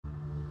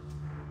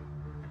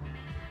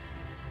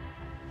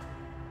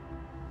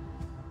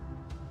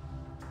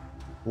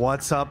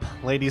What's up,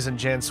 ladies and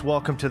gents?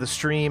 Welcome to the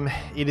stream.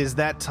 It is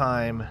that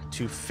time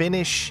to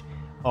finish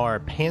our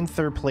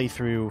Panther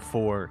playthrough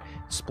for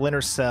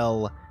Splinter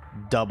Cell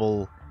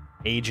Double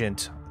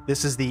Agent.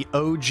 This is the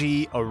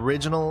OG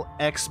original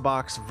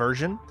Xbox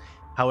version.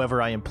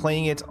 However, I am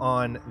playing it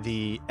on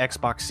the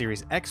Xbox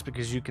Series X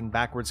because you can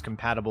backwards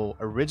compatible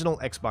original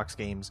Xbox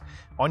games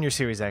on your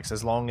Series X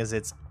as long as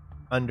it's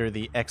under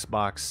the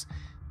Xbox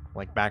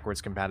like backwards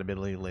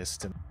compatibility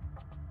list.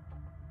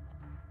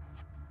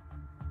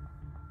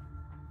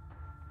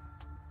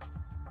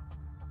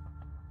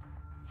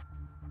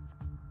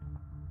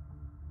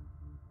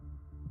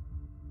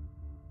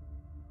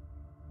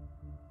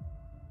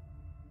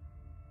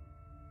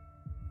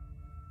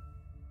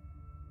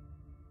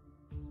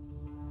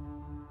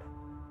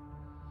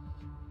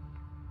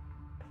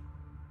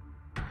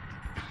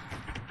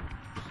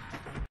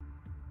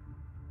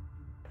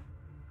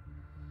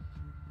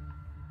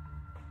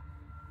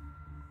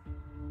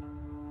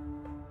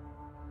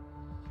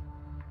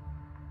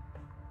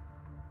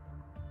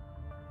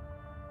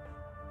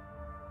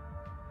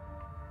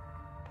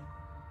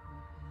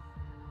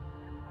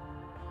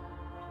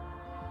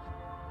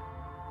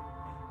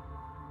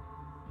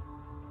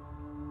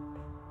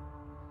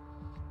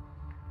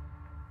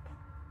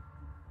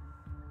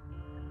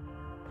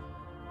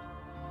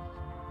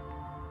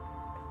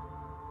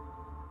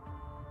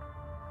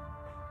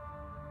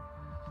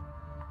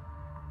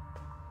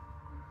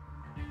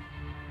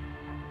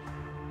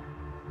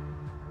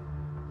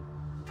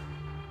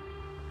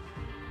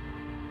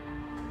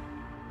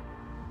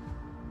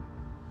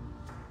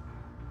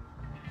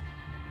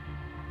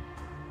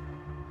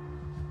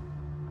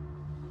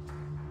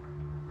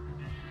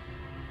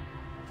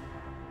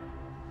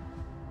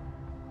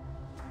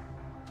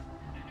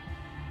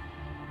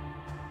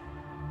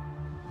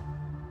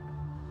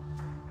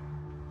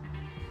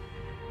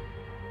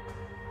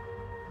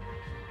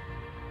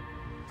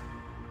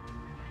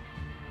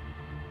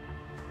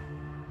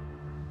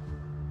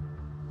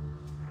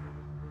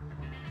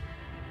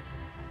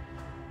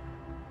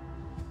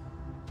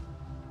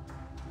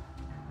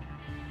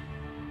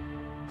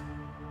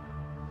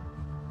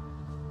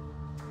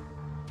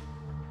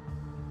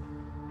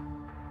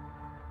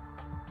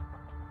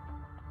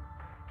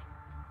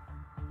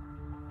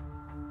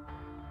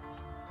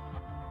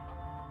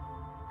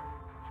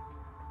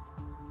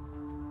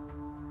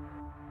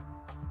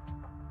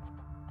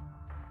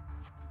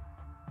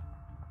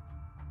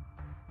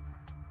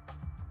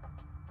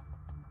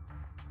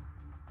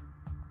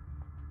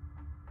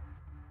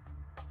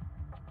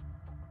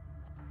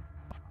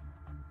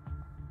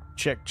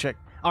 Check.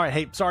 All right,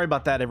 hey, sorry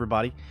about that,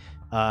 everybody.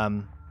 I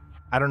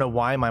don't know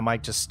why my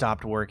mic just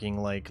stopped working,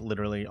 like,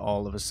 literally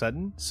all of a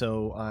sudden,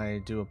 so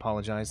I do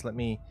apologize. Let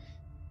me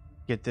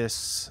get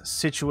this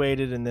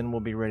situated, and then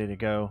we'll be ready to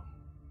go.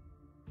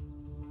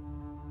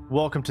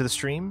 Welcome to the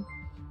stream.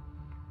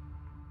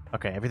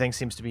 Okay, everything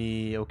seems to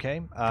be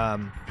okay.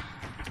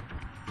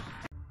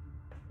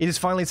 It is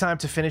finally time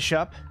to finish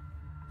up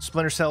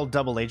Splinter Cell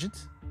Double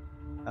Agent.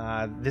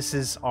 This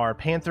is our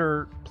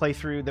Panther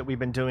playthrough that we've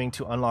been doing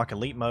to unlock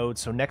Elite Mode.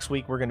 So next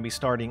week we're going to be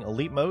starting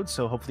Elite Mode,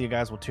 so hopefully you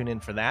guys will tune in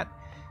for that.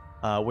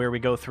 Where we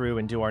go through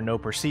and do our no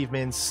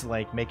perceivements,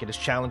 like make it as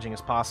challenging as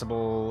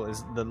possible,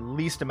 is the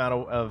least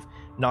amount of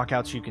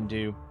knockouts you can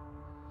do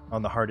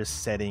on the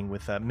hardest setting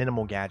with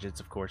minimal gadgets,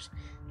 of course.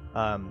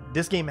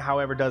 This game,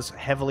 however, does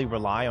heavily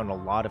rely on a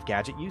lot of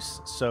gadget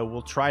use, so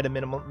we'll try to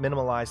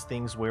minimalize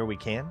things where we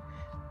can.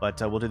 But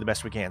we'll do the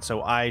best we can.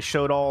 So I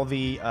showed all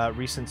the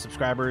recent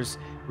subscribers,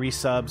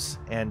 resubs,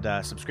 and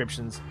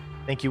subscriptions.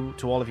 Thank you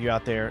to all of you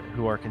out there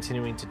who are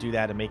continuing to do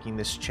that and making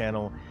this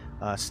channel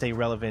stay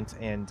relevant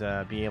and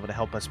be able to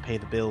help us pay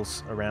the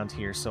bills around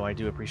here. So I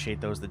do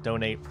appreciate those that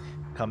donate,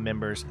 become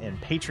members, and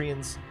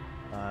Patreons.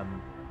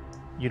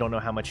 You don't know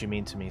how much you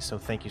mean to me, so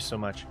thank you so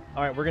much.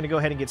 All right, we're going to go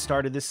ahead and get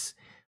started.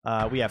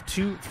 We have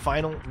 2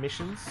 final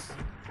missions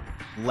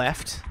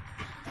left.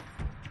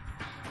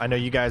 I know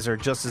you guys are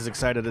just as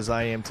excited as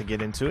I am to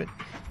get into it.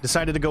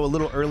 Decided to go a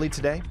little early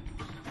today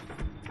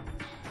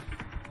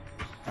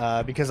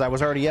because I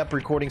was already up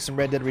recording some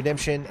Red Dead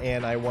Redemption,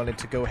 and I wanted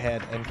to go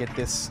ahead and get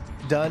this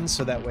done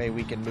so that way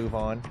we can move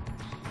on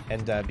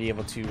and be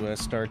able to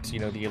start,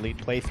 the Elite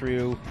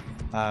playthrough.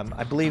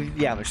 I believe,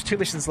 yeah, there's 2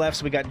 missions left.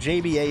 So we got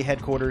JBA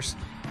headquarters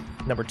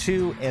number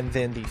 2, and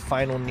then the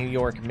final New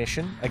York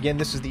mission. Again,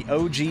 this is the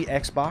OG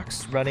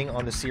Xbox running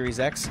on the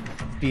Series X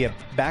via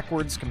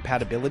backwards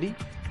compatibility.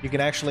 You can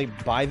actually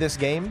buy this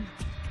game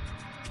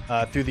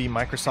through the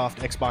Microsoft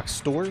Xbox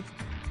Store.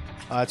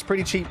 It's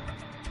pretty cheap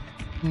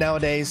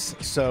nowadays,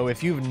 so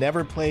if you've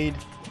never played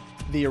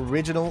the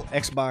original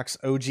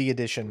Xbox OG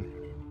edition,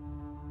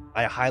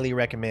 I highly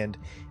recommend,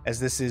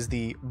 as this is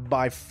the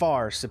by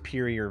far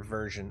superior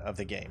version of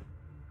the game.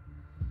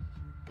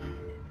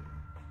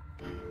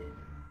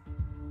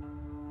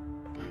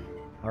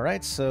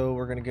 Alright, so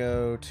we're going to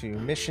go to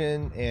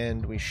mission,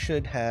 and we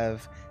should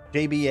have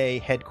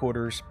JBA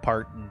Headquarters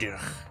Part 2.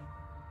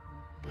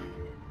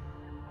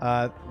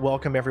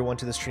 Welcome everyone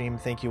to the stream.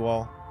 Thank you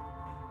all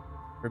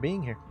for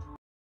being here.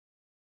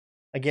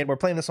 Again, we're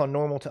playing this on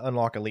normal to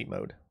unlock elite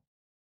mode.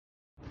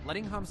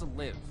 Letting Hamza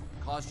live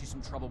caused you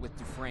some trouble with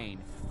Dufresne,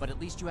 but at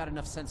least you had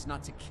enough sense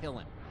not to kill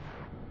him.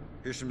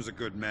 Hisham's a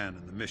good man,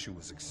 and the mission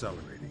was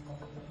accelerating.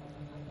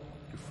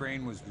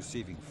 Dufresne was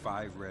receiving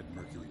 5 red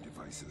Mercury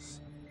devices.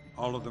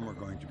 All of them were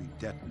going to be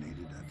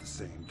detonated at the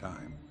same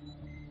time.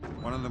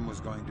 One of them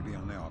was going to be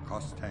on the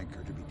Al-Qas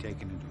tanker to be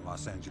taken into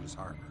Los Angeles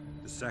Harbor.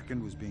 The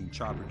second was being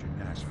choppered to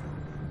Nashville,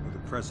 where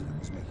the president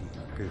was making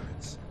an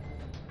appearance.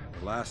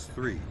 The last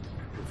 3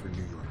 were for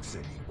New York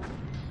City.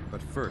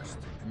 But first,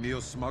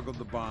 Emil smuggled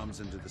the bombs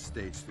into the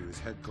States through his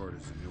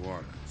headquarters in New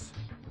Orleans.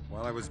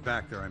 While I was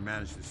back there, I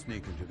managed to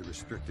sneak into the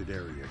restricted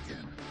area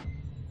again.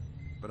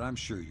 But I'm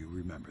sure you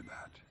remember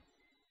that.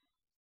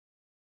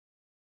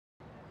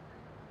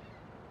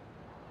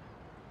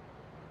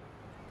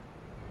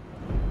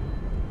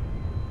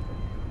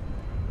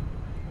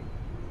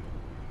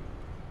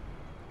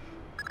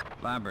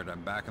 Lambert,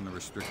 I'm back in the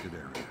restricted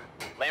area.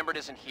 Lambert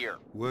isn't here.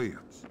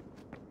 Williams,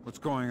 what's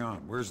going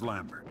on? Where's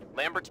Lambert?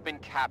 Lambert's been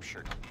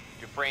captured.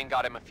 Dufresne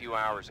got him a few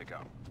hours ago.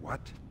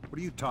 What? What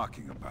are you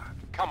talking about?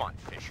 Come on,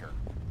 Fisher.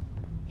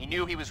 He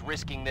knew he was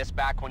risking this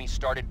back when he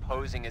started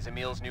posing as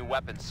Emil's new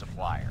weapons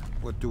supplier.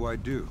 What do I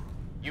do?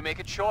 You make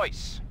a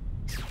choice.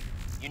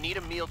 You need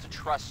Emil to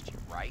trust you,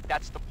 right?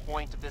 That's the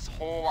point of this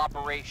whole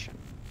operation.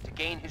 To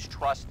gain his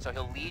trust so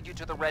he'll lead you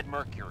to the Red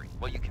Mercury.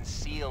 Well, you can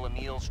seal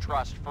Emil's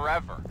trust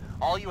forever.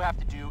 All you have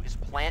to do is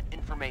plant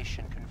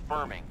information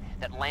confirming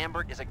that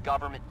Lambert is a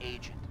government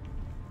agent.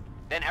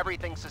 Then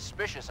everything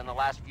suspicious in the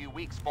last few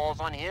weeks falls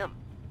on him.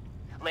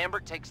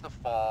 Lambert takes the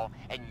fall,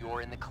 and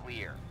you're in the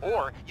clear.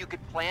 Or you could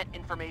plant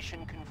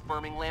information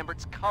confirming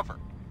Lambert's cover.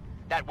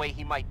 That way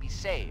he might be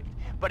saved.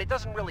 But it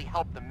doesn't really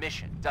help the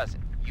mission, does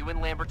it? You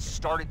and Lambert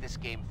started this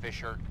game,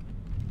 Fisher.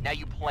 Now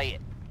you play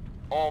it.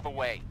 All the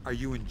way. Are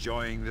you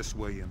enjoying this,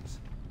 Williams?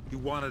 You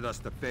wanted us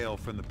to fail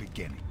from the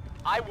beginning.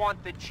 I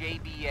want the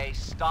JBA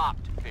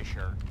stopped,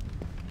 Fisher.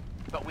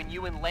 But when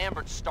you and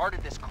Lambert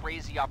started this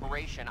crazy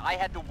operation, I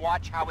had to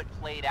watch how it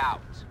played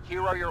out.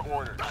 Here are your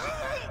orders.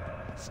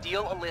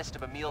 Steal a list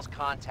of Emil's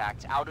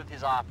contacts out of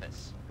his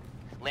office.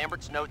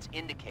 Lambert's notes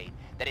indicate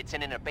that it's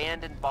in an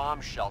abandoned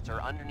bomb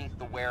shelter underneath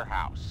the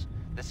warehouse.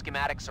 The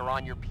schematics are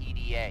on your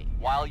PDA.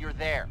 While you're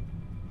there,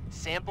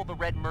 sample the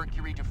red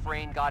mercury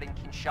Dufresne got in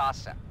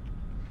Kinshasa.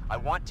 I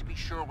want to be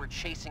sure we're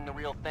chasing the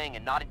real thing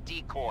and not a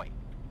decoy.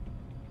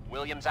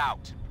 Williams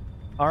out.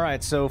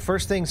 Alright, so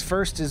first things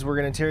first is we're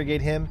going to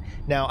interrogate him.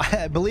 Now,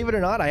 believe it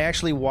or not, I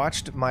actually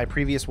watched my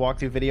previous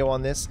walkthrough video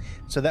on this,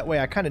 so that way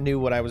I kind of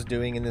knew what I was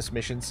doing in this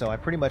mission, so I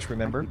pretty much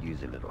remember. I could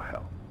use a little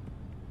help.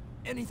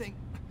 Anything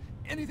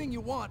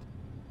you want.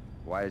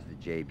 Why is the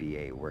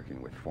JBA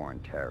working with foreign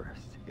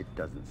terrorists? It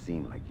doesn't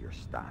seem like your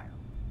style.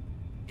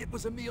 It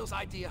was Emil's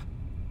idea.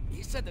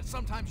 He said that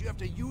sometimes you have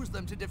to use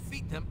them to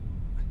defeat them.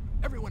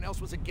 Everyone else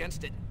was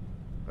against it.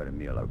 But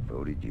Emil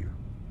outvoted you.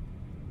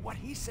 What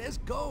he says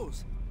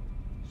goes.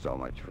 So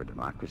much for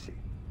democracy.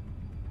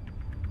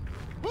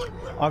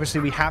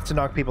 Obviously, we have to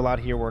knock people out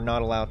here. We're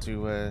not allowed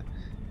to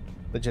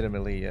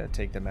legitimately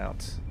take them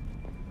out.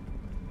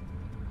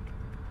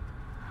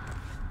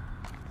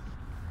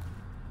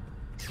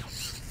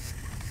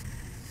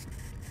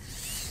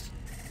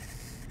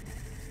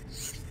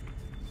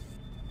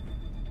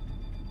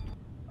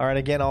 Alright,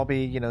 again, I'll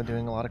be,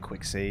 doing a lot of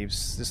quick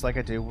saves, just like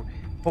I do.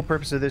 The whole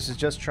purpose of this is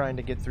just trying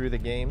to get through the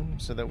game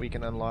so that we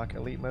can unlock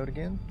elite mode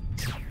again.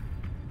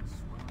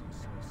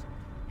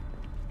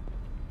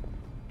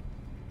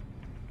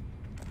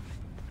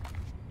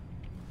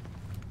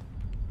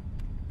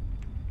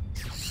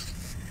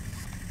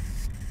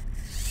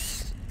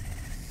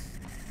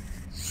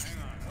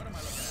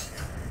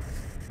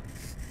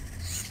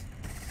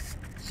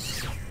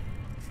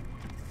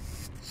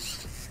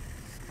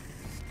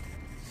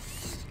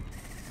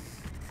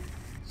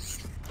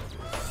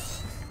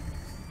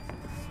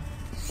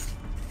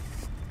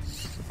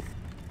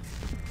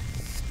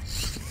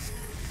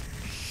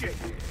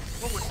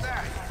 What was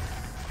that?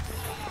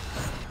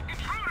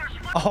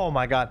 Oh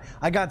my god.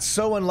 I got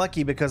so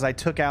unlucky because I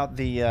took out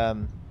the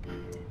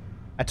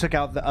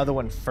other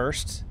one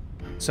first.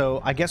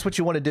 So I guess what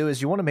you want to do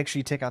is you want to make sure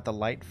you take out the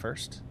light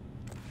first.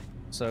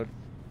 So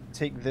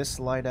take this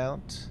light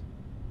out.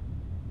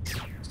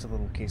 Just a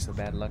little case of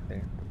bad luck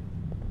there.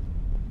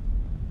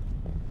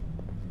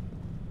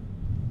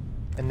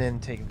 And then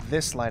take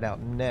this light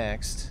out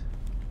next.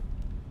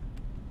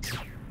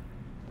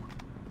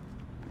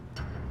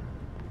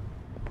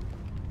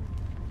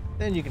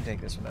 Then you can take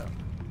this one out.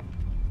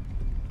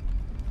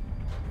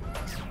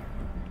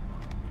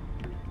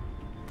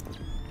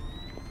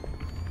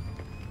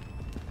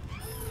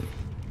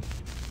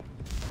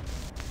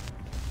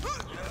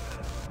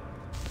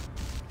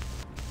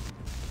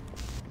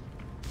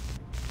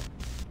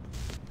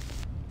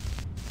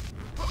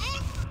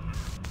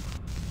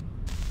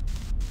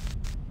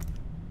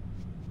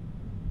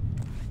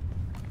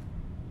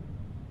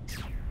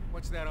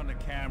 What's that on the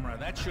camera?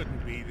 That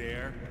shouldn't be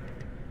there.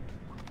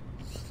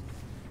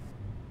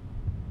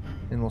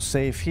 And we'll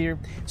save here.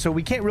 So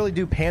we can't really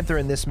do Panther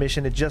in this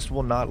mission. It just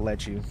will not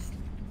let you.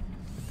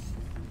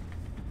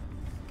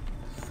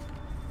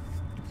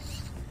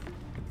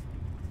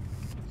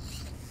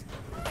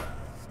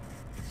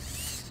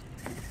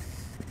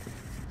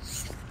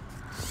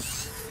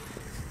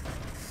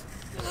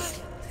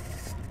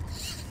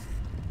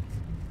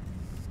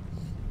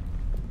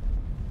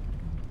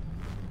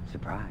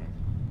 surprised?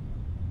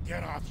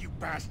 Get off, you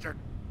bastard!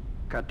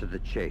 Cut to the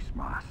chase,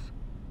 Moss.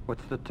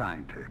 What's the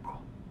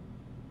timetable?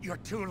 You're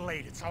too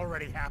late. It's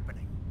already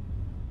happening.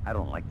 I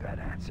don't like that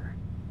answer.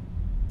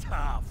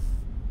 Tough.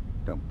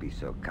 Don't be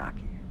so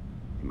cocky.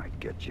 It might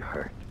get you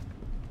hurt.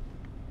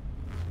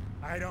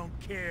 I don't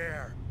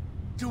care.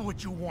 Do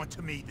what you want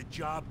to me. The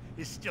job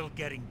is still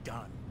getting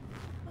done.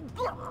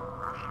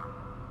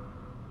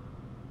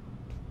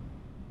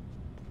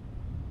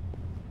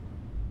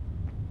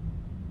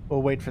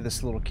 We'll wait for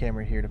this little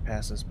camera here to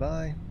pass us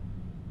by.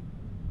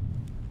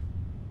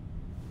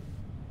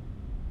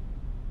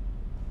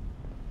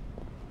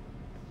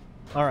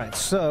 All right,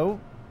 so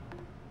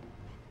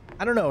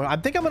I don't know. I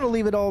think I'm going to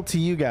leave it all to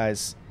you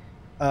guys.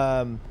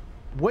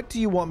 What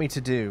do you want me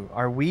to do?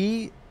 Are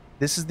we?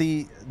 This is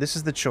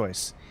the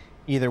choice.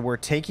 Either we're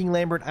taking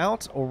Lambert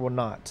out or we're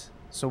not.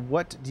 So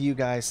what do you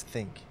guys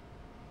think?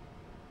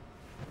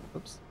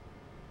 Oops.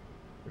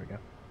 Here we go.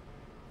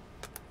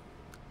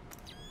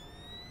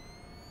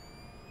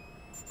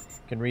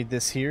 Can read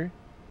this here.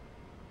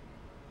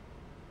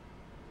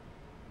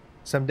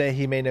 Someday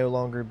he may no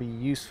longer be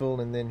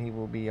useful, and then he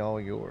will be all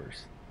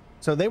yours.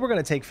 So they were going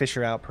to take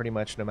Fisher out pretty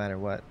much no matter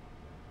what.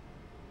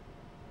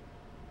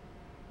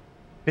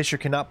 Fisher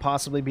cannot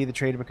possibly be the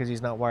traitor because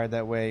he's not wired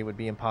that way. It would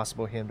be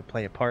impossible for him to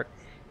play a part,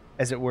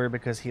 as it were,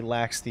 because he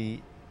lacks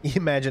the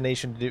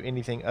imagination to do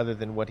anything other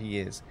than what he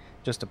is.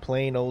 Just a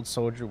plain old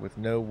soldier with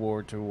no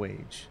war to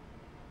wage.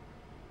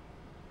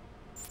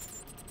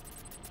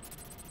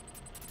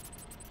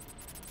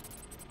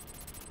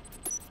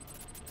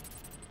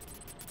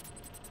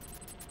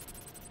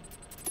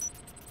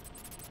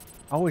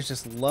 I always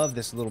just love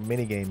this little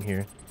mini game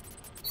here.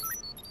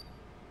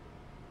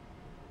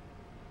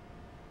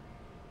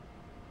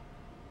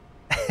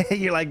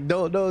 You're like,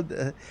 no.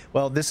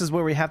 Well, this is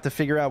where we have to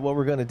figure out what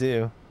we're going to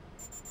do.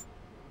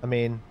 I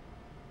mean,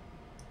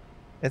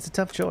 it's a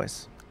tough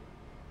choice.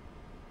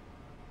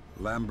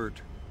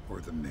 Lambert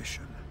or the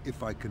mission.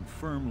 If I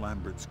confirm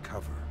Lambert's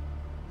cover,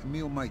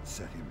 Emil might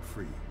set him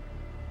free.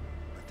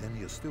 But then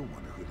he'll still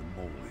wonder who the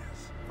mole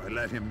is. If I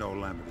let him know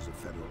Lambert is a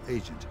federal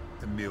agent,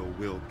 Emil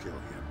will kill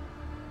him.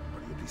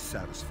 But he'll be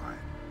satisfied.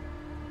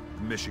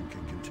 The mission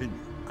can continue.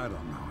 I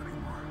don't know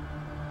anymore.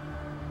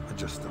 I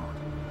just don't.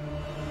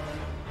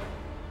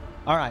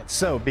 Alright,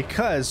 so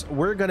because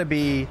we're going to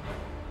be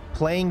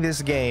playing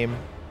this game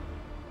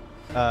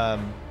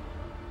on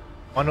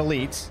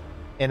Elite,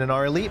 and in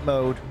our Elite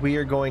mode, we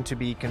are going to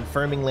be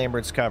confirming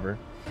Lambert's cover.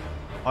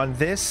 On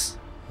this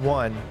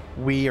one,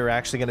 we are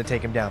actually going to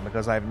take him down,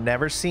 because I've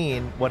never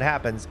seen what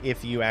happens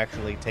if you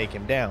actually take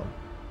him down.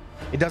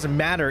 It doesn't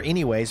matter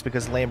anyways,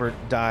 because Lambert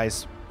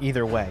dies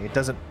either way. It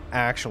doesn't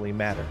actually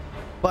matter.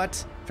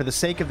 But for the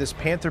sake of this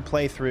Panther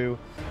playthrough,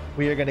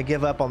 we are going to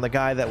give up on the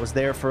guy that was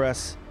there for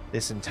us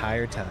this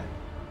entire time.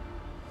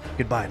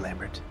 Goodbye,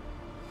 Lambert.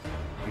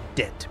 You're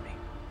dead to me.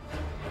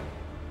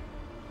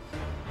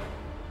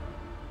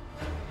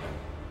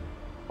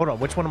 Hold on,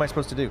 which one am I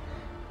supposed to do?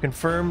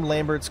 Confirm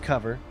Lambert's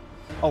cover.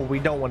 Oh, we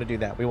don't want to do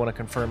that. We want to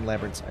confirm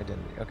Lambert's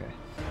identity. Okay.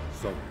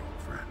 Sorry,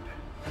 old friend.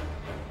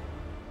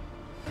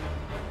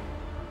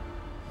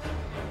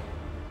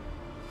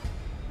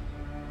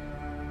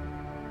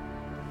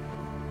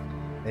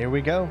 There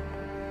we go.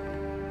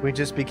 We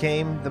just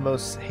became the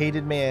most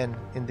hated man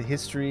in the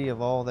history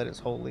of all that is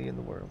holy in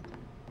the world.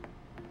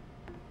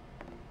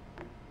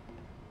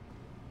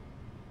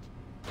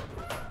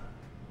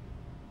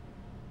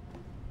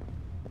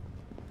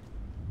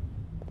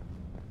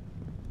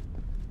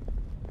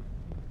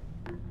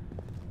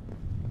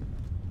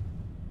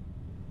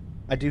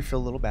 I do feel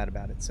a little bad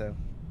about it, so.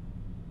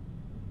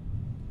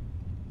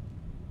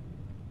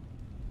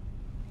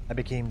 I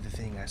became the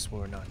thing I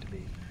swore not to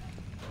be.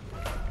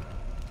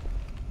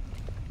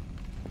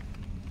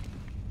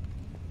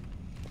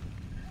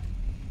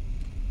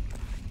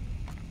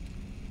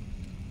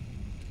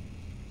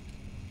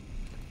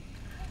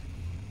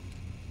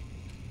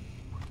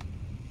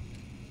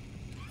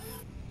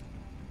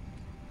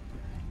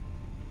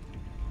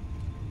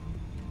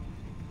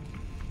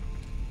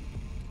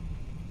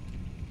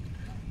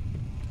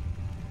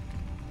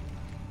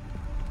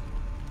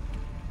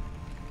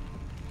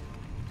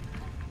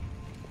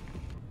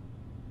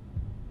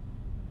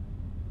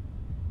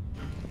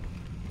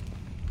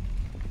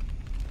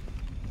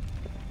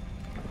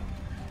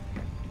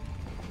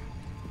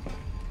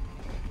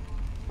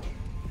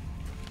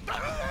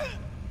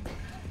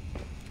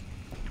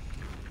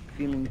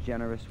 Feeling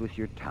generous with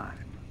your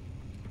time.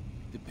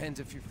 Depends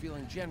if you're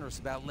feeling generous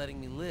about letting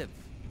me live.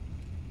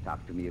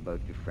 Talk to me about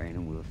Dufresne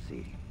and we'll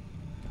see.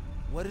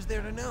 What is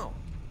there to know?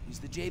 He's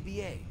the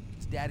JBA.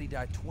 His daddy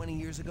died 20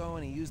 years ago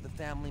and he used the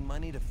family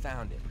money to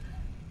found it.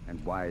 And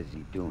why is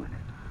he doing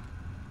it?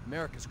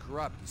 America's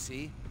corrupt, you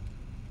see?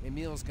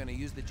 Emil's gonna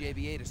use the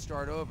JBA to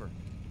start over.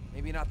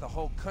 Maybe not the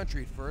whole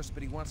country at first,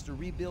 but he wants to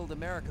rebuild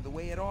America the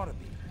way it ought to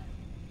be.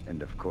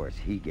 And of course,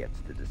 he gets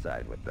to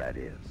decide what that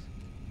is.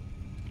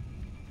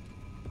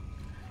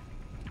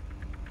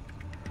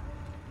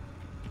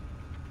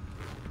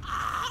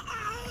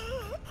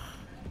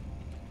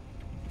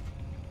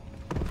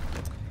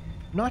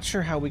 Not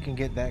sure how we can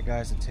get that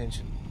guy's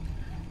attention.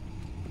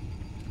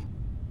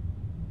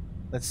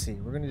 Let's see.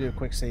 We're going to do a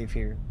quick save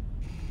here.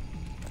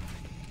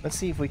 Let's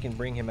see if we can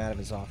bring him out of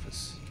his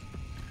office.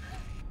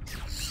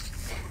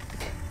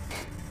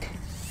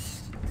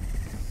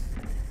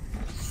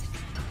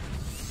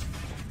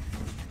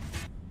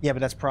 Yeah, but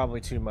that's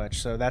probably too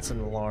much, so that's an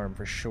alarm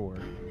for sure.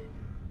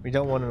 We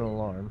don't want an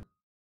alarm.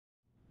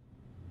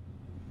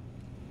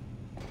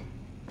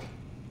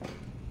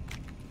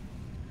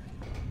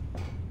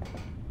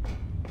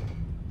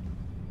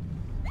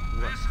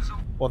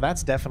 Well,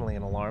 that's definitely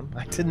an alarm.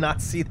 I did not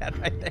see that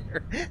right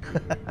there.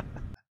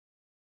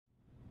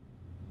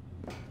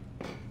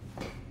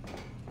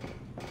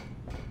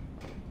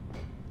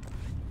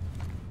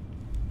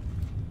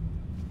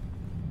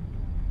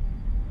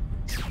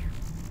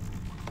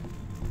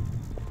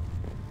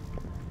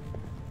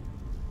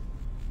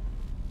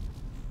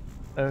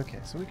 Okay,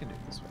 so we can do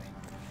it this way.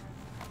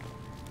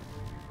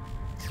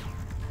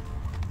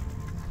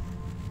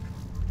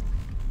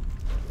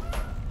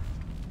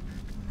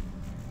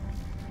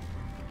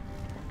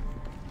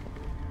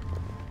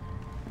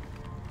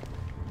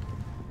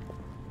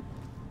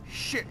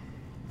 Shit!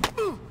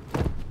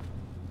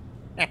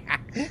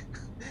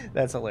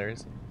 That's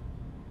hilarious.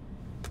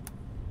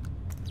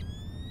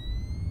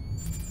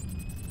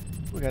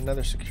 We got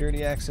another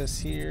security access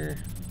here.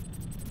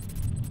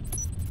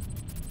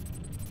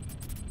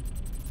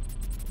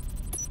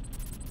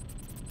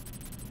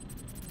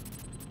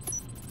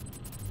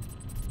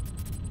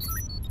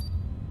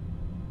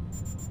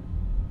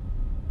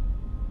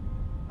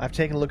 I've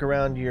taken a look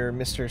around your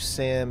Mr.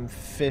 Sam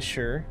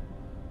Fisher.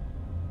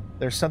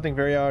 There's something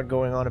very odd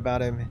going on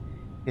about him.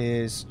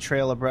 His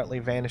trail abruptly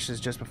vanishes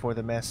just before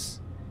the mess.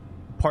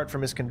 Apart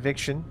from his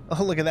conviction.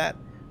 Oh, look at that.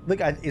 Look,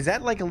 is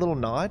that like a little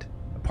nod?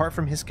 Apart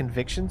from his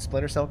conviction,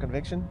 Splinter Cell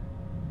conviction?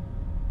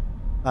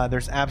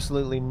 There's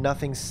absolutely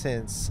nothing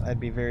since. I'd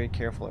be very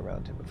careful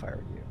around him if I were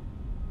you.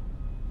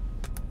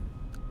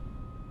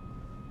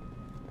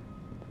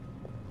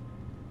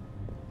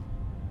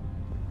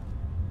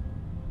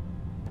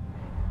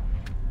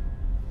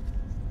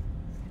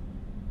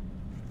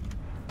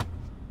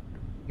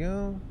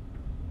 Go.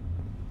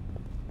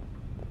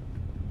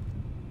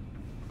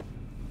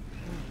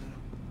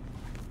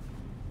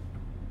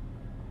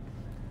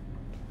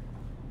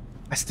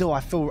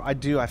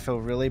 I feel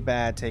really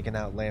bad taking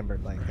out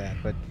Lambert like that,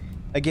 but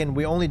again,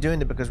 we're only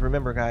doing it because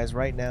remember guys,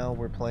 right now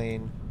we're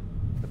playing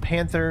the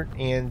Panther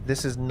and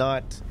this is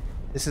not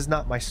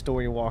my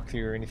story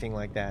walkthrough or anything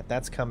like that.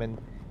 That's coming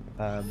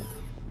when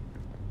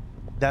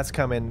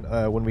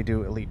we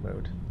do elite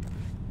mode.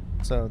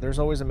 So there's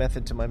always a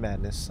method to my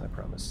madness, I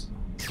promise.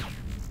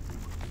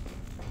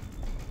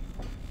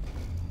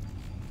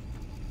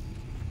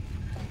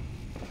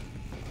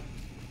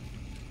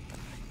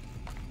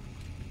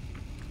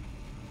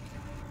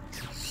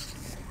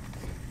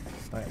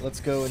 Alright, let's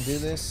go and do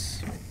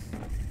this.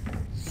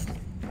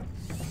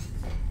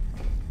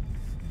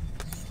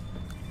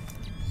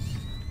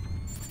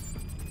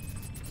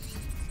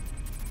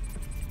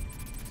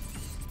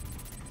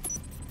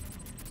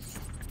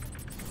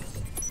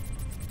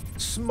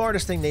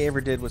 Smartest thing they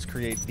ever did was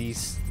create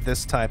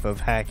this type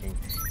of hacking.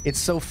 It's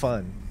so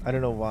fun. I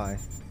don't know why.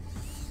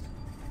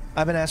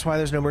 I've been asked why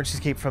there's no emergency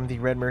escape from the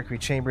Red Mercury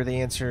chamber. The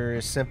answer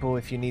is simple.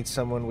 If you need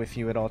someone with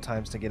you at all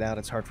times to get out,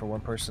 it's hard for one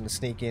person to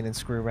sneak in and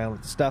screw around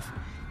with the stuff.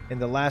 And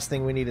the last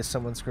thing we need is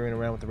someone screwing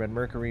around with the Red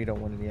Mercury. You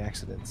don't want any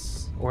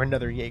accidents. Or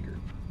another Jaeger.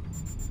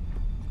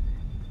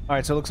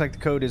 Alright, so it looks like the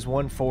code is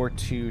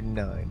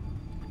 1429.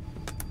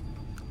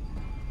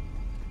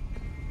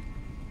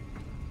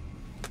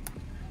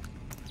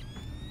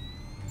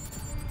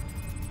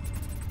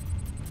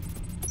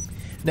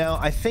 Now,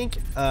 I think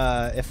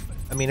I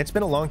mean, it's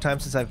been a long time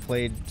since I've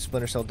played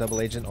Splinter Cell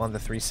Double Agent on the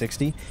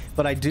 360,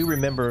 but I do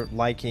remember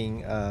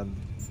liking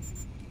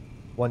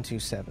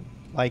 127,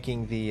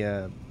 liking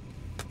the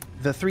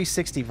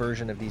 360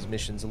 version of these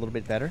missions a little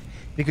bit better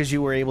because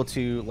you were able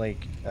to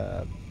like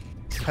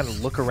kind of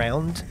look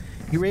around.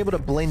 You were able to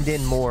blend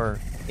in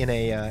more in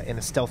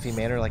a stealthy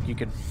manner. Like you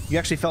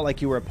actually felt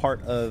like you were a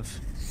part of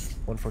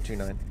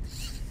 1429.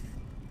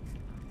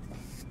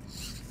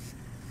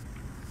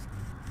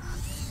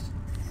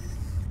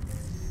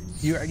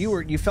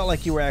 You felt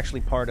like you were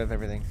actually part of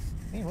everything.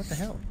 Man, what the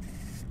hell?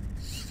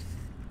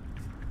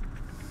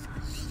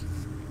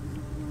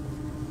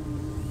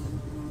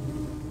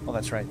 Oh,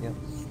 that's right, yeah.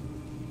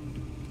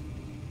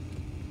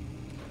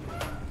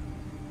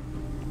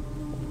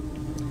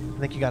 I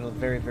think you got a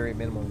very, very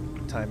minimal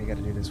time you got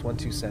to do this.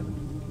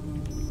 127.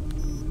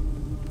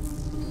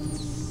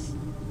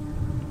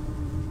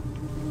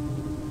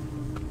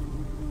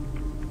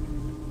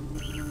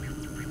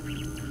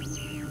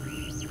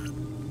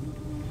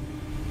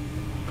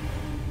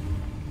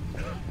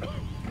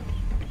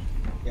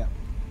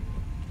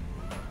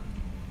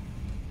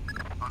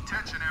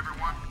 Attention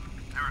everyone,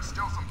 there are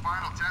still some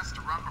final tests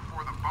to run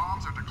before the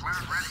bombs are declared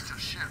ready to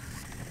ship.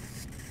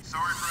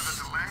 Sorry for the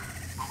delay,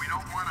 but we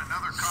don't want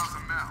another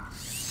Cozumel.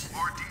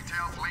 More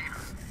details later.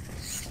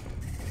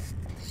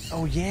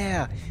 Oh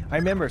yeah, I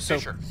remember. So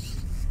Fisher,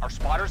 Our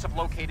spotters have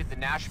located the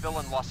Nashville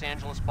and Los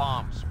Angeles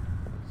bombs.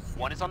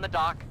 One is on the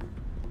dock,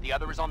 the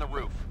other is on the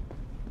roof.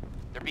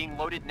 They're being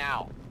loaded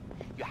now.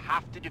 You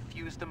have to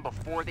defuse them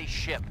before they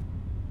ship.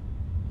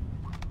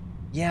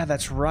 Yeah,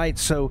 that's right.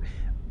 So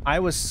I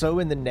was so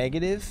in the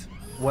negative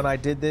when I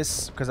did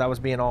this because I was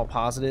being all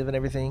positive and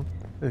everything,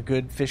 a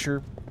good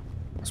Fisher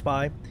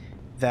spy,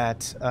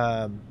 that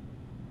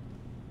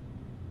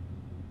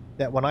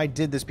that when I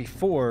did this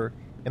before,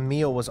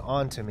 Emil was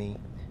on to me,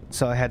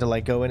 so I had to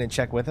like go in and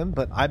check with him.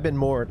 But I've been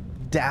more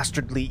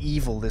dastardly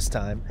evil this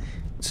time,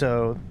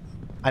 so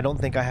I don't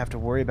think I have to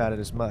worry about it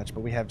as much.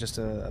 But we have just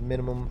a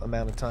minimum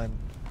amount of time.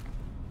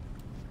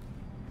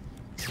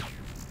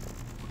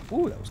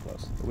 Ooh, that was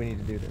close. But we need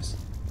to do this.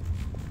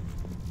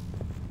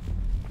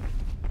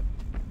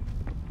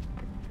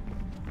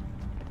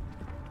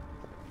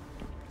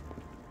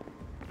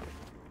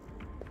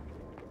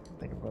 I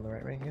think I'm going the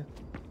right way here.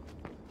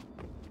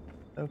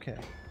 Okay.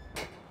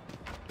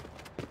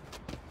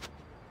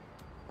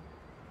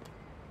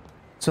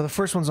 So the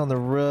first one's on the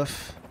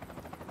roof.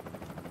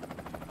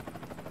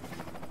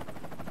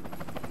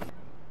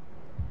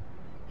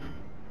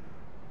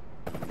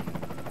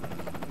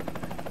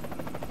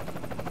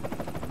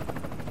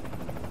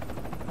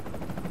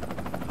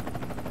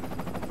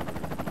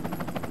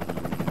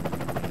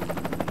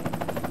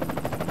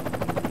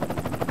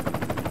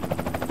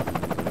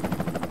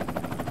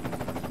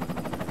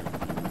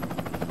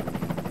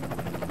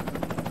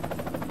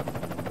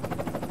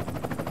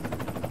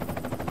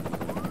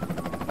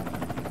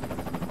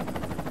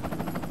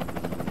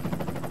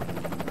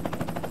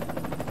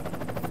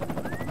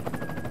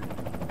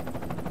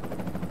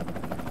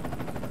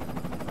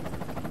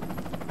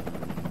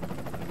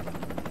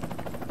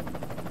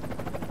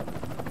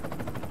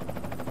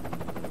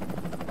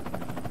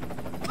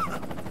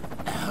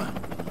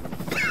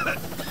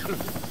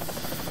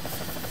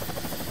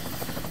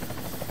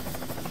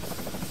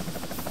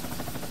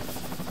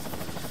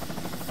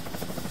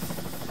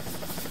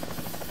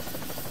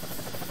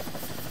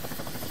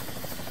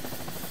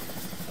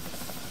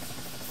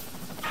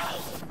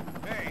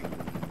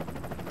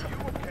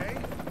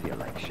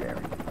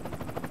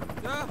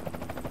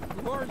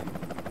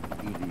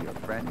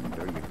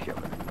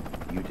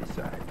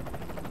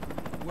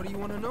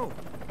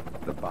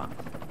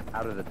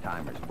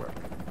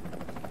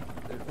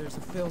 There's a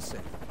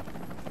failsafe.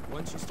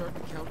 Once you start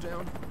the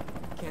countdown,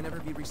 it can't ever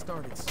be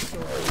restarted. So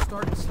if you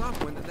start and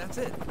stop when, that's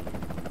it.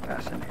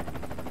 Fascinating.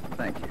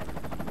 Thank you.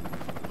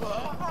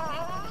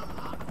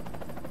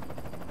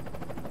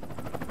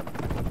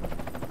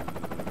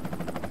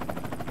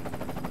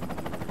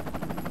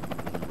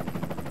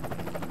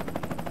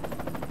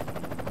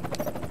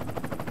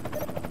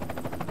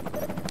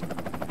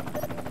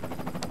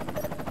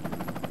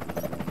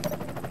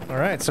 All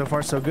right, so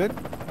far so good.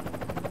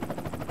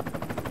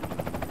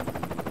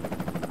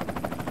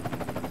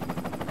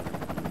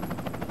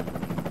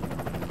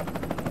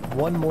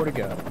 One more to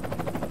go.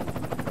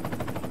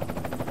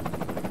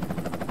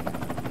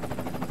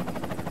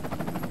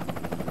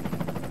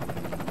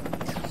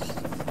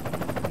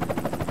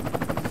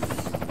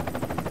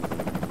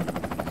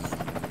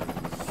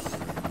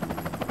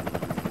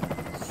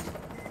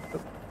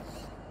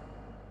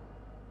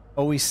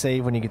 Always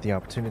save when you get the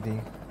opportunity.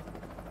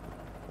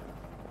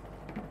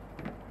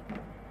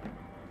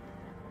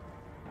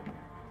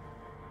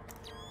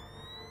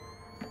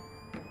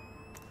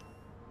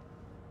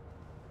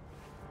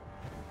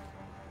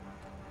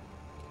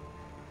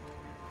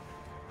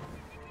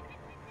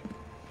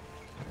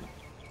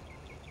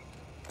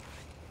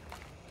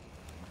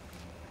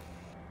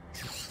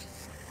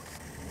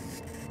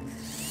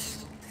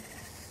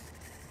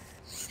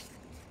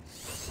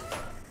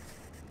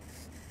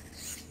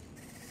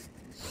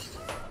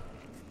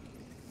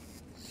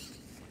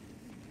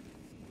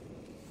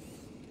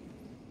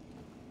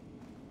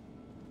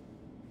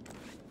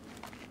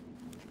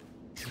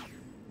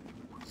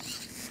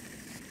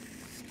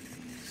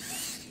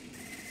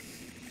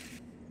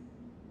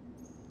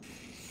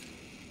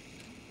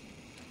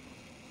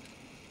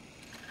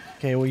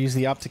 Okay, we'll use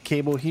the optic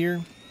cable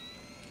here.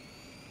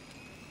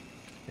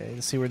 Okay,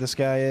 let's see where this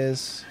guy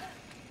is.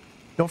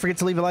 Don't forget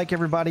to leave a like,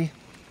 everybody.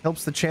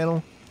 Helps the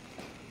channel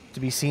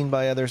to be seen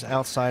by others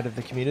outside of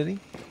the community.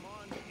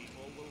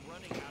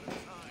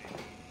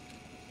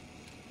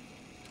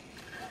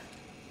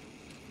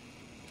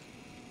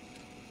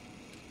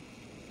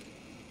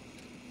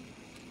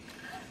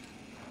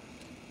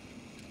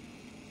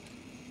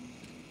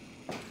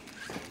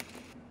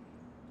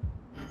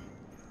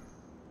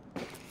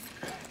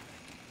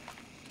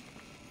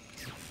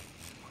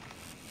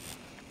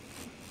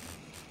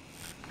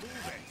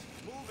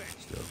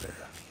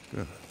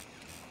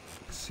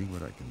 See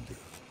what I can do.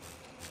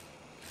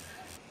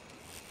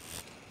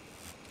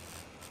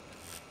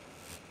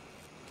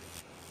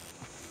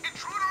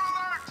 Intruder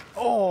alert!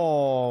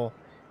 Oh,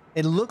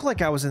 it looked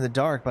like I was in the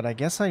dark, but I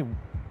guess I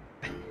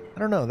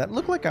don't know. That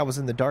looked like I was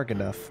in the dark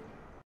enough.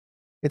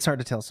 It's hard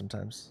to tell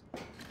sometimes.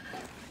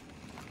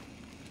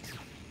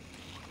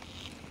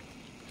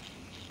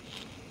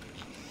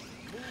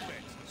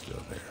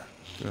 Still there.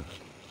 Good.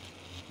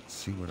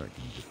 see what I can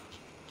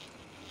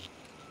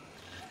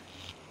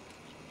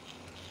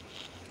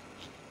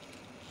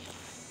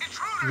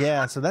do.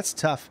 Yeah, so that's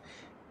tough.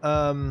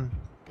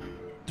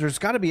 There's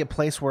got to be a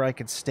place where I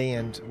could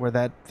stand where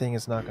that thing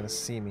is not going to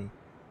see me.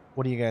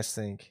 What do you guys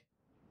think?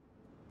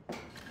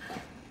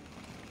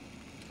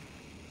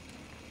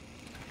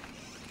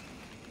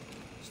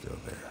 Still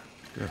there.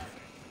 Good.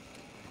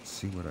 Let's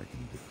see what I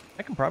can do.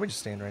 I can probably just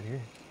stand right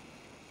here.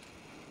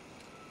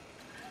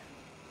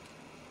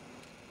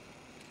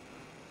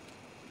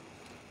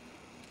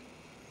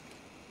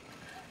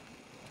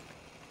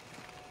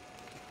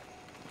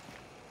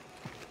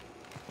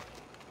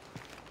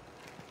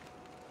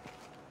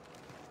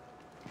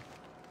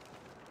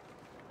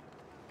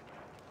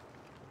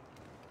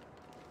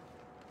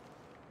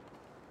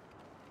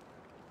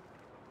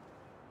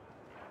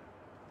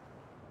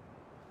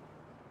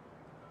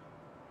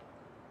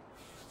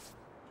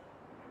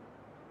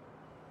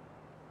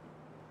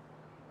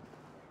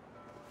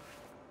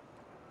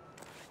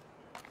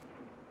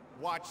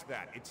 Watch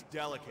that. It's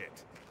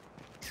delicate.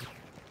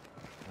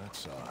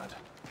 That's odd.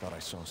 Thought I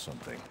saw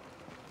something.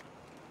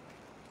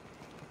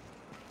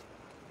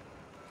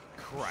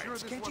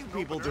 Christ, can't you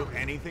people do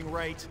anything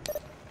right?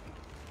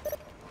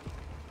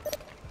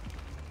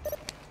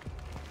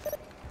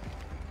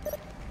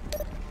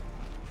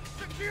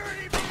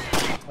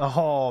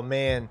 Oh,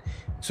 man.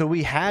 So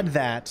we had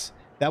that.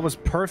 That was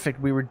perfect.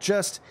 We were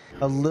just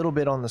a little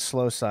bit on the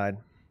slow side.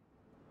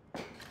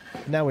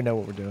 Now we know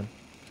what we're doing.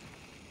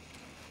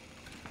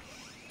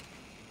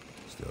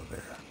 Still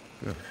there.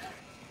 Good.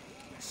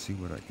 Let's see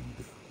what I can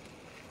do.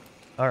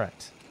 All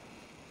right.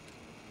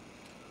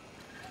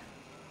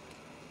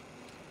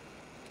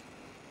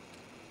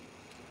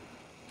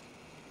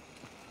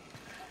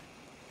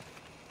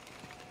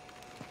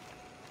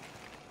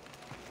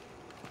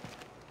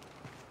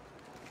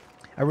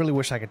 I really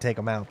wish I could take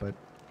them out, but...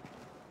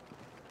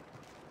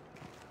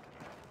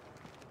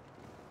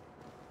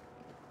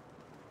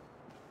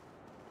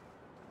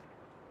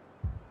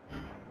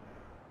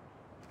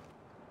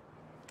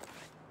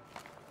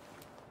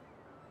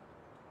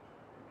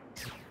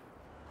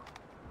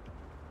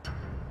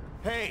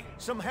 Hey,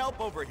 some help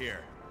over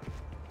here.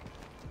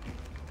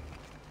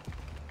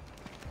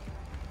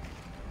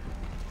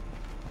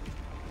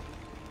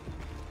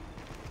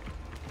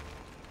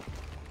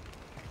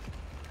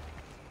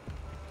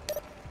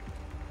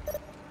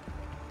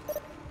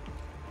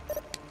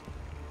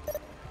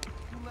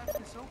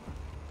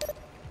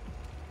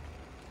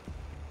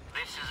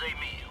 This is a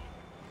meal.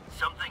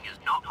 Something is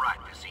not right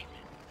this evening.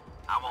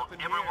 I want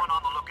everyone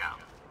on the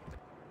lookout.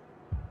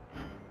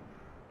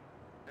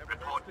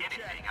 Report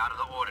anything out of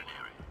the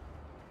ordinary.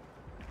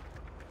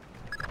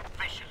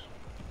 Fisher,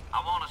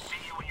 I want to see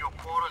you in your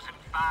quarters in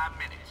 5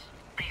 minutes.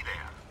 Be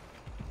there.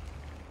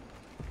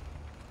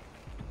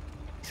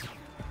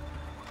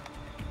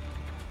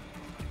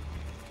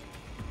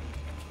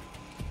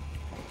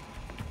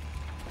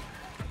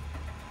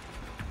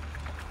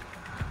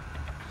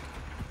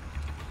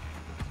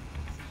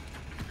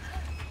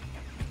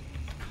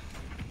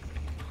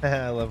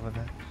 I love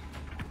that.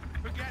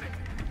 Forget it.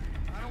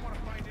 I don't want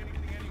to find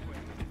anything anyway.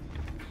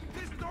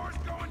 This door's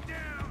going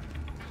down.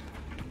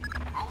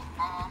 Both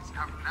bombs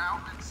have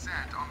now been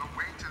sent on the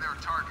way to their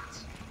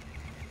targets.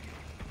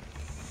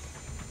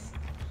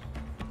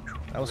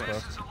 That was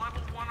close. This is a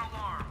level 1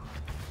 alarm.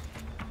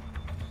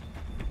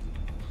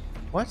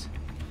 What?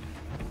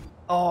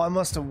 Oh, I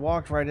must have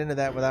walked right into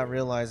that without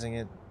realizing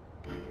it.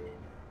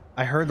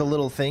 I heard the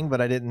little thing, but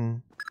I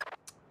didn't...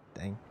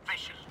 Dang.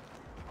 Fisher,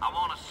 I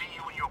want to see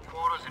you in your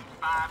quarters in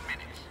 5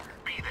 minutes.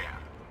 Be there.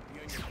 Be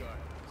on your guard.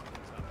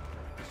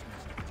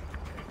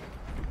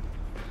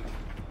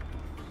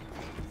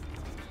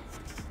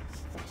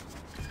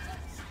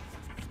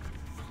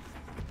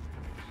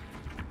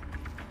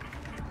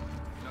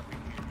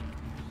 Nothing here.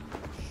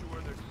 Sure,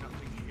 there's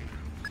nothing here.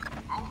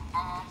 Both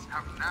bombs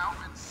have now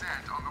been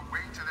sent on the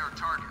way to their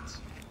targets.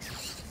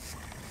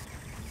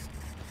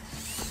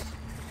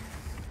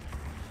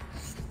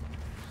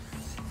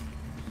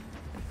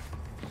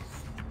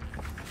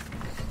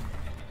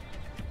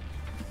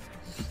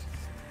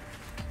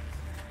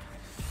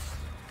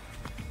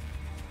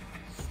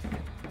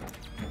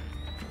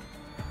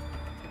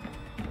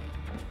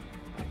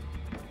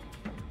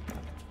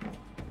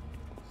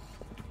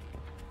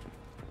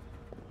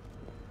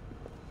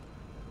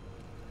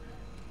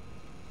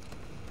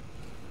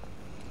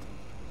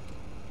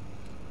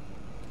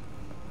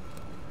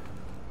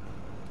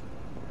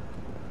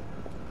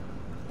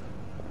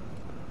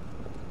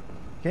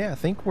 Yeah, I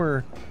think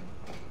we're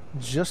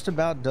just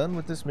about done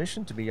with this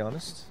mission, to be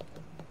honest.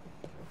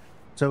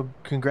 So,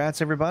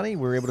 congrats everybody,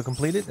 we were able to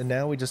complete it, and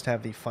now we just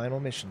have the final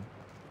mission.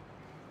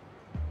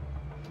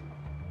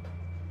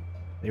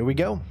 There we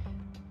go.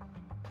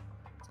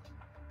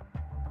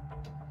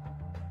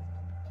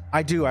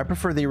 I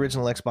prefer the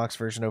original Xbox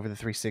version over the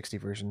 360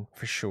 version,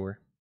 for sure.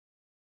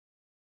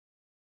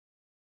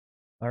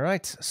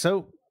 Alright,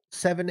 so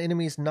 7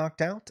 enemies knocked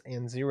out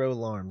and 0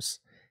 alarms.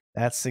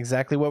 That's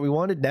exactly what we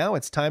wanted. Now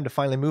it's time to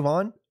finally move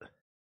on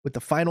with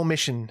the final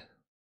mission.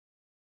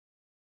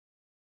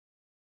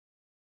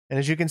 And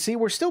as you can see,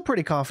 we're still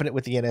pretty confident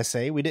with the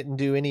NSA. We didn't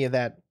do any of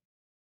that.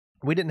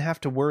 We didn't have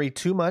to worry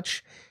too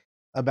much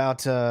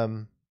about,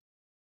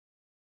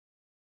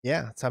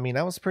 yeah, I mean,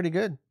 that was pretty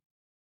good.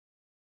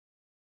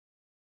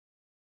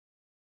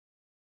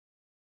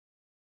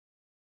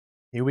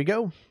 Here we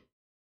go.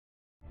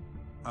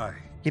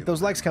 Keep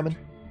those likes coming.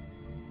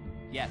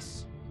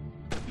 Yes,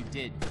 you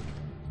did.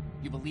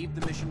 You believed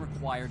the mission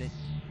required it,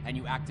 and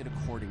you acted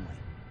accordingly.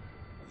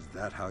 Is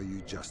that how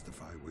you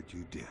justify what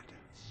you did?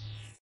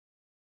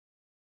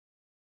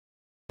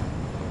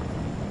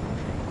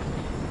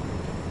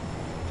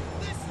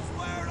 This is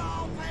where it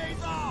all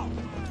pays off.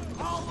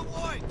 All the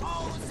work,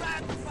 all the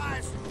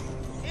sacrifice.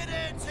 It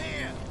ends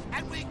here,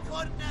 and we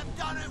couldn't have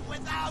done it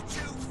without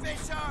you,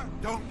 Fisher.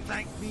 Don't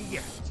thank me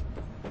yet.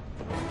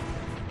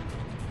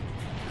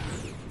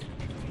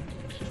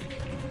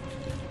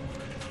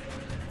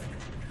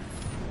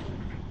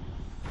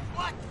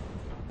 What?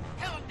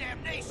 Hell and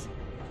damnation!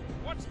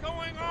 What's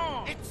going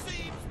on? It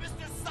seems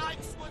Mr.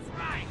 Sykes was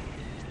right.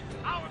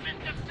 Our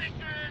Mr.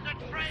 Fisher is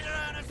a traitor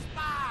and a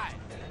spy.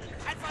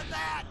 And for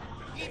that,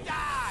 he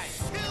died.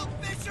 Kill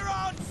Fisher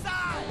on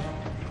sight!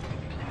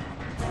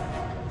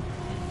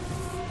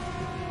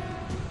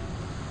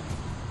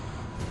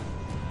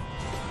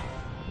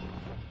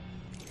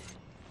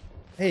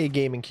 Hey,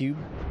 Gaming Cube.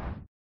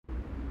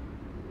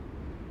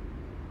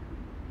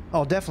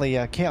 Oh,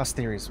 definitely, Chaos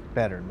Theory is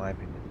better, in my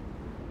opinion.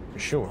 For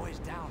sure. Boys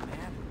down,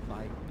 man.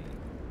 Like me.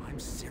 I'm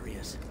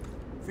serious.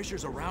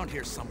 Fisher's around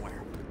here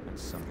somewhere.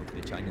 Son of a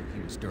bitch, I knew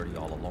he was dirty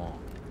all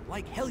along.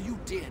 Like hell you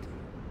did.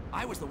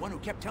 I was the one who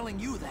kept telling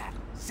you that.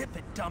 Zip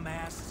it,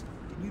 dumbass.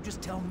 Didn't you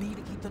just tell me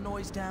to keep the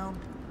noise down?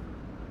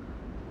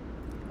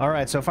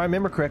 Alright, so if I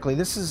remember correctly,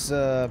 this is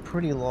a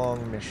pretty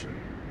long mission.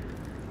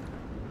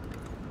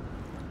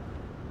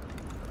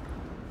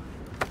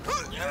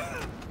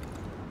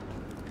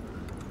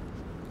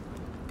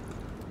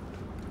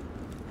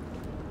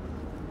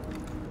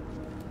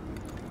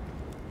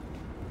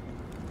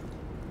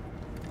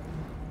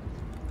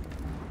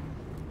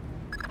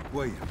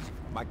 Williams,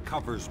 my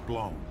cover's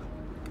blown.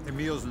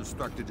 Emil's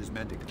instructed his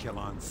men to kill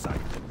on sight.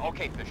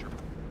 Okay, Fisher.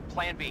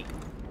 Plan B.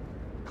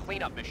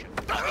 Cleanup mission.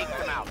 Take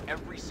them out,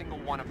 every single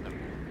one of them.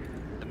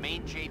 The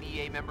main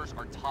JVA members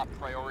are top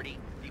priority.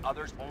 The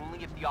others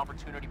only if the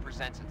opportunity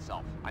presents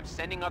itself. I'm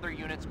sending other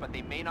units, but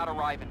they may not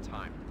arrive in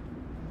time.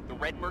 The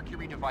Red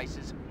Mercury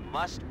devices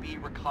must be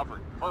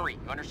recovered. Hurry,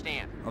 you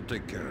understand? I'll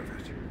take care of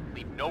it.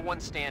 Leave no one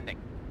standing,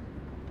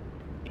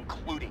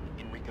 including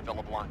Enrica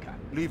Villablanca.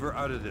 Leave her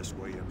out of this,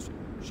 Williams.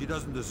 She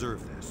doesn't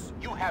deserve this.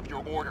 You have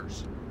your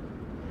orders.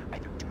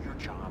 Either do your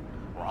job,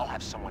 or I'll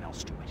have someone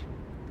else do it.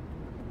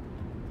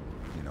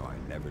 You know, I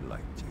never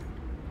liked you.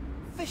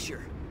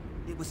 Fisher!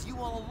 It was you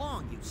all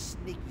along, you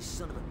sneaky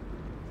son of a...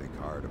 Think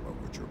hard about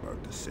what you're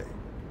about to say.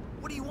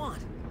 What do you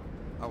want?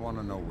 I want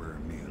to know where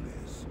Emil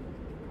is.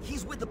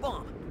 He's with the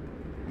bomb.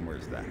 And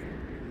where's that?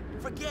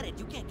 Forget it,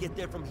 you can't get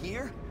there from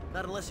here.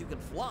 Not unless you can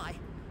fly.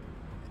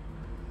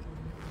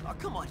 Oh,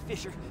 come on,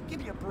 Fisher. Give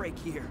me a break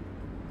here.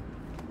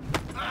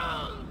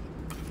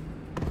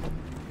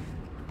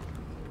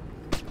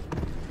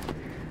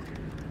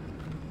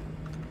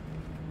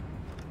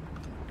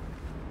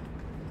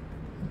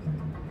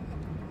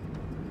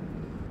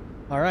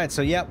 Alright,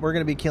 so yeah, we're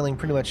going to be killing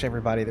pretty much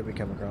everybody that we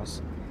come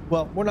across.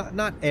 Well, we're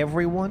not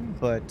everyone,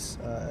 but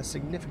a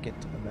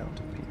significant amount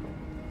of people.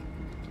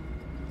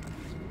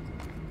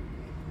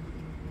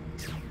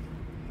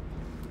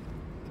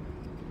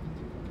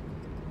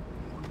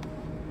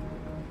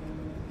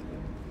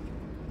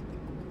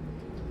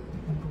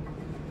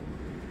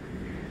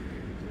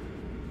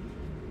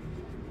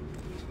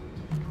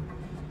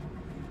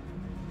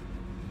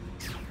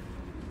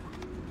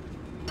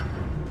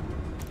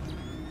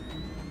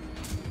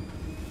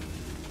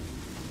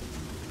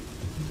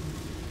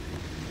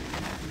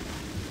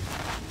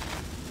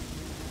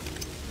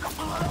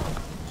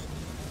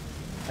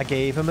 I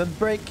gave him a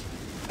break.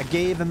 I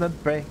gave him a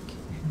break.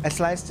 I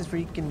sliced his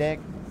freaking neck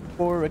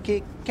for a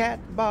Kit Kat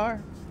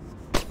bar.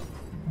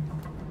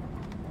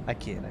 I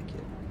kid.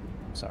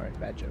 Sorry,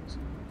 bad jokes.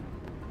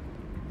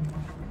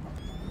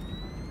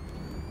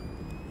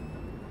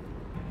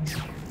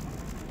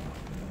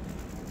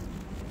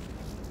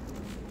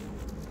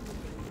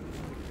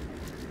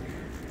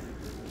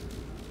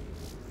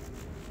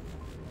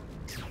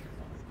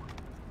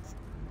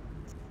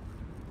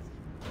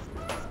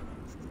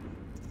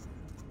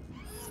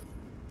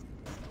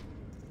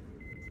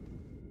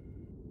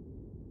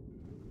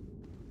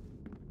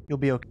 You'll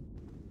be okay.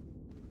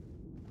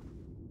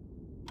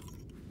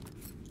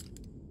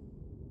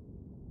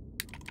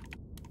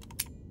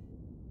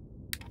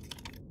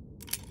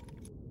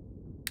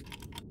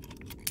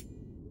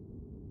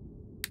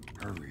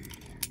 Hurry.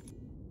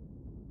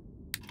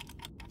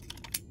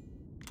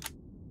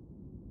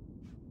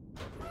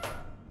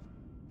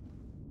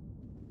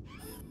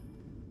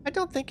 I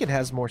don't think it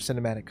has more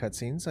cinematic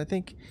cutscenes. I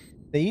think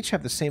they each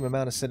have the same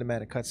amount of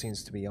cinematic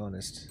cutscenes, to be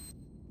honest.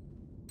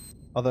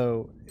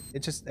 Although,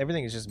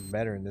 everything is just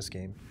better in this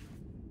game.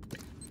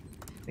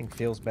 Everything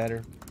feels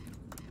better.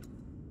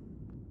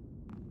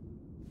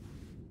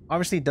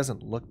 Obviously, it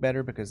doesn't look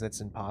better because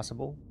that's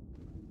impossible.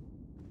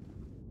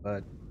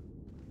 But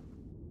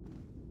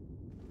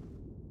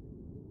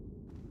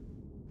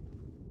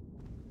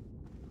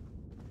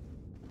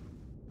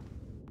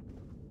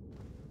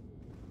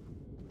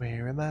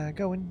where am I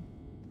going?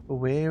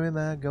 Where am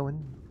I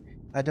going?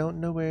 I don't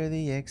know where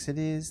the exit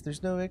is.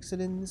 There's no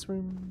exit in this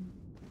room.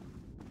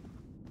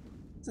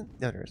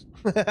 No, there is.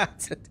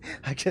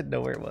 I couldn't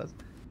know where it was.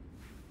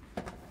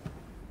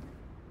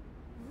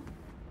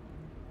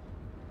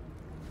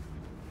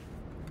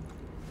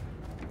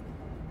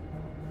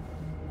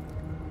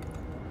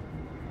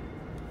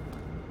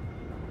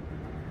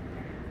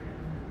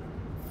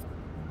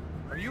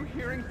 Are you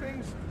hearing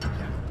things?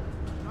 Yeah.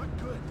 Not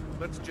good.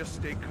 Let's just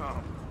stay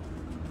calm.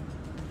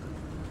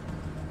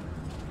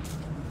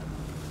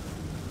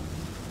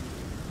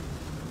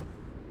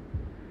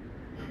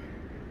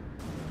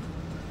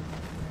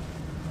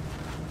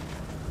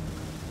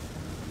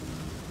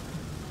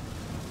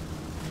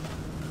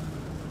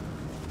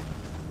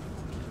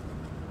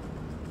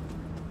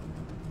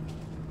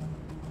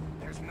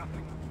 There's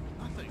nothing.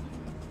 Nothing.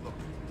 Look,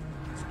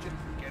 it's just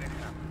getting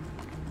happened.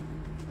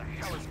 What the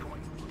hell is going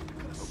on?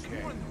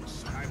 Okay,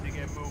 time to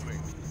get moving.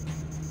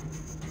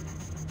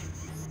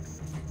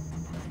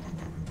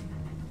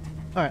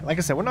 Alright, like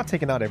I said, we're not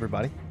taking out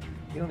everybody.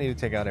 You don't need to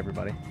take out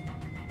everybody.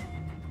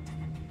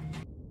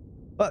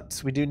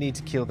 But we do need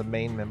to kill the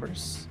main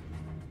members.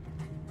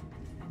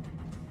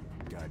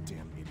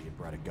 Goddamn idiot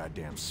brought a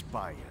goddamn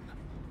spy in.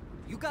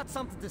 You got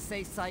something to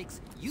say,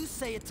 Sykes? You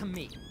say it to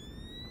me.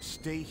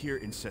 Stay here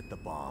and set the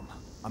bomb.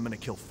 I'm gonna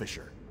kill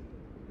Fisher.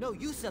 No,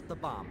 you set the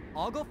bomb.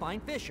 I'll go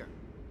find Fisher.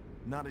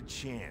 Not a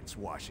chance,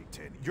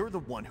 Washington. You're the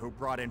one who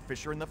brought in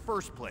Fisher in the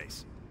first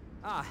place.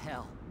 Ah,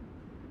 hell.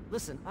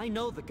 Listen, I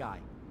know the guy.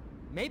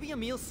 Maybe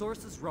Emil's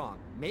source is wrong.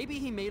 Maybe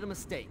he made a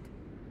mistake.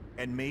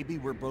 And maybe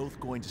we're both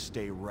going to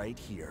stay right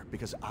here,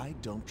 because I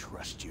don't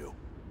trust you.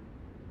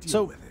 Deal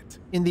So, with it.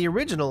 in the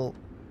original,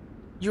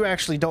 you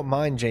actually don't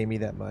mind Jamie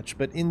that much,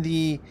 but in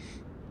the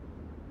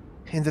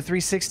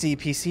 360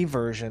 PC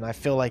version, I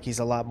feel like he's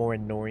a lot more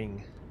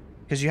annoying.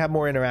 Because you have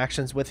more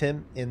interactions with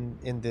him in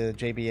the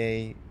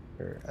JBA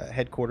or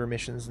headquarter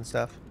missions and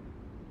stuff.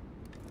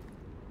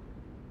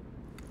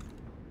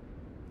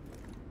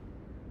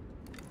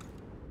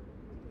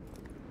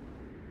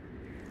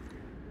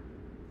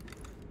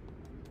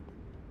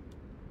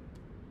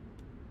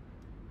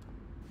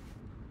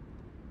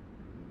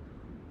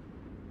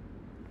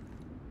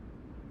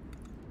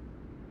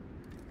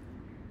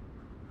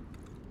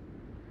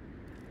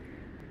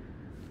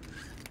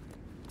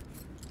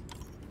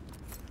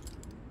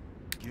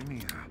 Give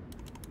me a...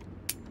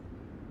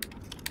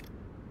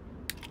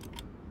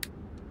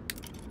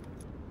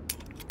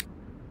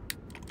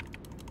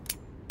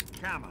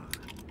 Come on.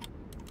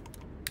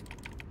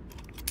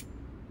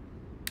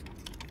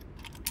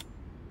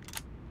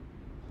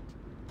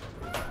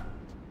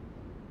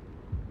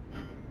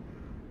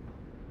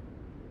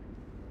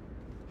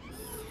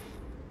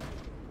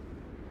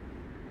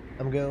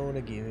 I'm gonna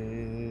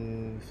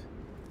give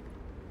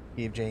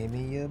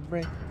Jamie a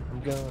break. I'm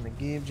gonna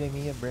give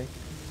Jamie a break.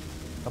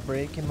 I'll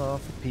break him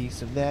off a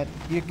piece of that.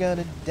 You're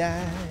gonna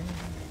die.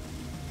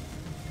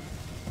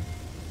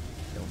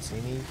 Don't see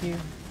me here.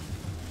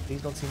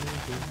 Please don't see me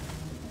here.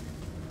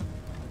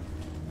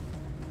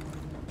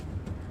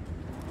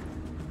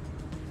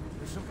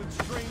 There's something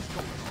strange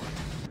going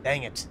on.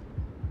 Dang it.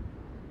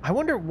 I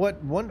wonder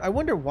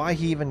why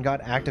he even got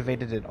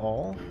activated at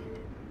all.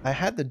 I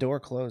had the door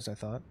closed, I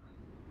thought.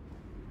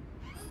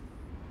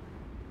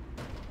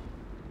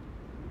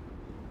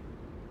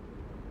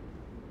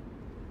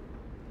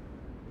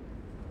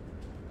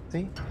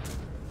 See?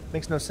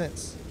 Makes no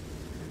sense.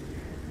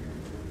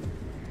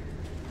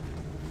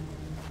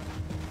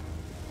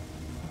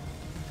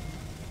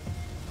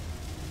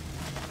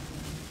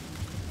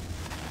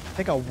 I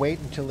think I'll wait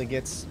until he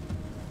gets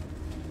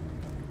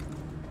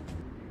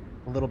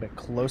a little bit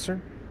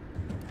closer.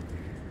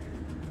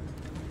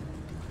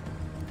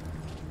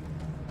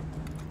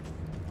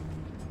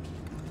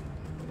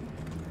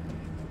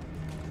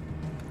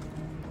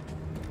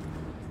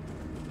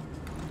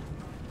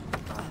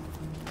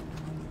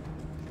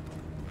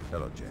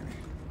 Hello, Jamie.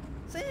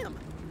 Sam!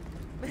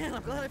 Man,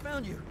 I'm glad I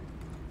found you.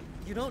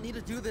 You don't need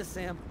to do this,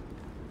 Sam.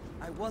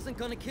 I wasn't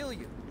gonna kill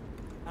you.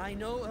 I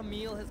know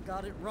Emil has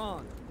got it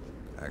wrong.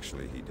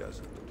 Actually, he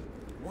doesn't.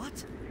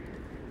 What?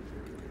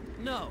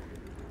 No.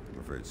 I'm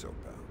afraid so,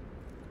 pal.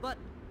 But...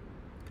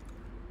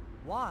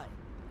 why?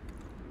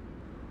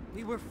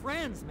 We were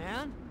friends,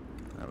 man.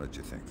 I'll let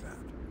you think that.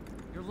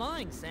 You're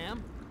lying,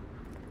 Sam.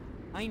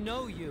 I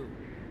know you.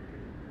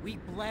 We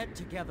bled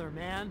together,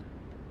 man.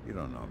 You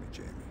don't know me,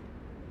 Jamie.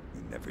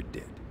 You never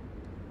did.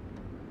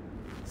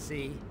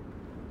 See?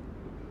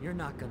 You're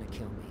not gonna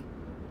kill me.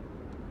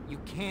 You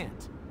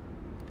can't.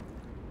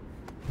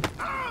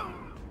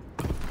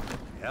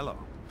 Hello.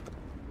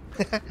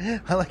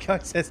 I like how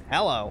it says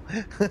hello.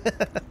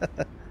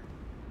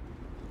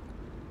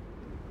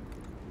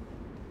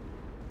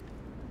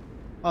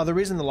 Oh, the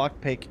reason the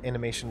lockpick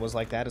animation was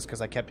like that is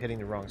because I kept hitting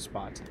the wrong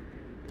spot.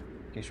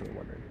 In case you were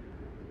wondering.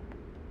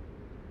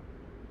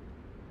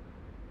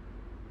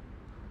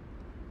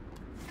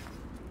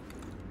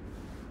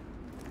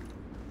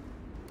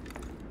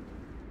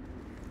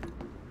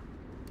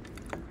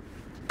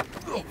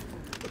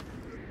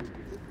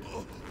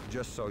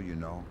 Just so you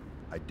know,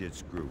 I did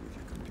screw with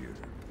your computer.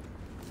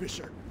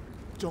 Fisher,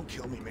 don't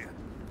kill me, man.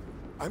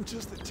 I'm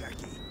just a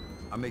techie.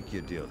 I'll make you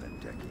a deal then,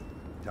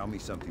 Techie. Tell me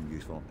something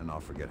useful, and I'll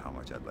forget how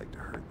much I'd like to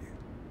hurt you.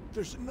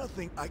 There's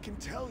nothing I can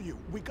tell you.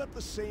 We got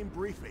the same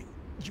briefing.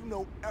 You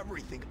know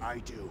everything I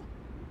do.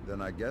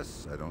 Then I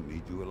guess I don't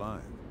need you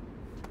alive.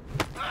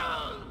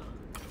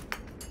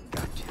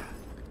 Gotcha.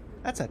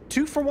 That's a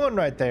 2-for-1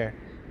 right there.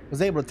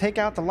 Was able to take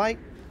out the light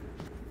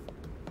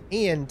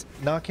and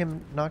knock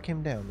him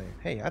down there.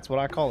 Hey, that's what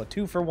I call a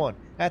 2-for-1.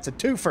 That's a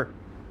twofer.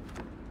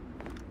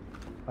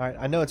 All right,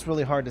 I know it's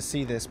really hard to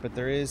see this, but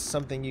there is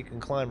something you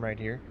can climb right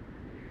here.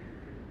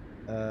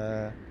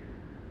 Oh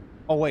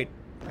wait,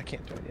 I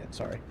can't do it yet.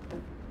 Sorry.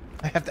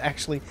 I have to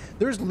actually.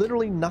 There's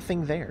literally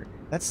nothing there.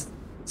 That's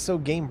so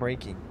game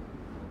breaking.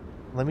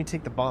 Let me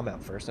take the bomb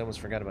out first. I almost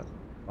forgot about the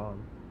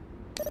bomb.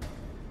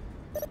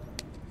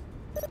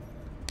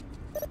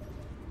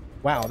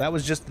 Wow, that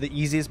was just the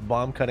easiest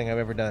bomb cutting I've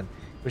ever done.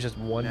 It was just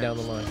one down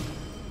the line.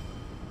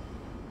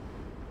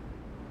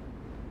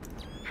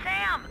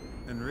 Sam!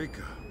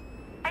 Enrica.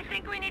 I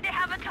think we need to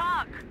have a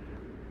talk.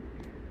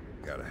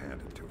 Gotta hand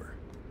it to her.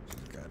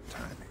 She's got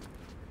timing.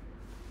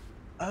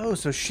 Oh,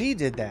 so she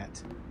did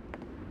that.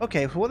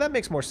 Okay, well that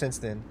makes more sense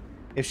then.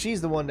 If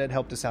she's the one that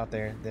helped us out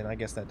there, then I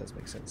guess that does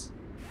make sense.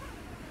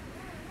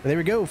 But there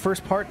we go.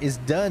 First part is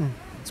done.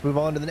 Let's move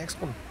on to the next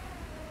one.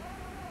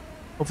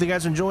 Hopefully you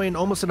guys are enjoying.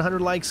 Almost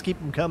 100 likes. Keep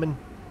them coming.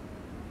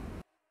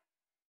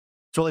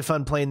 It's really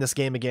fun playing this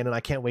game again, and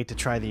I can't wait to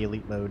try the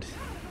Elite mode.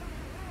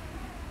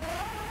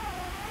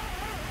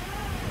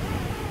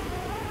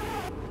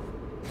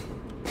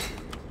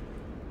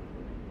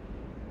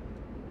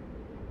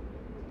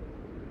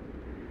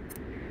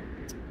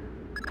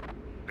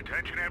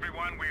 Attention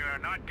everyone, we are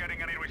not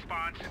getting any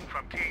response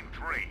from Team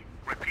 3.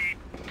 Repeat,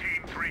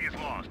 Team 3 is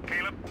lost.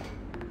 Caleb?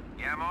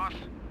 Yeah, Moss?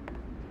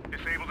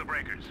 Disable the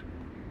breakers.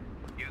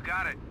 You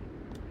got it.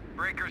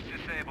 Breakers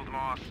disabled,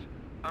 Moss.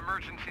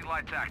 Emergency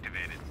lights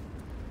activated.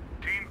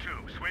 Team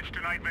 2, switch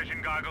to night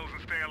vision goggles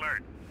and stay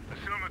alert.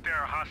 Assume that there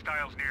are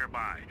hostiles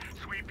nearby.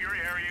 Sweep your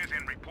areas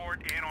and report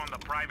in on the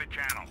private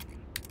channel.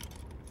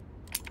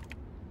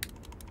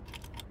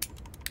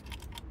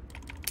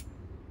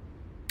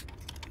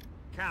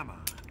 Come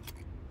on.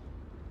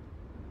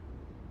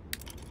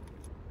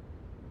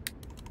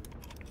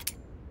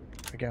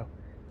 There we go.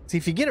 See,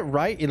 if you get it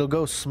right, it'll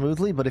go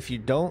smoothly, but if you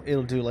don't,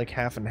 it'll do like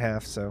half and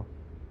half, so.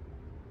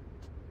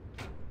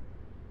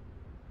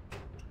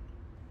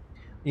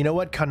 You know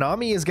what?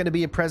 Konami is going to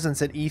be a presence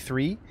at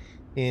E3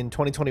 in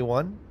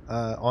 2021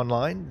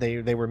 online.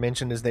 They were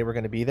mentioned as they were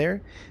going to be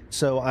there.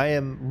 So I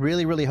am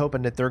really, really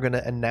hoping that they're going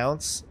to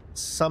announce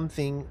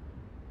something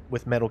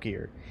with Metal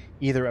Gear.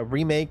 Either a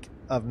remake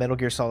of Metal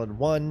Gear Solid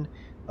 1.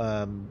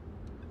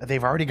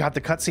 They've already got the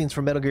cutscenes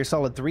from Metal Gear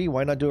Solid 3.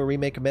 Why not do a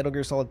remake of Metal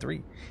Gear Solid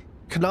 3?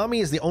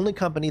 Konami is the only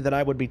company that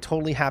I would be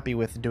totally happy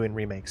with doing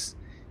remakes.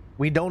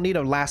 We don't need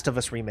a Last of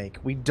Us remake.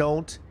 We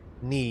don't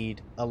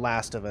need a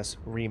Last of Us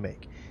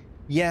remake.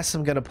 Yes,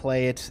 I'm going to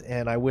play it,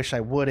 and I wish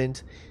I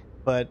wouldn't,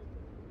 but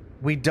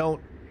we got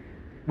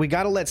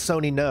to let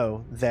Sony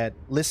know that,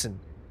 listen,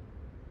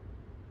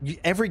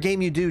 every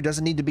game you do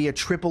doesn't need to be a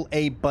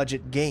AAA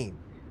budget game.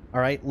 All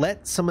right,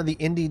 let some of the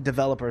indie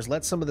developers,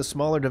 let some of the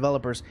smaller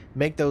developers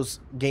make those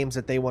games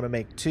that they want to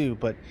make too.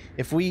 But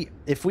if we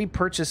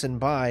purchase and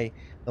buy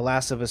The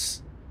Last of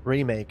Us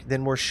remake,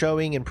 then we're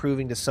showing and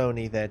proving to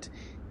Sony that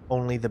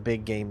only the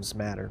big games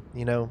matter,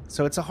 you know?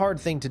 So it's a hard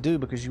thing to do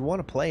because you want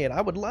to play it. I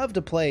would love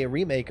to play a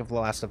remake of The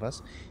Last of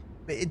Us.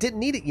 It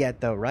didn't need it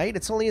yet though, right?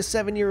 It's only a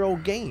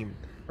 7-year-old game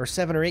or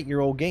 7 or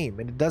 8-year-old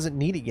game, and it doesn't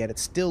need it yet. It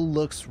still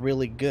looks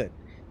really good.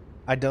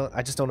 I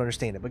just don't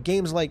understand it. But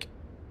games like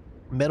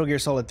Metal Gear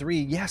Solid 3,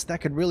 yes, that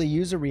could really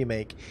use a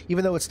remake,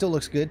 even though it still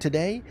looks good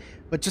today.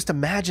 But just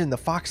imagine the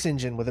Fox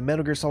engine with a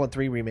Metal Gear Solid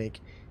 3 remake.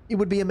 It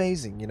would be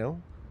amazing, you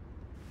know?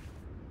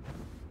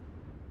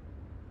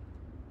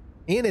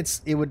 And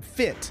it would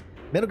fit.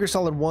 Metal Gear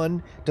Solid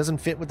 1 doesn't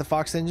fit with the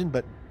Fox engine,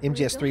 but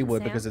MGS3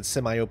 would because it's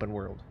semi-open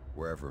world.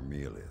 Wherever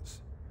Emil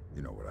is,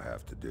 you know what I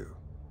have to do.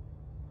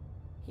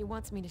 He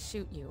wants me to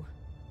shoot you.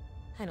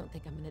 I don't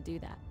think I'm gonna do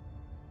that.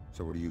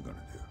 So what are you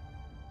gonna do?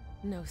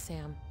 No,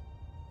 Sam.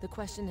 The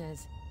question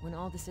is, when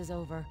all this is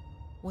over,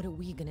 what are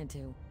we gonna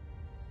do?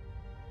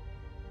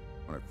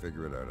 When I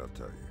figure it out, I'll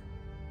tell you.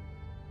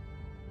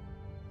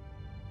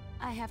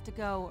 I have to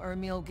go or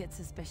Emil will get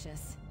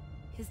suspicious.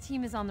 His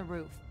team is on the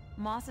roof.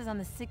 Moss is on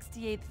the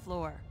 68th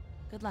floor.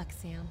 Good luck,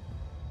 Sam.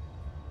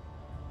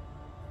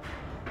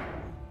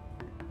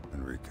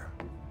 Enrica.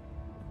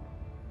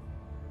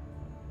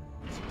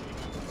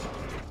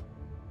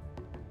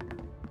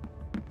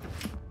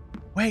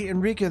 Wait,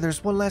 Enrica,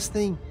 there's one last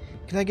thing.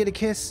 Can I get a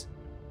kiss?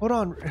 Hold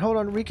on,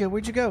 Enrica,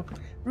 where'd you go?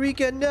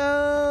 Enrica,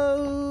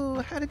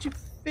 no! How did you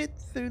fit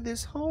through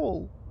this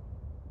hole?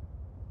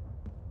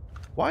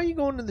 Why are you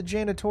going to the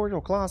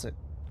janitorial closet?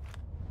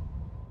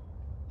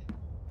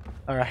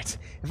 Alright,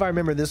 if I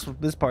remember, this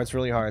part's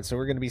really hard, so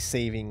we're going to be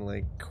saving,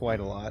 like, quite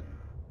a lot.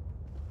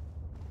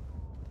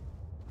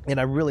 And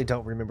I really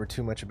don't remember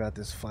too much about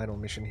this final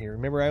mission here.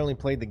 Remember, I only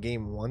played the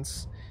game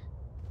once,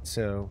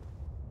 so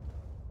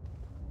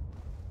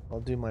I'll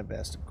do my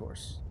best, of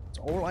course. It's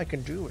all I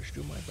can do is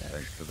do my best.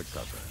 Thanks for the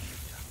cover.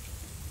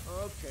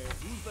 Okay,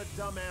 who's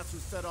the dumbass who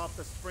set off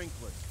the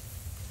sprinklers?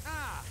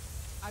 Ah!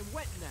 I'm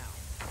wet now.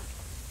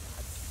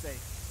 God's sake,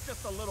 it's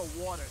just a little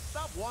water.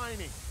 Stop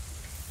whining.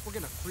 We're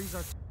gonna freeze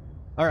our...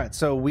 Alright,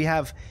 so we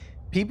have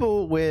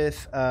people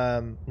with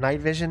night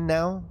vision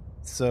now.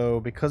 So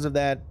because of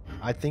that,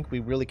 I think we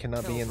really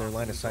cannot be in their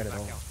line of sight at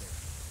all.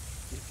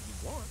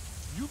 If you want,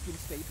 you can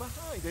stay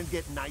behind and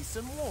get nice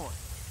and warm.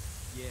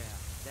 Yeah,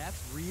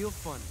 that's real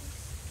funny.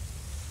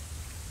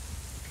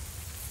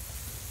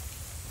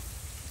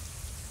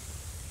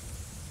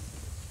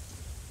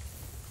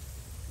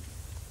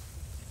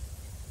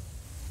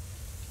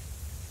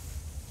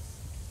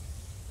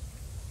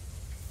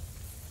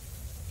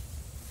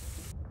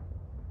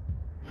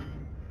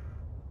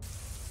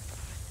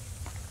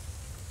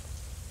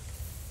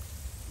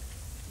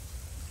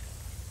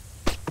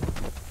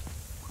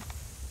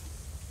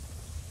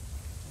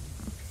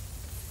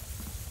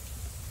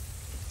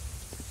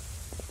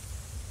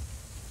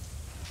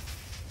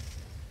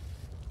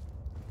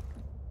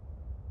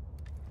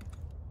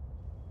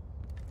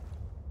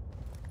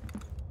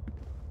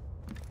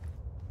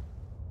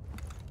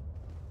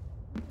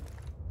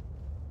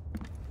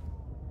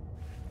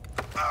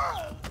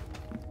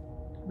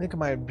 Look at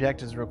my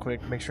objectives real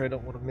quick, make sure I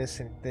don't want to miss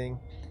anything.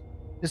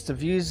 Just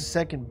defuse the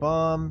second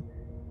bomb.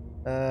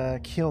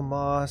 Kill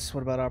Moss.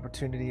 What about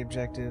opportunity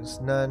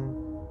objectives? None.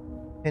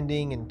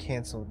 Pending and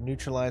canceled.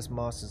 Neutralize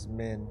Moss's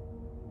men.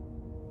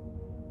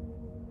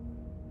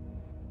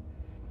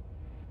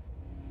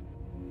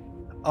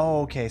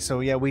 Oh, okay.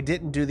 So yeah, we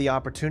didn't do the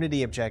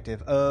opportunity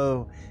objective.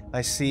 Oh,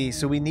 I see.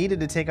 So we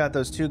needed to take out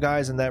those two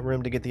guys in that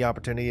room to get the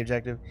opportunity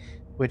objective,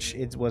 which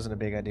it wasn't a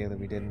big idea that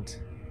we didn't.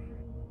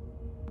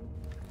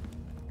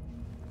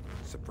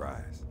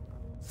 Surprise.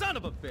 Son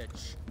of a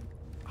bitch!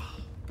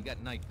 You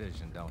got night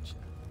vision, don't you?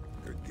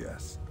 Good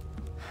guess.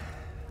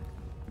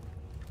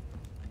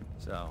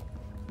 So,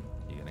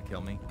 you gonna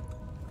kill me?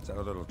 Let's have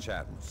a little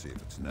chat and we'll see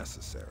if it's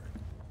necessary.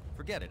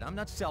 Forget it, I'm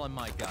not selling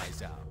my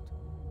guys out.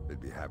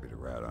 They'd be happy to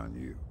rat on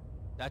you.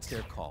 That's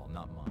their call,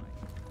 not mine.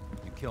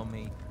 You kill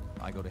me,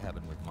 I go to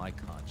heaven with my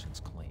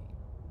conscience clean.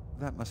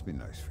 That must be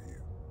nice for you.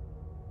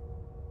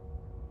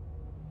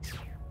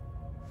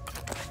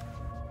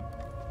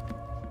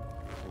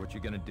 What you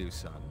gonna do,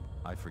 son?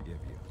 I forgive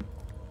you.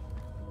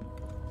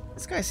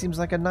 This guy seems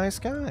like a nice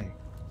guy.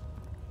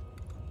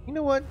 You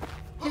know what?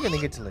 You're gonna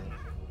get to live.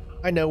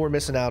 I know we're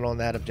missing out on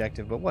that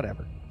objective, but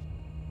whatever.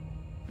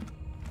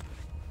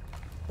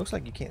 Looks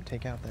like you can't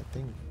take out that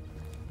thing.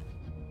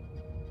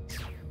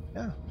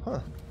 Yeah, huh.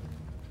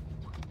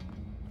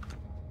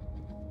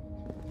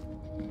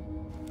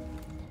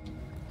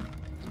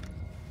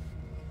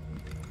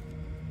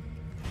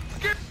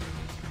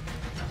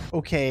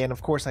 Okay, and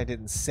of course I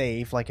didn't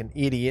save like an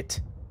idiot.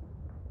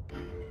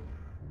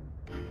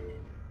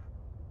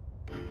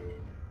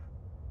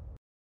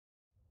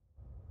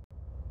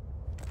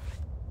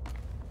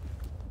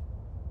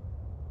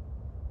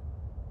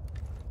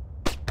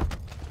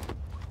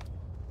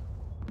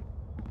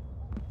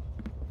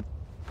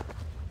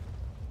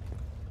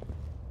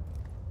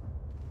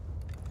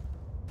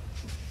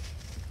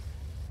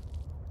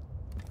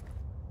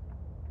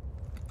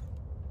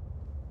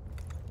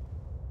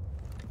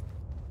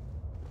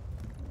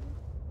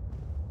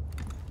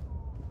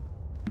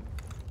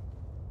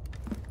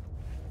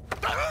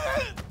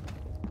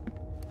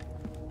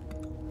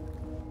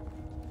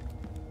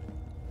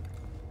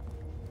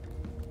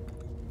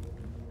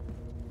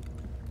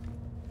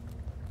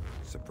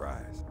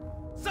 Surprise.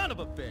 Son of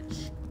a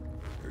bitch!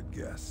 Good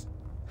guess.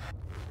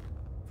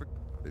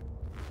 If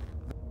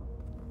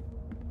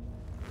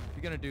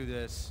you're gonna do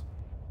this,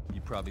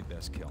 you probably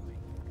best kill me.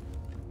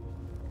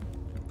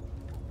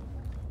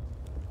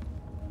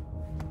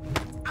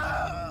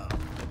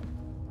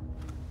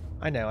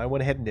 I know, I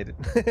went ahead and did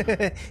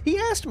it. He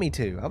asked me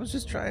to. I was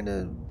just trying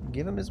to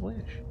give him his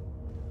wish.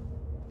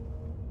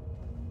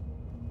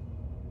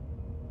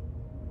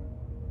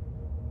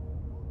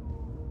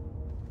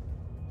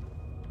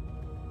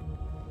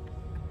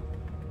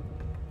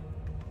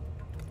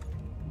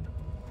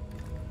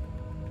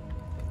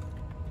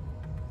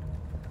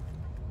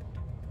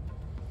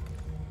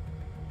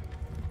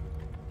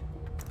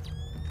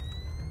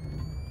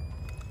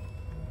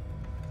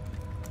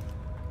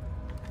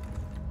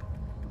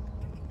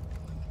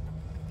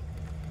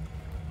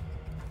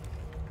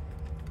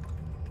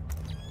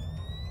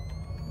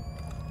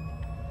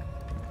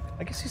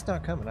 I guess he's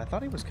not coming. I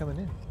thought he was coming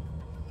in.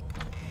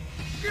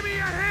 Give me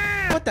your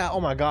hand! What the? Oh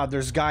my god,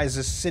 there's guys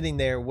just sitting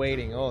there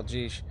waiting. Oh,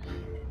 geez.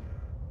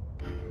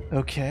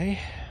 Okay.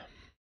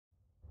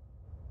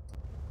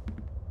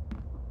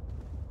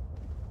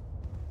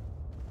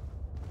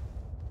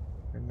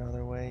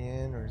 Another way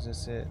in, or is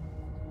this it?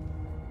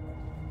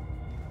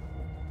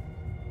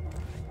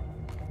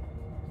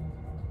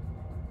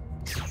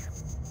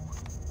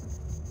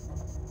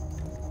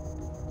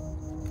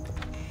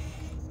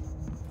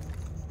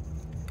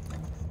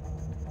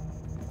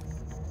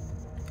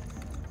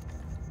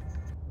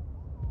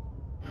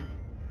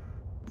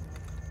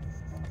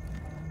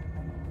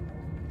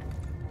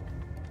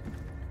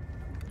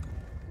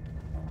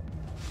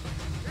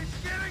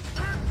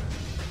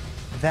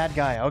 That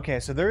guy. Okay,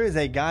 so there is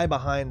a guy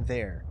behind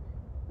there.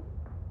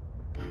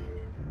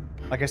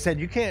 Like I said,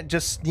 you can't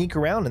just sneak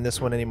around in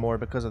this one anymore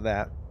because of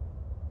that.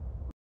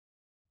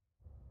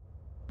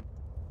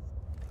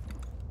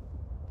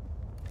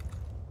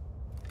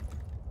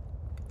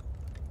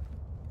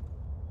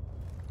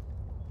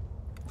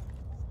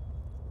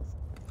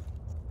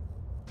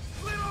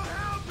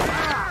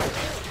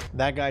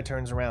 That guy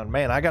turns around.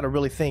 Man, I gotta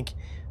really think.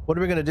 What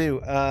are we gonna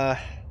do?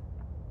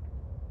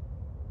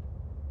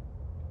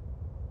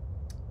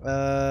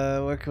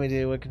 What can we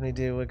do? What can we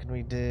do? What can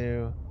we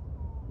do?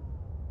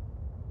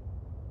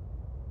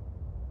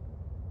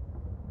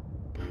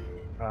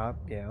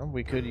 Yeah,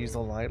 we could use the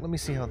light. Let me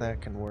see how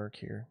that can work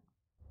here.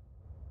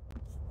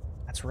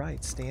 That's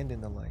right, stand in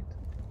the light.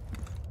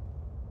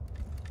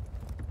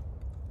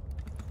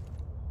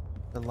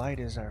 The light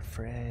is our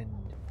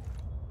friend.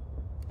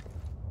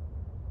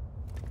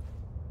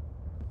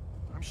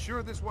 I'm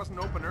sure this wasn't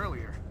open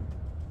earlier.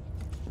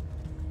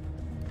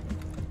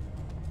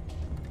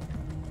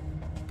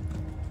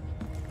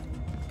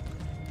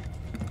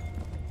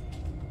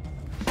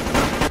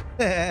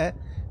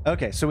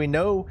 Okay, so we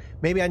know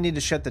maybe I need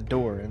to shut the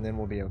door and then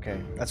we'll be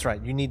okay. That's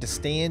right, you need to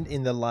stand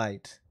in the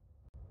light.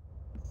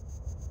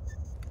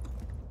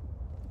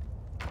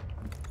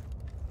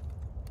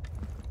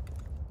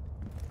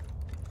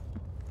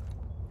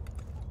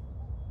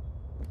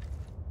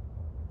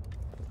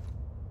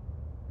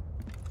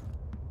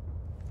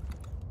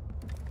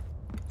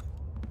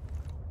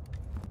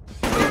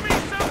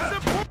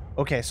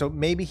 Okay, so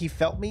maybe he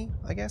felt me,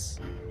 I guess.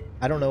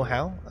 I don't know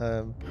how.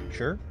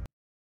 Sure.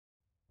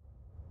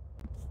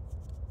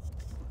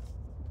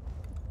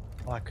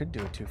 Oh, I could do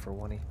a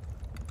 2-for-1-y.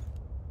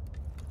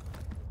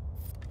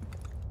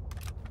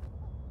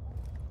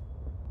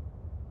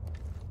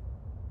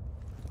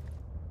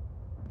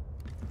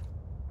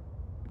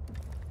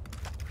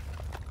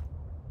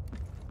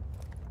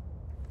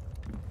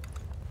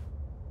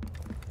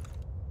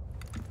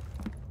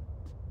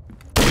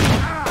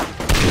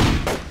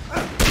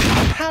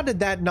 How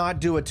did that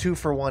not do a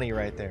 2-for-1-y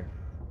right there?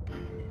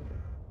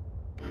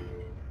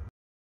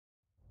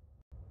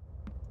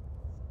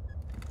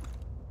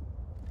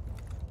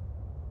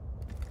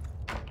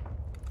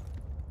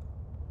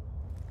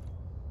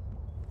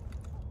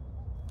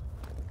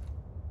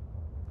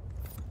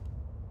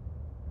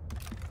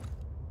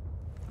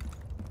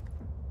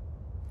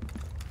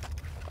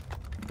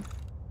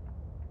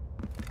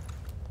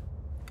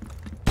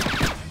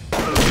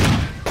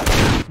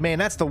 Man,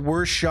 that's the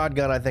worst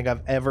shotgun I think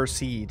I've ever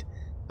seen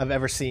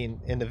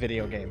in the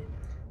video game.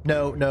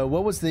 No,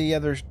 what was the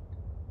other...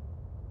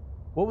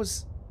 What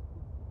was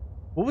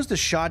the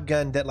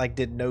shotgun that, like,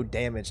 did no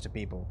damage to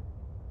people?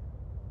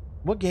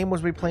 What game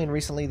was we playing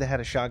recently that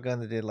had a shotgun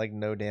that did, like,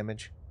 no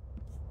damage?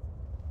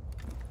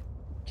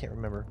 Can't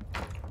remember.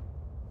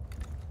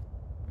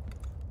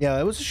 Yeah,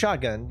 it was a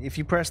shotgun. If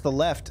you press the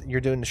left, you're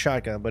doing the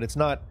shotgun, but it's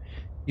not...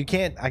 You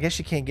can't... I guess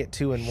you can't get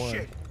 2 in 1.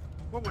 Shit!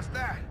 What was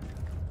that?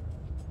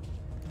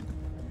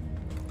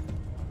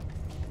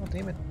 Oh,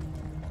 damn it.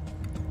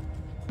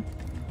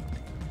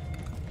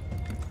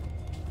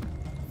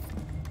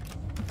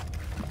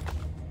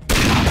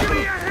 Give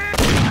me a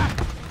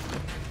hand!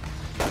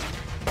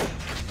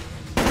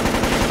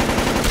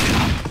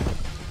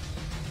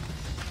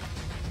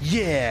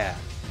 Yeah!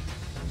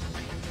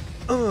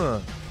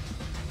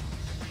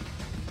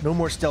 No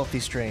more stealthy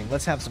strain.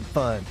 Let's have some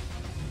fun.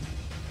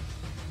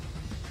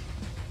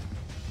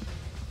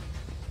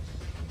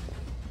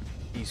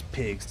 These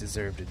pigs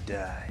deserve to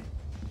die.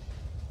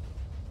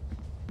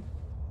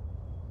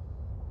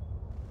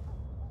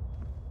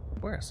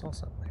 Where? I saw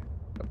something there.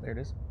 Oh, there it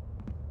is.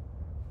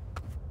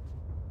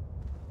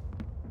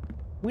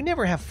 We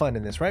never have fun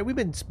in this, right? We've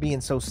been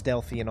being so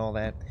stealthy and all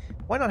that.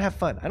 Why not have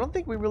fun? I don't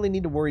think we really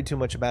need to worry too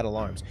much about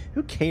alarms.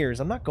 Who cares?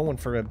 I'm not going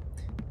for a...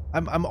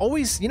 I'm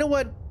always... You know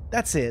what?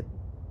 That's it.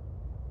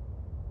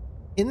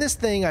 In this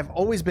thing, I've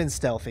always been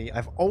stealthy.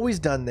 I've always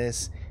done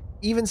this.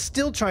 Even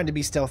still trying to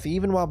be stealthy,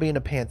 even while being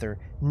a Panther.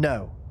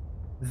 No.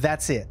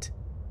 That's it.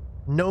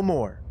 No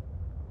more.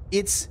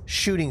 It's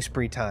shooting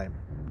spree time.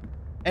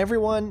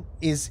 Everyone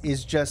is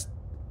just...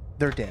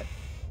 They're dead.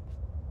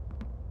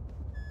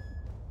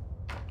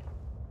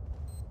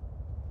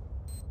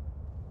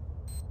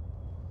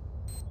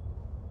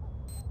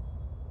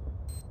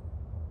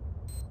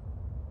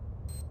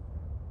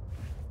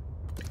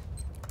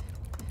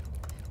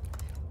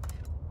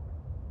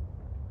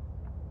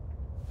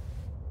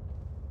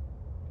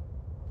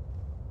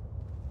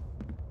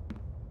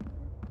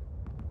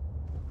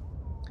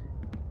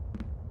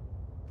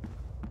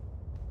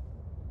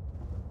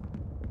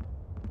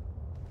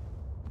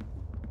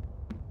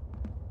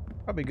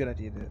 Probably a good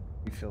idea to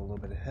refill a little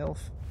bit of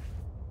health.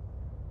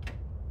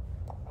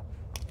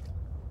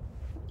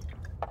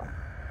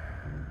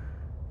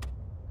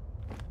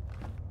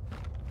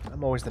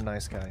 I'm always the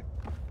nice guy.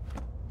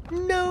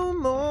 No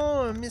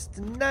more Mr.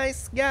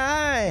 Nice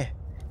Guy.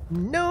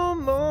 No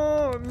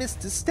more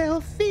Mr.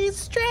 Stealthy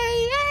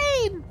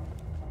Strain.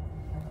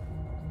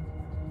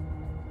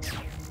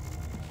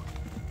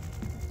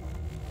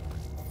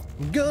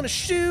 I'm gonna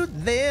shoot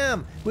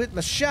them with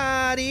my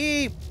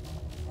shotty,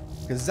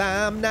 'cause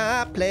I'm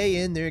not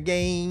playing their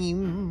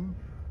game.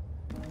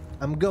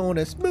 I'm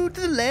gonna move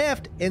to the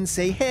left and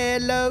say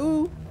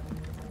hello,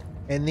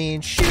 and then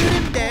shoot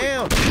him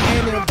down,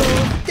 and they're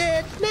both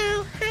dead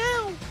now.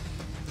 How?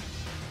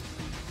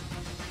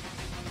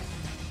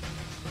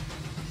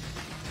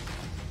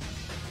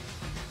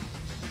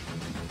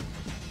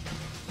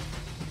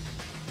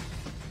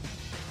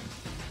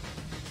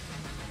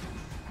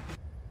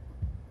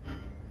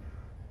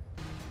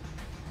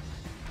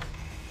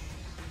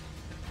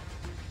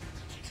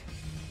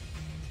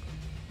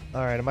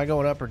 All right, am I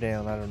going up or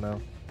down? I don't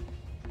know.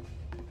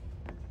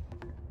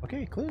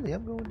 Okay, clearly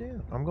I'm going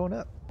down. I'm going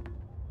up.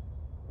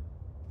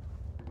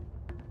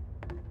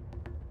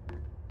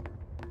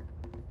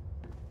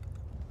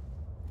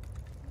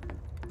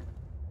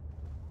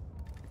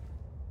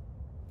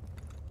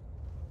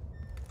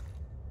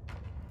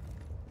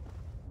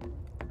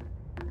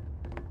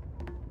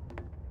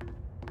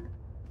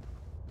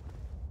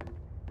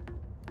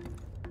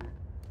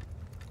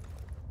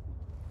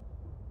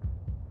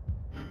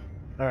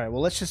 All right,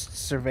 well, let's just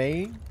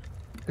survey,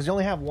 because you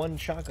only have one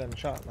shotgun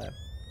shot left.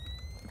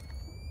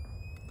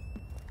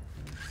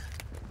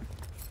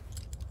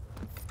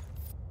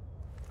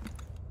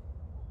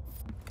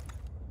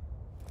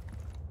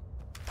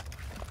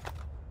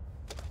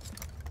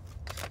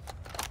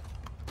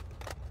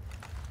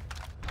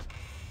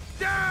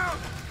 Down!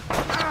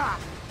 Ah!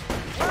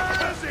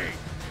 Where is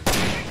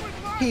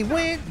he? He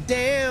went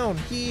down.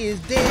 He is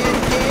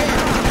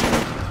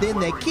dead. Then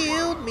they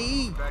killed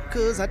me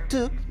because I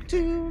took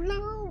too long.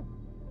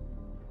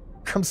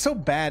 I'm so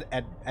bad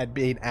at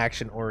being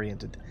action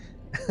oriented.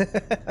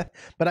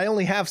 But I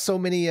only have so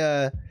many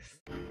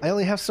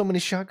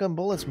shotgun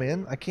bullets,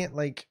 man. I can't,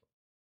 like,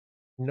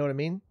 you know what I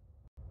mean?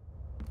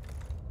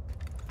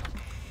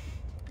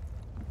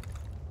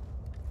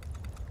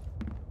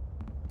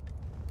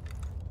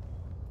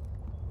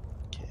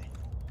 Okay.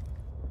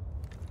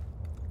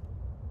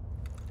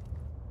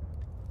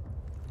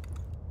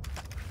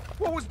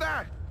 What was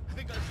that? I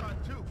think I saw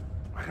it too.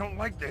 I don't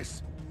like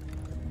this.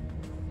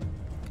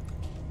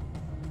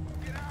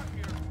 Get out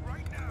here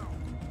right now.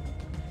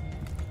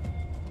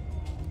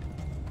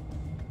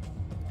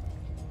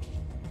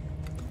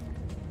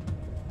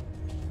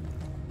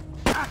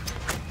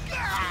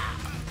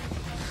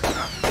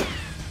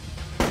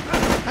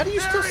 How do you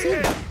still see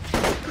me?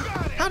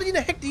 How in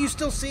the heck do you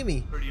still see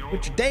me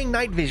with your dang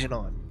night vision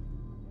on?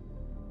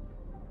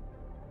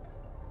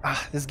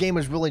 Ah, this game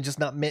was really just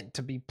not meant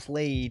to be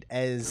played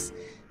as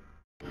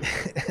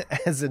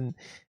as an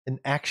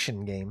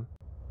action game.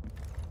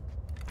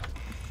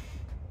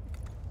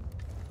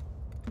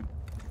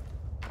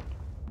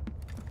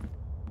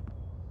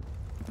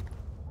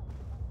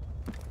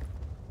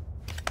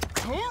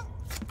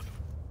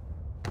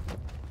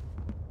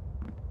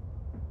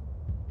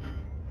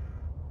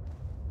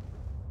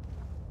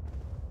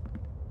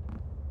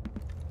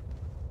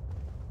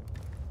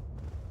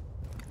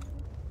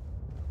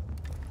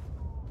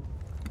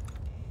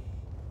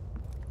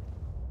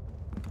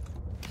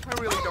 I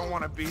really don't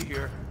want to be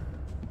here.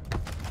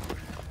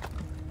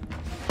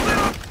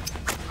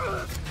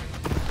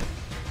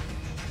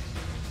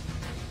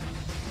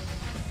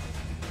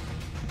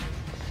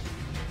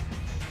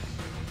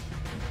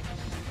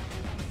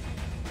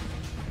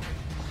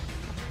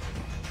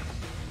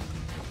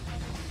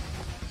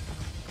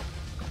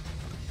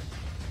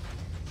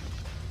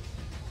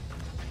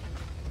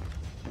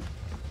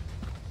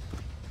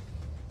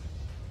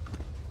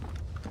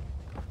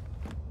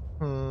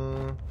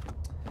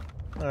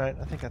 Alright,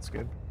 I think that's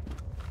good.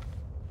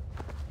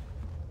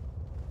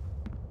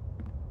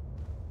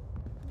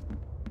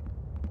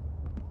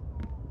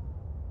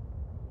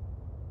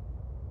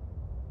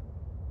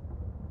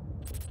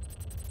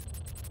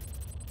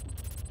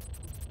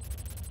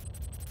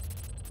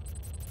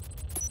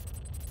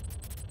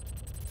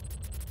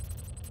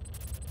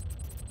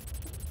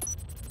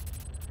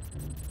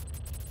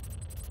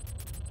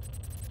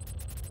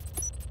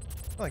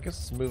 Well, I guess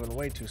it's moving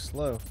way too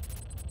slow.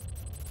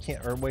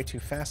 Or way too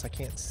fast, I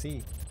can't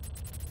see.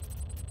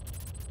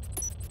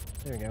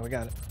 There we go, we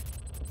got it.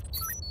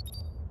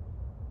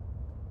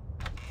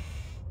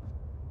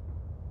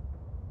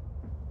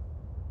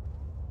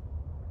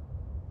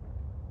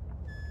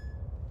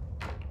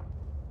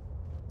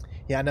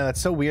 Yeah, no, it's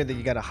so weird that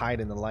you gotta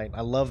hide in the light.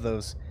 I love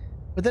those.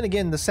 But then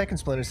again, the second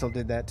Splinter Cell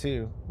did that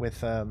too,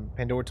 with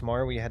Pandora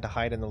Tomorrow, where you had to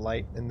hide in the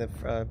light in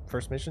the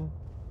first mission.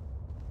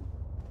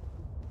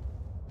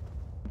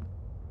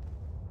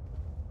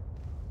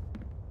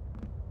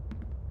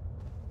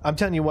 I'm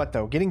telling you what,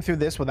 though, getting through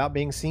this without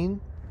being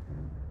seen,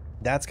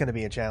 that's going to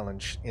be a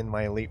challenge in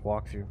my Elite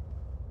walkthrough.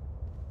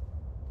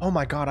 Oh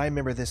my god, I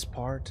remember this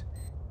part.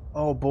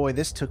 Oh boy,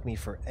 this took me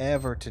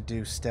forever to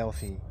do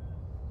stealthy.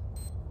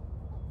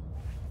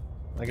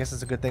 I guess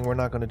it's a good thing we're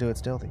not going to do it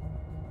stealthy.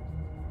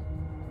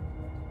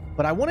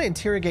 But I want to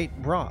interrogate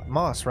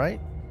Moss, right?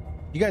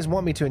 You guys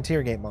want me to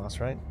interrogate Moss,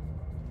 right?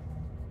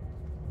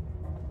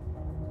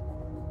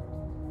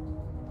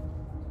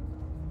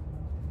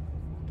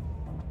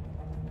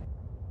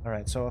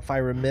 Alright, so if I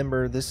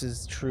remember, this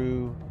is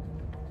true.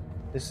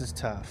 This is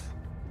tough.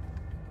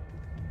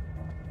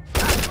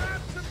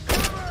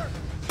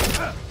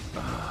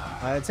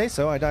 I'd say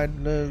so. I died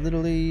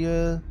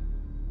literally...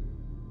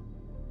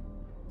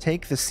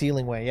 Take the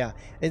ceiling way, yeah.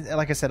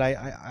 Like I said,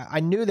 I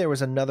knew there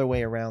was another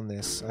way around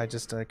this. I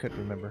couldn't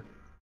remember.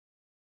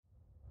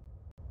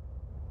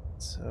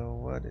 So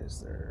what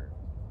is there?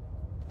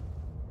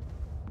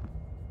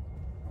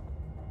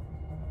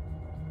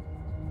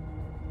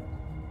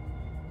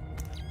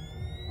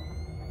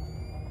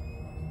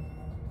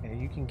 Okay,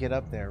 you can get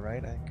up there,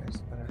 right? I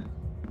just gotta...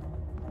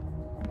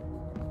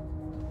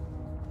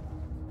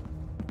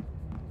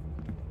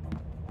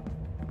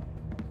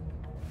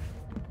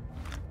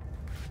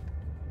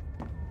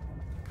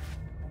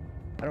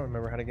 I don't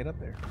remember how to get up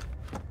there.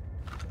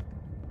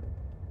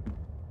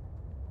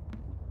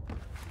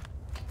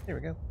 There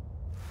we go.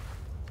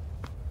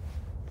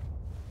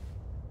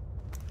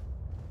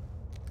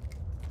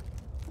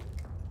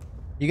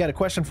 You got a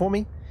question for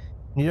me?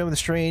 You done with the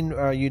strain?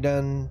 Are you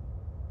done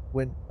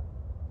when?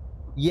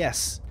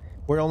 Yes.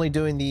 We're only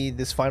doing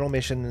this final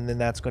mission, and then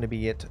that's going to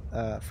be it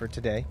for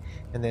today.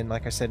 And then,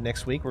 like I said,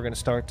 next week we're going to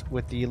start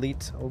with the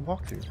Elite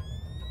walkthrough.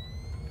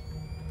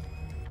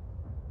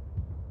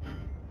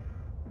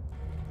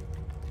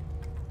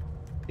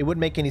 It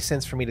wouldn't make any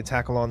sense for me to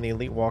tackle on the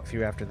Elite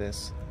walkthrough after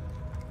this.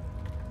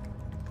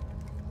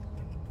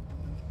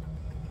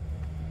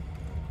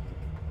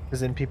 Because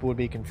then people would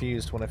be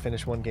confused when I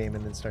finish one game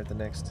and then start the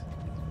next.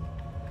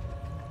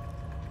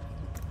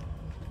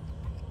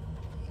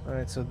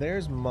 Alright, so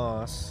there's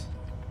Moss.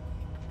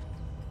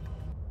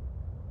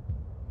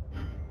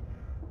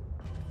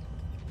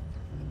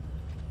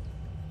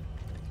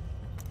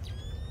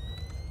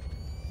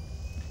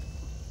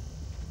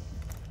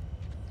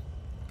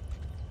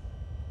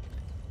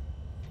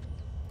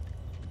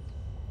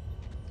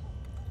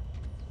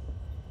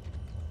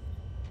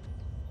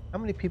 How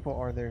many people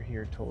are there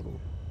here total?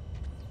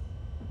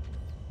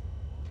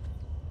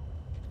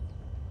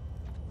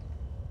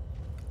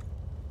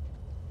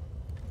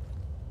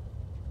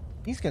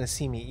 He's gonna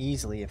see me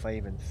easily if I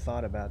even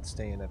thought about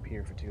staying up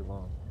here for too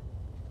long.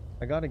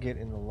 I gotta get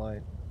in the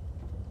light.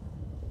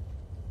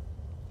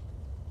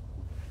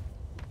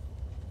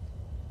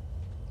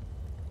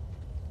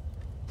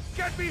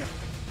 Get me!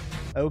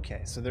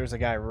 Okay, so there's a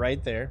guy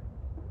right there.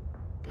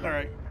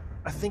 Alright.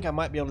 I think I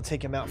might be able to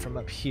take him out from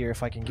up here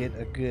if I can get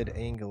a good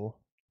angle.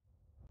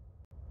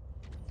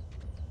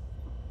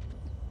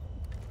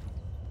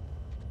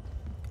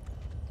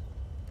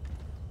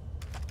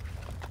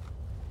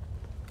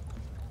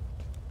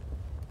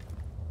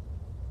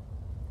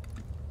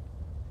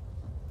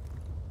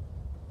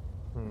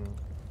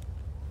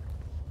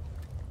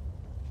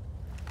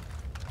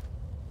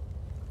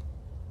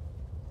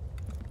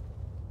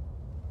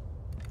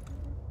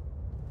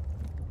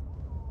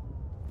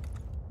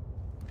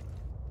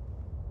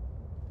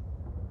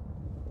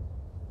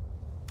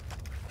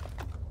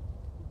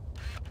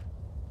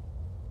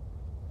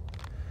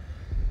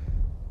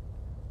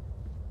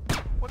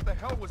 What the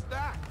hell was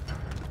that?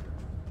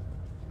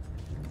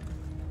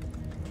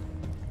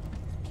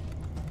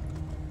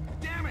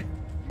 Damn it!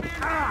 Man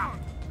down!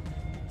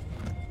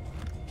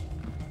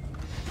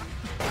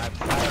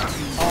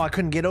 Oh, I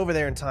couldn't get over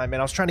there in time, man.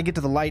 I was trying to get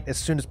to the light as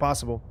soon as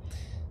possible.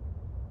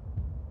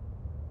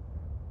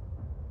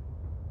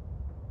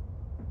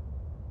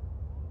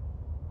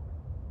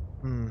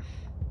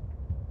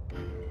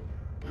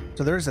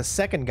 So there's a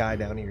second guy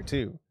down here,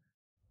 too.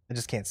 I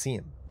just can't see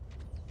him.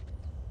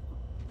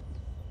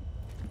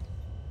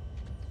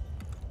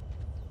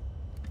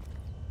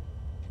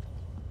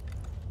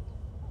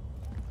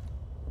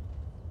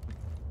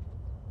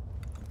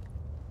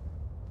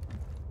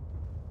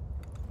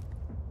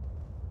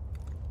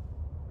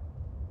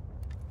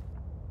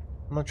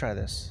 I'm gonna try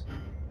this.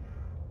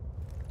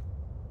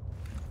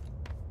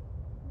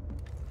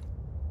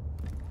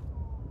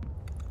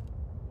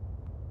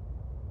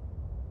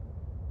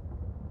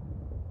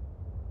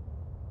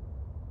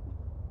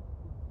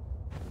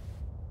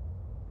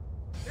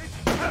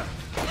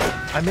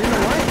 I'm in the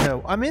light,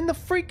 though. I'm in the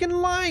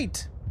freaking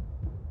light.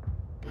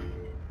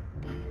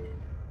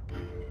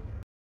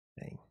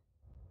 Dang.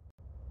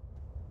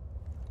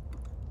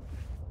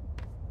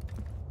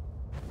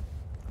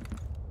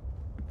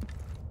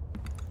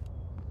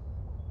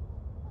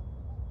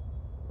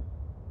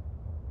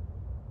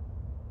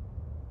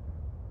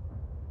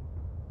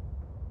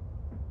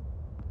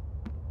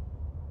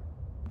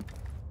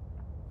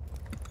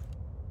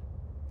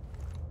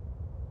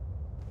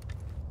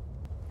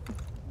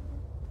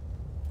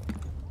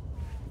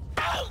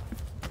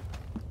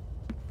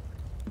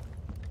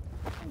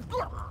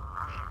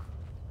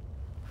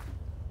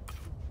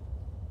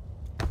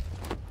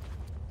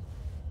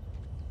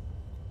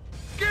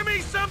 Give me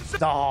some.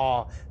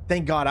 Oh,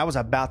 thank God. I was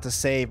about to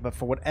save, but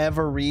for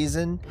whatever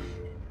reason,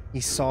 he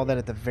saw that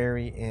at the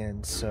very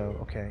end. So,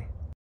 okay.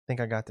 I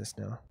think I got this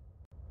now.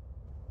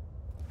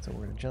 So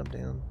we're going to jump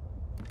down.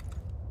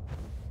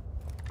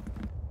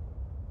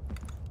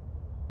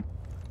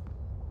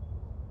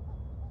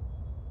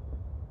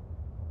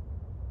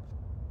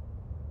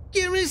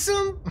 Give me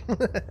some.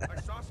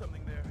 I saw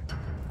something there.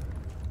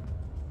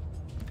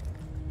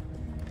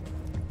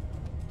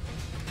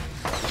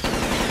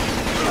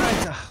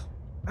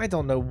 I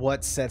don't know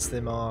what sets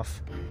them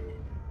off.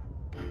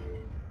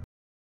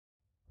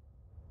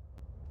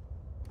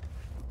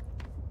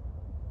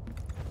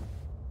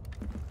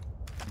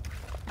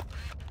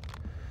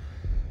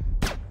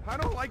 I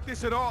don't like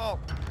this at all.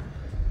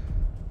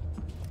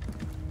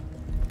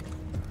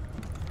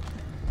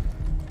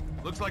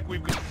 Looks like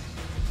we've got...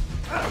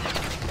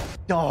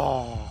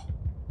 Oh.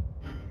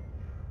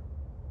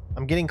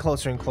 I'm getting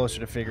closer and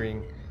closer to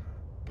figuring.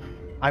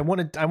 I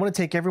want to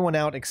take everyone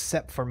out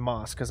except for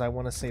Moss because I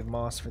want to save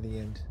Moss for the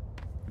end.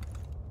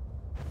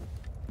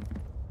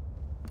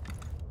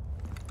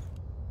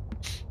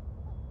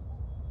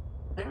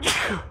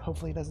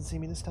 Hopefully he doesn't see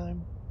me this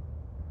time.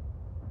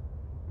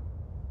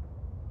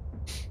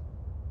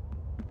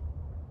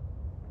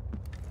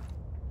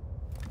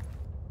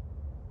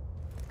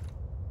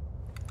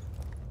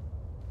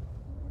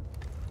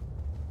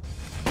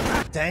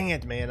 Dang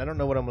it, man. I don't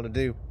know what I'm going to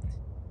do.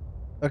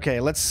 Okay,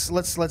 let's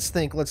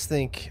think. Let's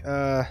think.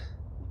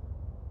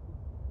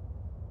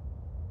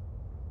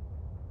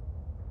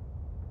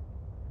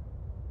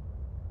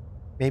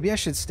 Maybe I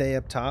should stay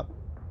up top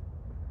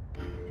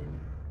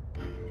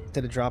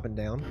instead of dropping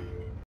down.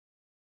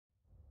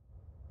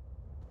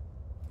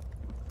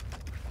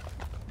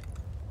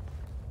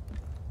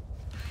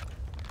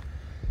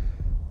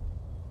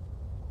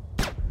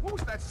 What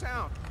was that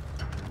sound?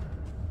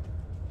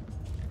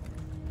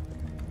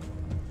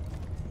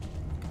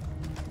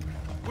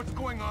 What's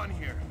going on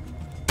here?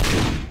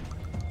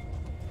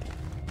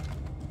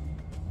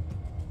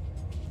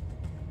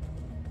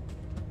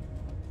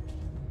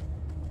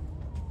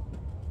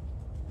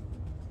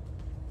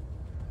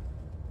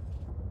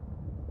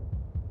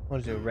 I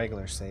want to do a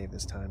regular save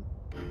this time.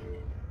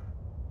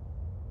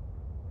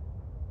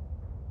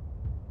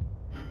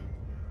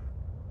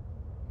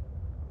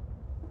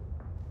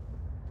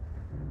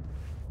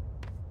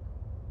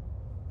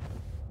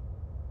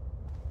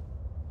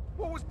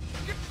 What was...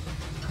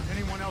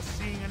 Anyone else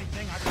seeing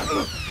anything?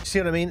 See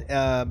what I mean?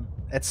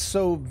 It's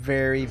so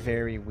very,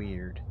 very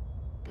weird.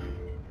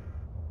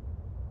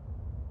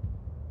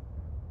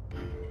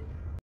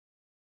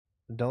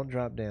 Don't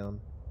drop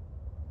down.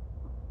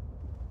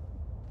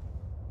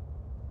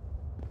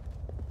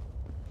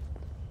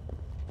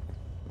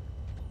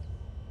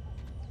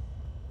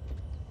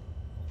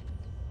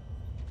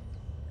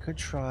 Could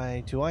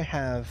try. Do I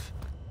have,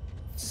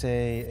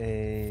 say,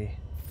 a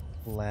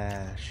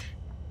flash?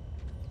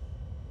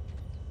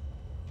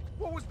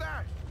 What was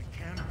that? We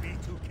can't be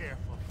too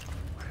careful.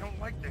 I don't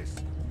like this.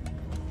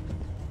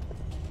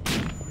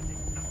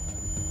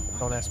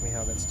 Don't ask me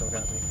how that still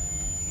got me.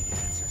 Need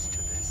answers to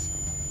this.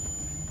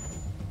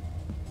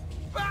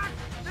 Back!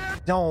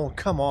 Don't,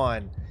 come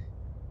on.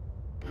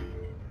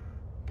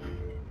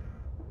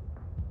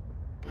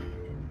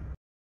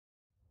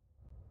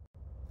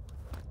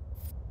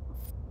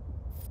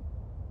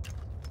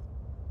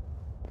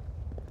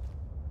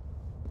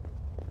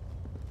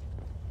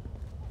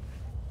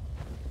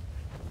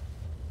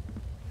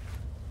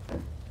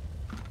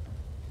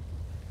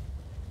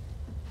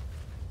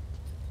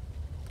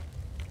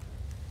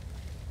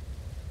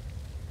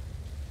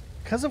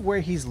 Because of where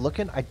he's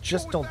looking, I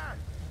just don't...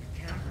 We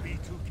can't be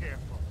too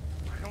careful.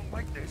 I don't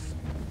like this.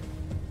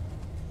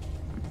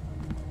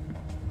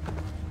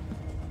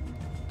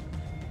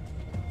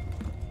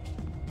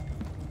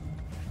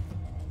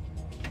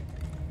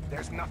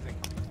 There's nothing.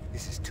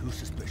 This is too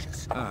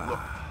suspicious. Look,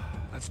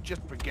 let's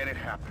just forget it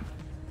happened.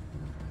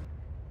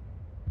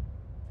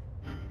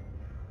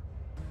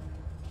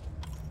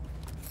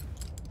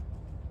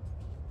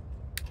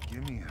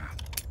 Give me a...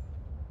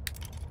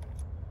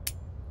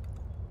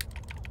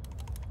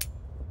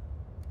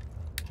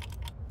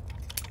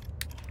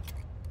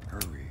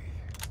 Hurry.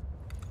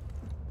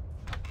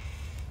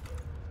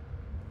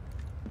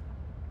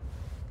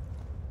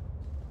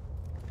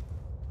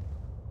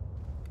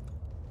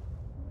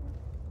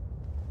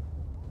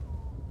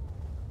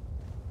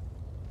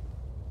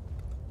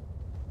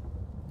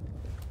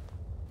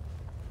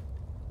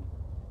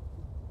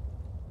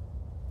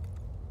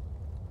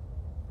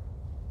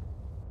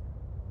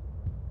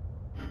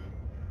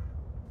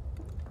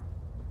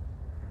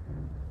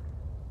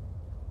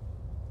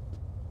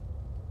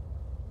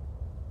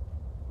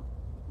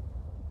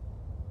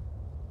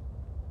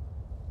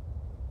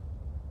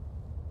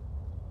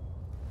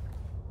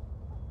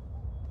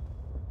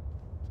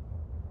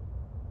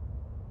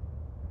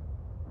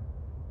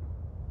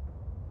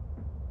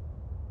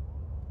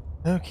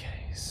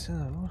 Okay,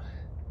 so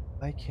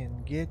I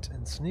can get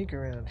and sneak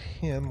around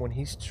him when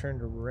he's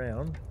turned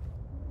around.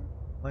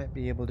 Might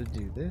be able to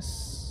do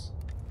this.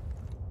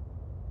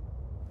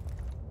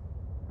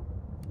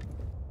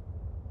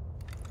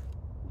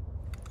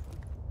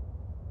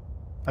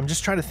 I'm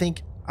just trying to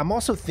think. I'm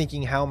also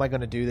thinking, how am I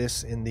going to do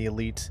this in the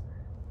Elite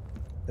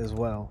as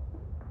well?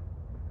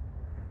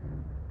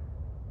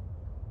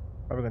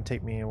 Probably going to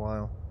take me a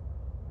while.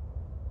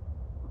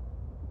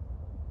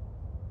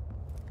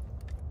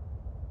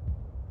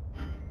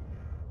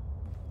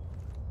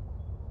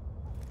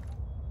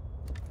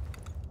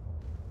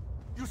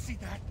 You see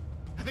that?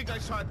 I think I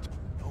saw it.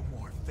 No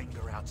more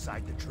finger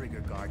outside the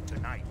trigger guard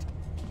tonight.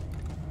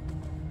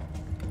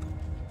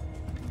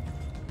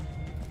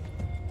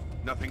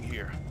 Nothing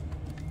here.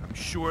 I'm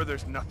sure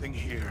there's nothing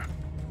here.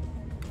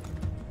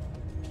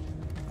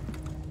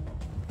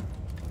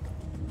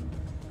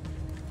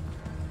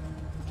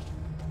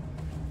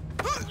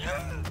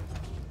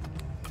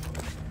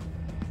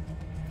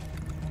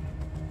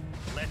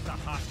 Let the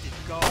hostage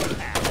go.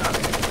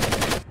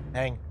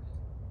 Dang.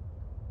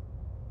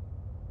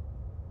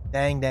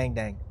 Dang, dang,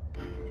 dang.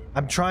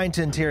 I'm trying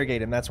to interrogate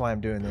him. That's why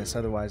I'm doing this.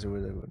 Otherwise, it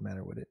wouldn't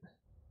matter, would it?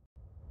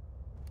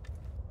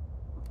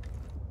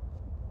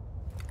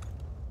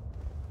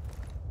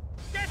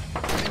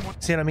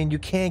 See what I mean? You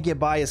can't get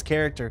by his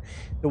character.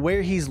 The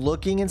way he's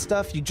looking and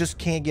stuff, you just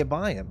can't get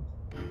by him.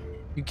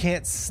 You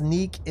can't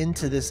sneak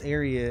into this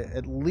area,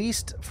 at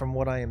least from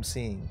what I am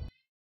seeing.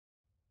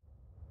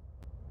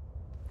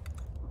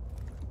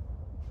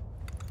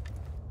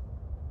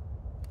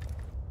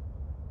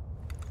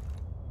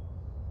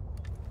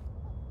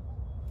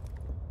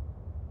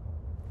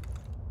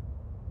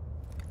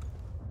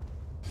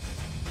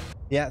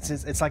 Yeah,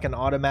 it's like an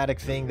automatic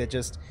thing that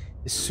just,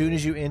 as soon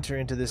as you enter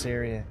into this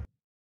area.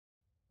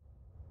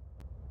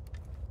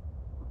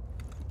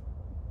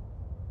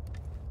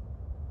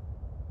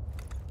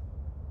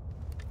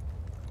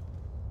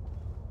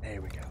 There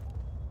we go.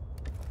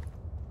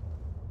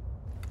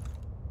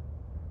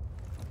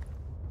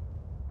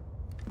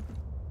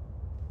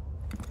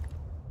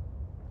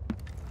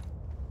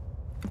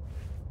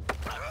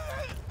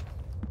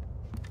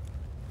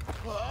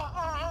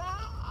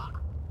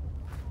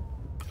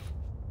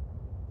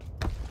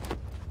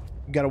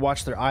 You gotta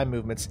watch their eye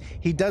movements.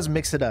 He does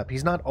mix it up.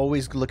 He's not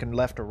always looking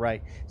left or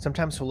right.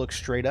 Sometimes he'll look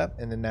straight up,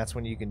 and then that's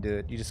when you can do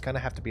it. You just kind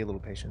of have to be a little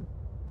patient.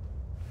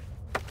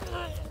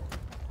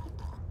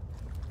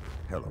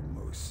 Hello,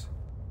 Moose.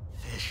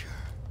 Fisher.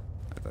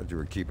 I thought you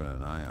were keeping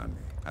an eye on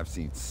me. I've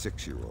seen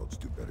 6-year-olds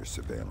do better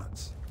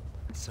surveillance.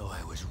 So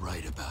I was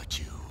right about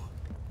you.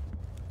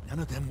 None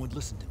of them would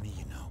listen to me,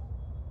 you know.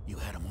 You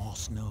had them all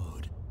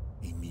snowed.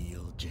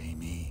 Emil,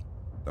 Jamie.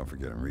 Don't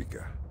forget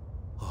Enrica.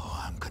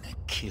 Oh, I'm gonna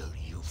kill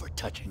you for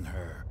touching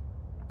her.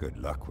 Good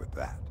luck with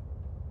that.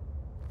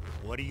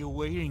 What are you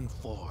waiting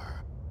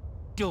for?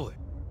 Do it.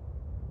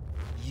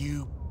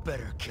 You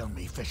better kill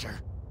me, Fisher.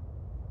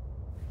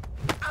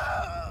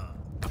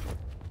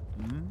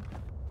 Hmm?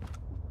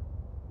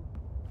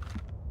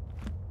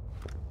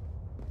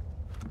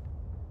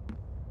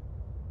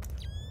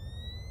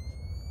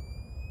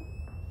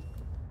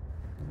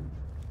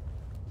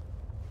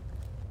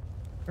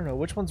 I don't know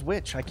which one's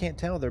which. I can't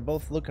tell. They're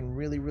both looking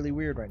really, really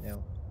weird right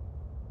now.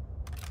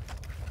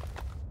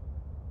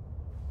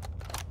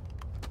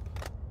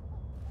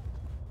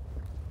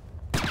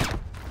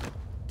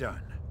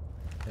 Done.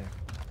 There.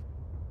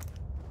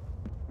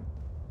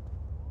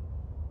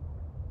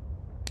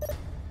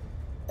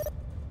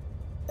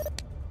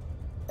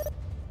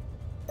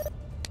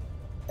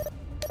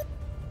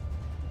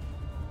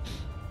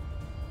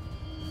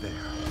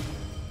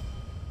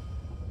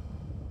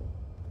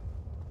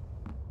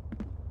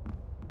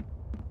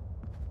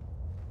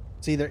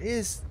 See, there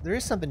is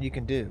something you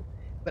can do,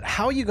 but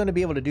how are you going to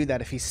be able to do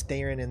that if he's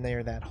staring in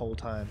there that whole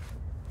time?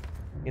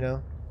 You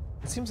know,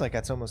 it seems like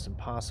that's almost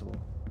impossible.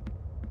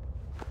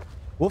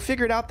 We'll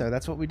figure it out though.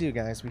 That's what we do,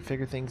 guys. We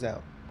figure things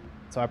out.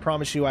 So I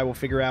promise you I will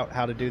figure out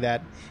how to do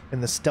that in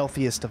the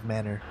stealthiest of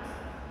manner.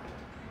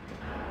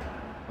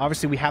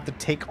 Obviously we have to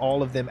take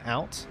all of them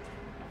out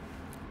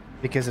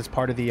because it's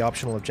part of the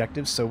optional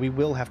objectives, so we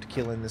will have to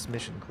kill in this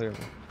mission, clearly.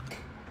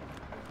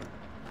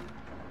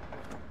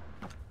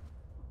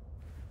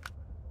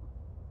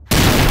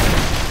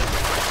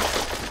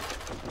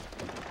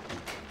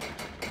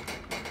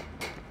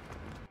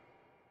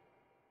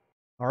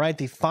 All right,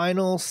 the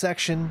final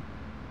section.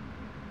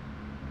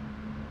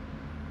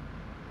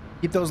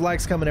 Keep those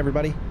likes coming,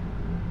 everybody.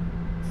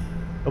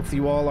 Hopefully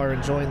you all are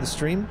enjoying the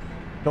stream.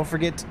 Don't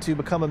forget to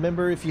become a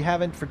member if you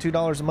haven't. For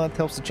 $2 a month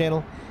helps the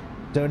channel.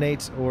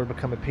 Donate or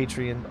become a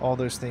Patreon. All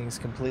those things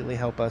completely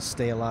help us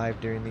stay alive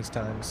during these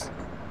times.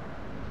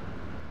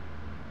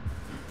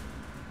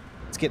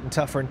 It's getting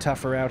tougher and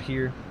tougher out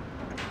here.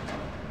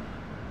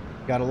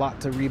 Got a lot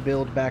to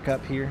rebuild back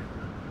up here.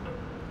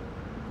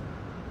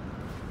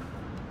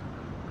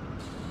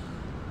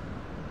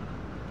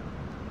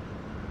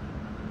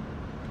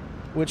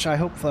 Which I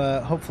hope,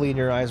 hopefully in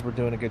your eyes, we're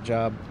doing a good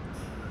job.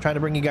 Trying to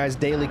bring you guys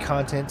daily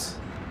content.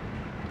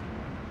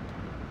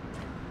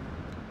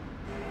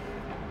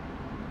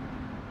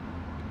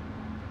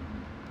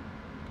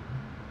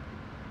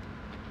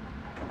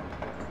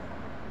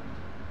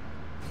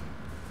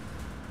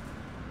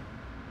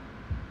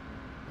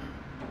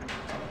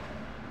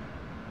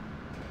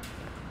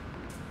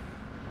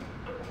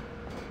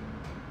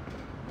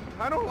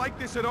 I don't like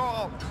this at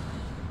all.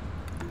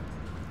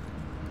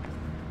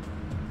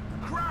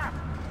 Crap!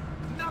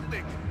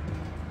 Nothing!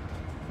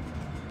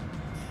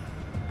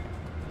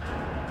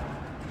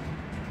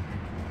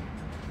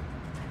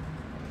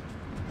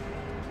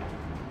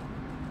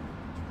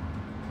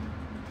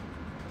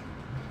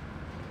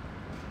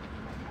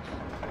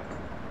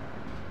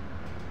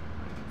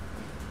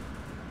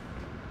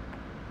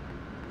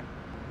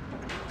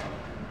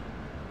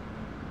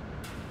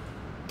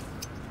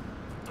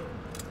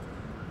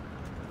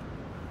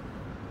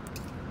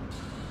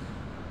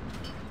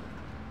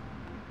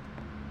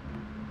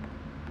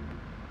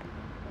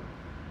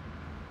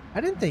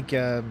 didn't think.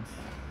 I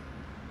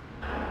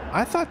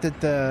thought that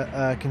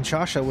the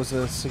Kinshasa was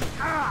a.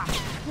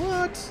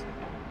 What?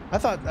 I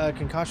thought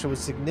Kinshasa was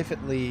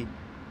significantly,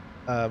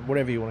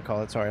 whatever you want to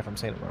call it. Sorry if I'm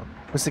saying it wrong.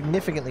 Was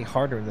significantly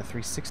harder in the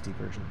 360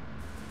 version.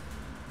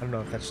 I don't know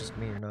if that's just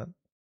me or not.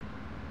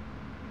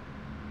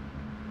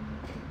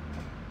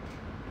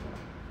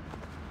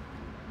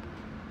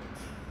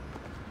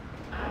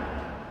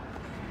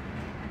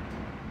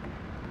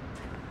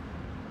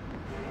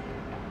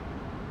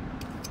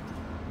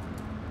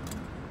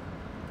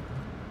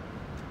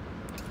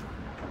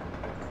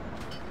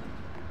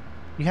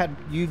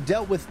 You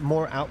dealt with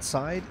more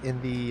outside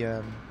in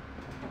the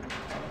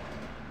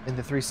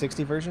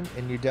 360 version,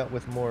 and you dealt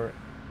with more.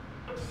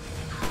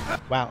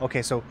 Wow.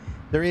 Okay, so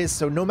there is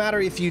no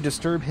matter if you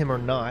disturb him or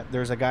not,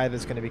 there's a guy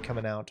that's going to be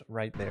coming out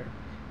right there.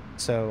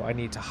 So I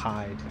need to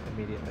hide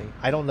immediately.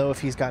 I don't know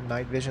if he's got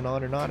night vision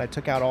on or not. I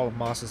took out all of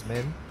Moss's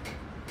men,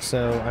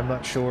 so I'm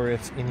not sure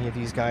if any of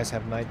these guys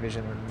have night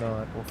vision or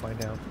not. We'll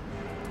find out.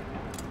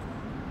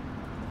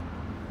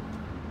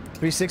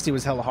 360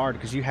 was hella hard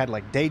because you had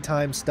like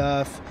daytime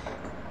stuff.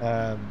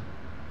 I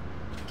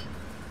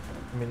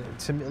mean,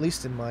 at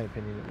least in my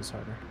opinion, it was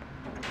harder.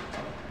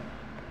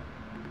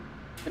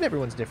 And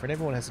everyone's different.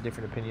 Everyone has a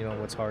different opinion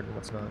on what's hard and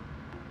what's not.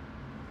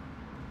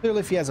 Clearly,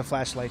 if he has a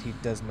flashlight, he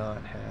does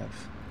not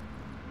have.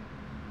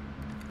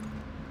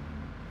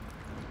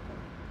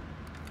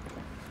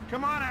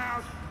 Come on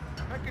out!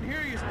 I can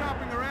hear you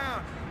stomping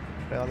around.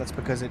 Well, that's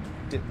because it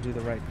didn't do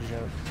the right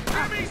jump.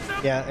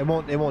 Yeah, it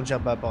won't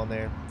jump up on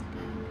there.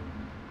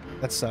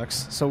 That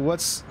sucks. So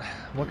what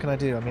can I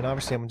do? I mean,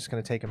 obviously I'm just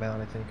gonna take him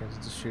out. I think I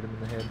just shoot him in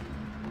the head.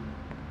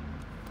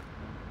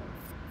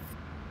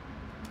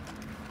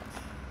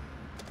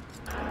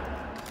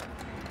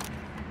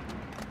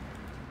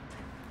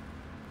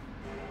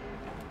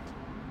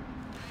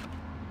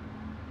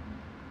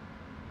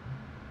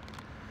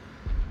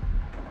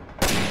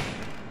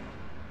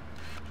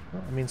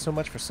 Well, I mean, so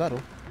much for subtle.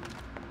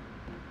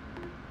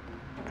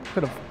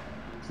 Could have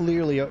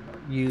clearly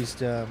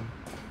used.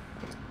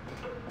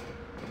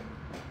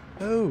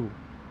 Oh.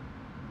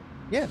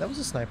 Yeah, that was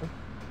a sniper.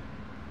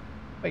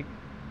 Wait.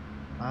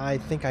 I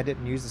think I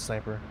didn't use the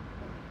sniper.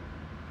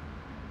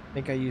 I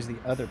think I used the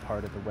other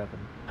part of the weapon.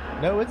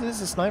 No, it is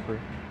a sniper.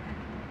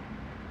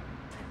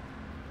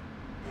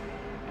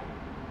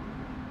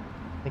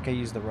 I think I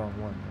used the wrong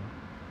one, though.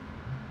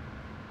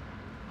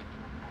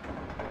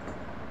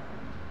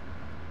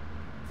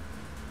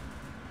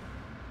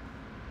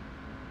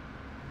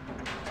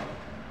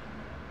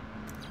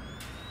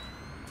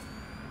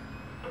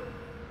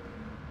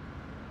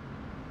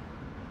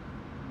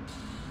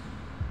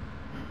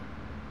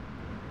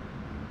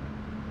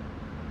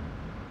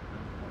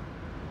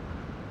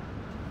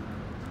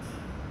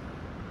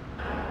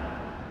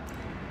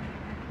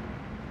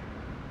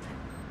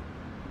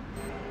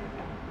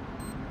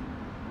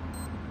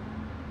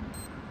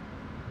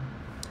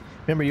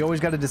 Remember, you always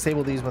got to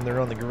disable these when they're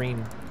on the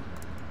green.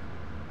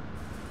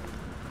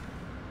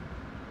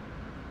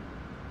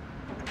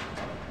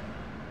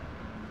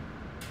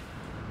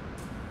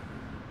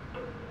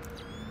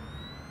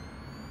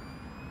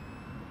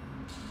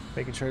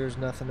 Making sure there's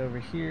nothing over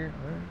here.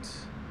 All right.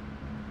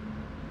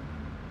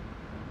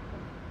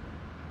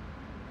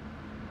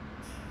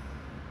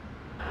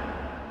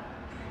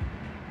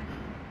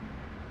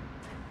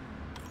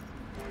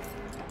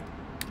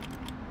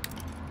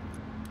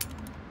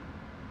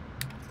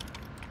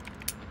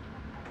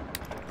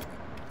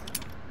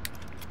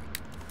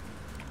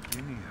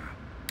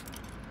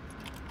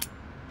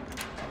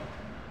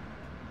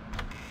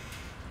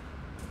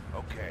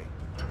 Okay,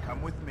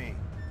 come with me.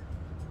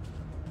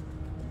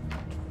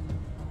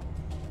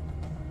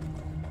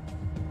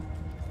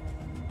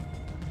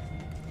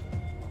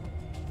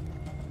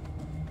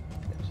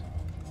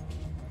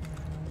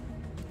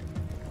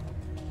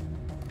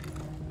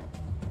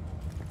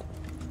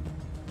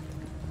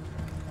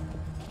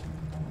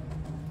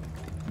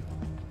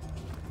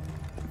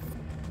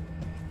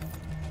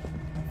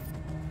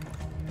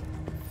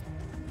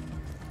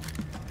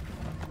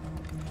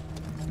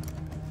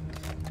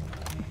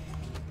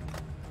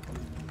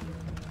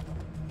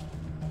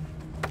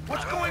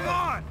 What's going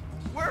on?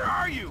 Where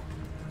are you?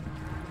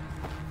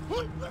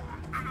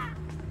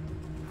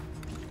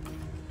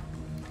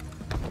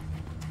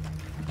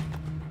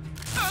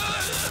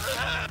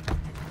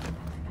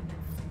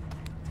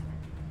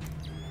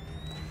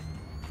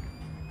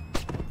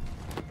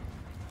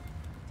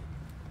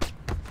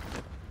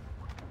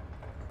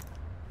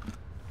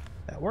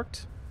 That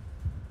worked.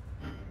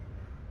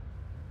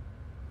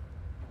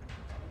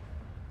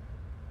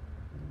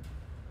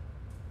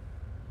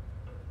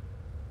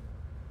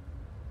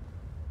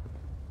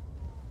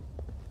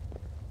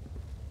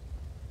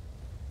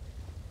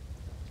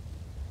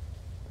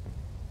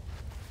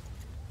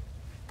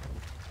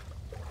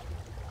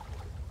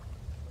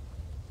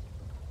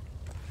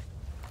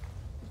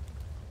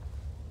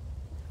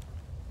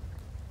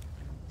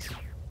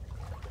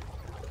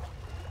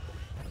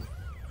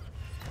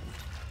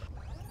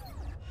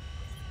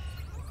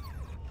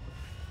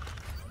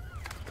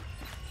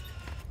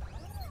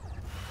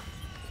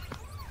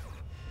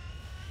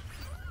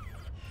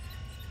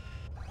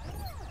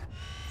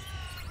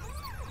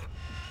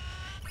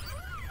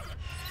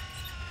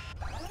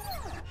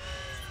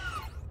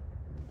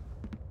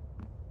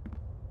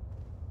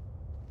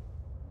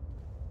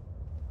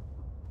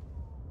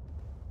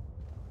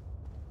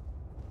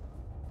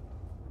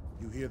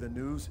 You hear the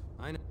news?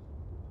 I know.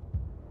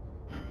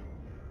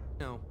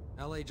 No,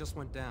 LA just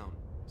went down.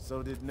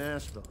 So did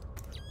Nashville.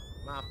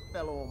 My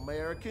fellow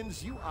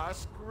Americans, you are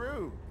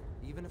screwed.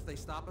 Even if they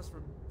stop us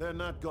from... They're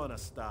not gonna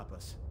stop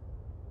us.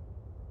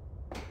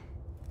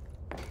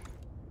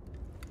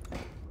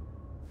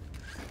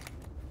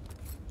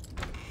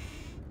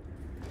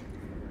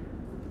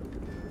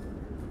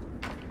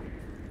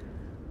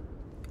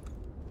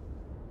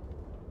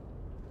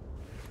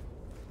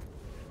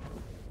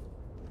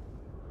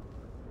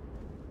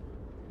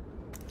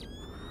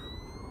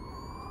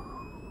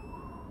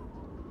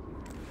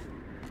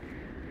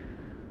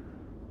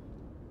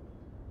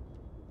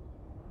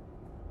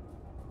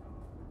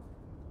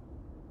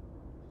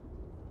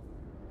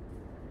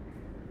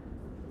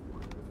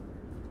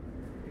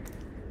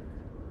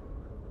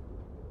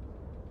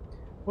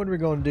 What are we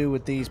going to do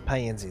with these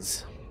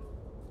pansies?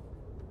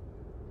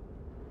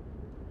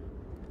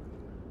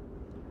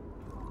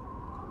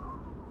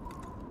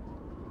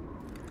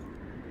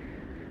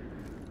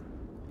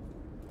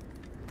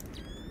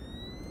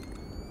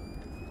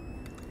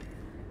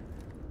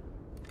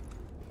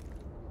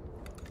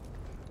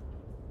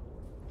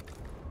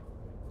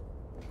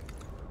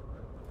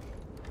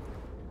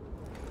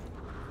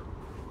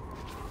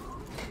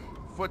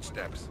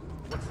 Footsteps.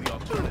 What's the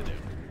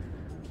alternative?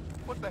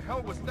 What the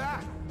hell was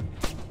that?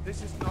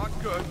 This is not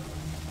good.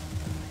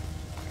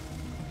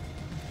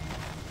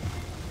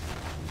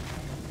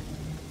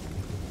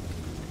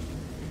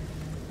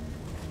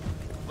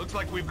 Looks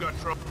like we've got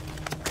trouble.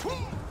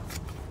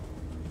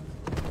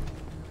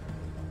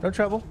 No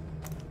trouble.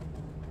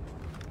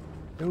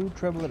 No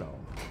trouble at all.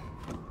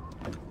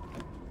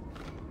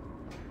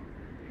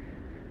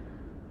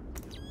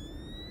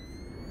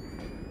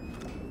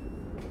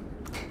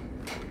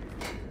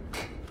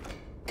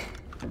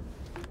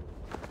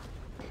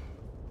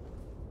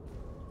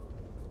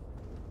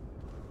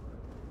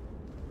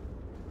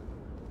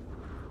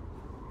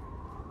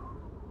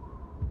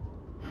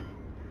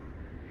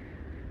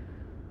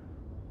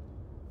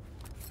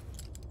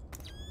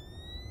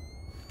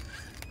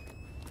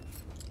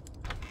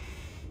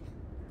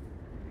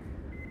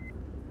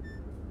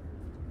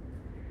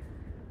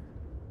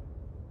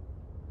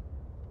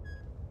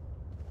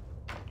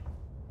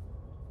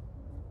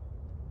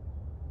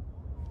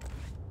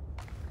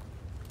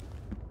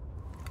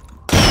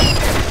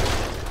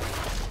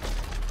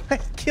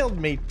 Killed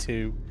me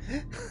too.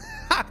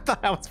 I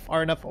thought I was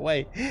far enough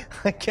away.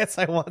 I guess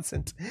I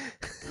wasn't.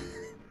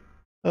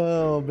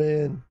 Oh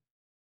man.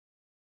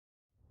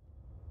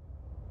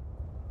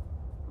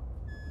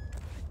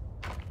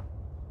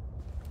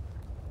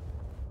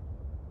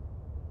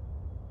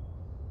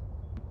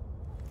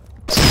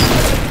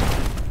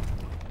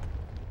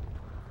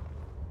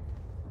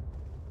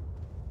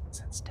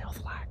 Set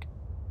stealth lag.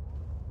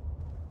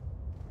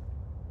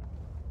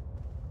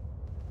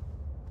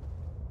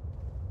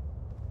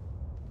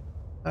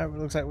 Alright,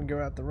 looks like we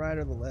go out the right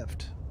or the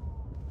left.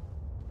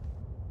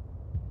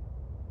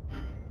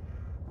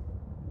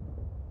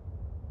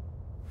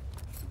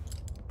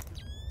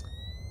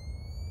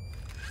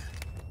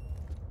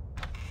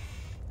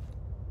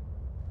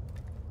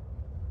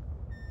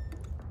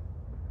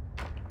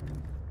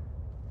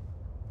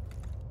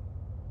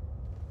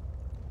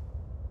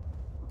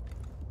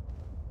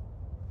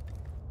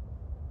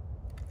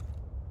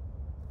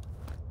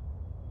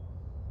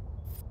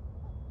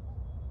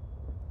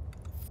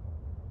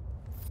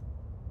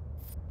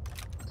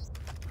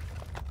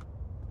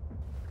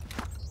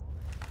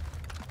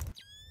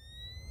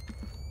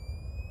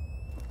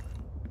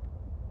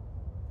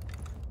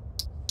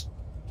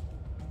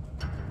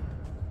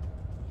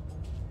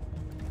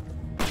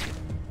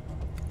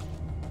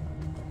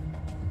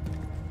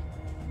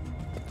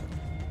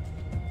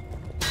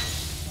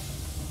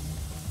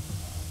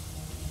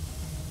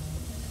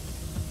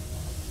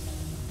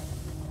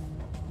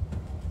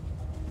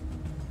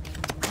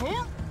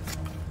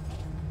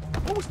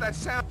 What was that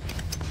sound?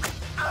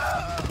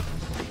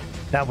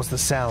 That was the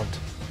sound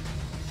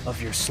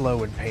of your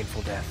slow and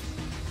painful death.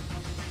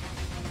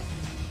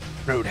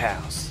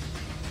 Roadhouse.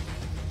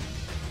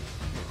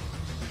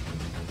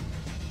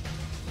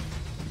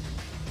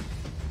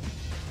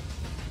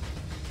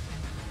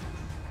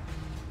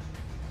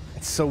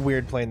 It's so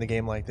weird playing the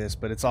game like this,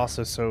 but it's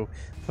also so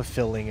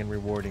fulfilling and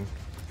rewarding.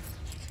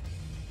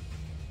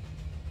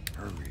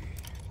 Hurry.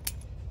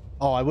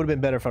 Oh, I would have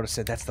been better if I would have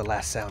said that's the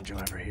last sound you'll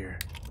ever hear.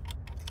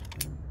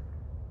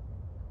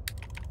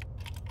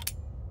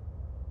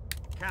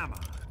 Come on.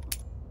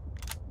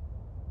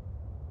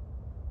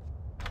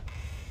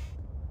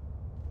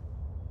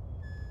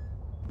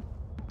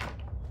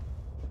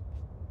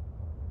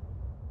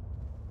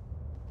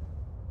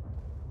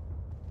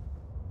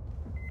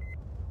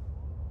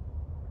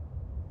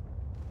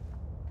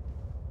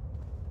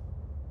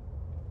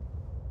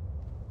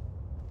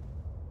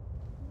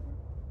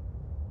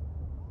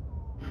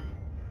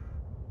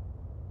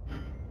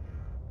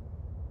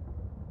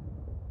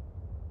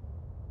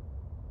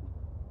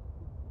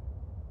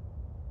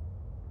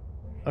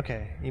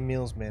 Okay,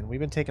 Emil's men. We've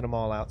been taking them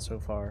all out so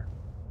far.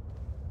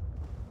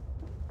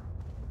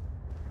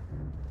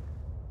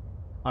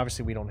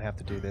 Obviously, we don't have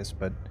to do this,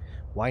 but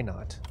why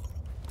not?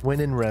 Win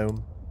in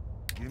Rome.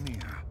 Give me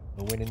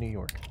A win in New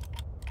York.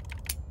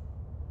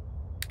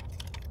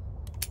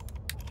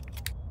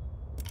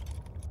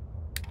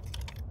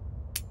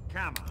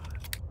 Come on.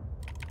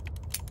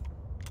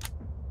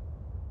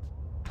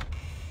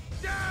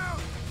 Down!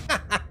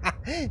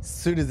 As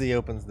soon as he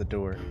opens the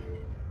door.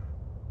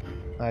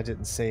 I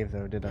didn't save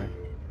though, did I?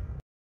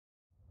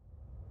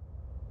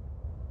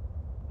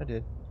 I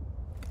did.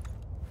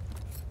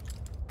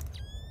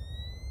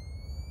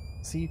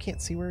 See, you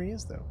can't see where he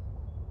is though.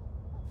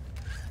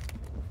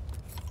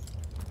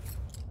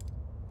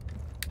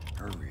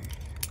 Hurry.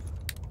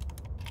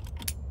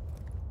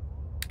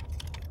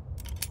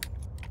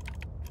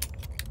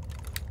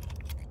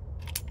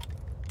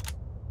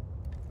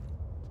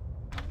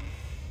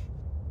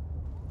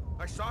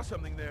 I saw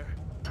something there.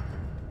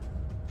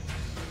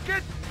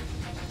 Get!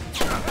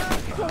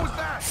 What was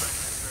that?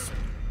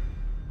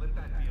 Let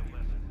that be a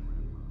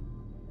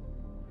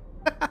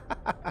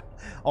lesson.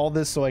 All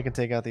this so I can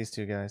take out these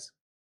two guys.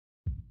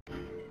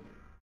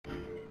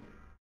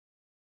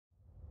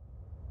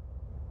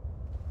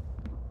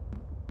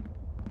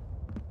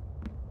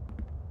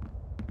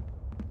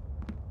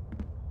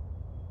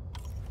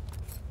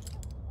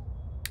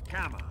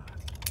 Come on.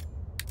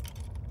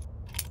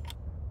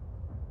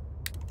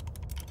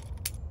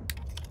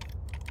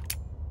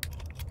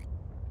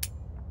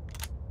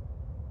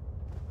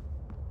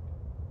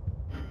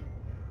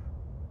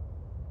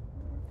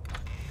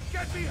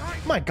 Get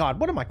behind! My God,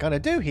 what am I gonna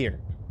do here?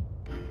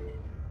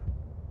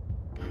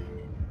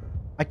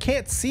 I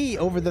can't see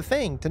over the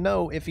thing to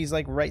know if he's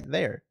like right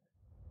there.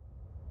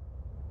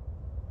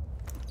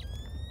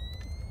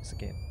 This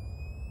again.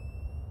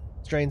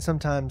 Strain,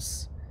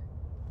 sometimes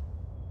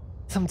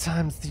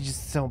you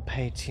just don't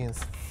pay attention,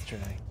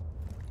 Stray.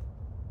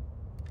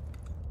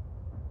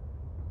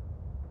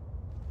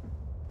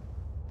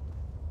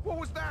 What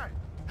was that?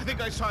 I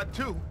think I saw it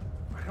too.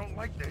 I don't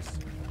like this.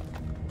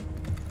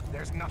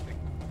 There's nothing.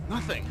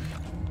 Nothing.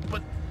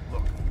 But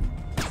look,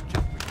 just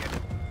forget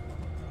it.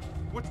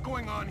 What's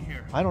going on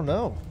here? I don't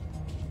know.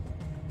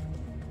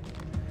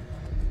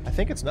 I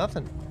think it's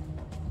nothing.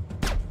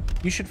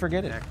 You should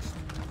forget it. Next.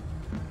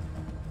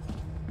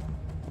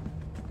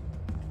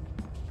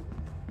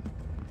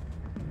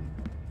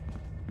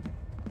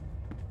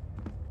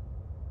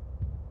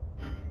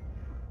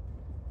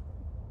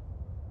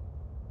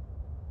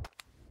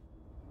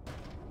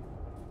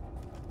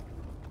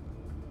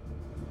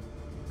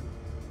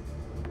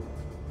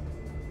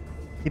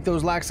 Keep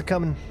those likes a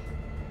coming.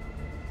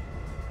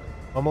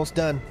 Almost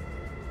done.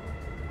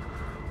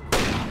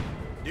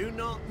 Do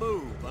not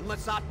move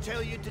unless I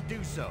tell you to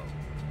do so.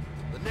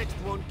 The next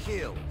one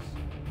kills.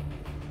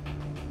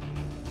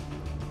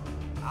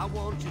 I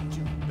want you to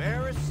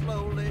very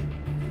slowly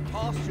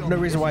toss your No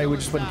reason why we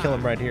pistol just wouldn't kill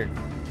him aside. right here.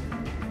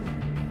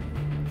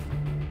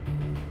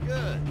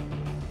 Good.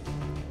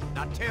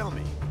 Now tell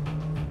me,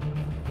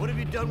 what have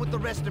you done with the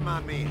rest of my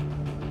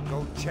men?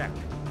 Go check.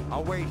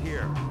 I'll wait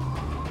here.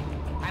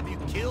 Have you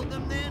killed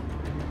them then?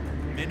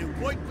 Men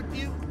who worked with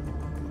you?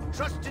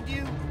 Trusted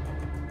you?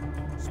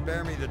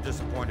 Spare me the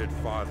disappointed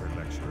father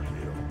lecture,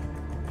 Emil.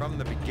 From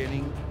the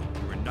beginning,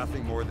 you were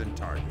nothing more than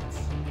targets.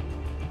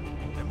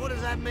 And what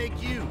does that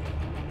make you?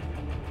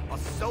 A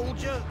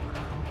soldier?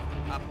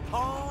 A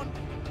pawn?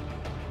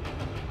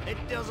 It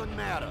doesn't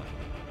matter.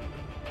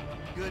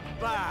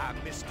 Goodbye,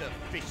 Mr.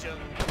 Fisher.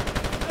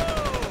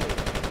 No!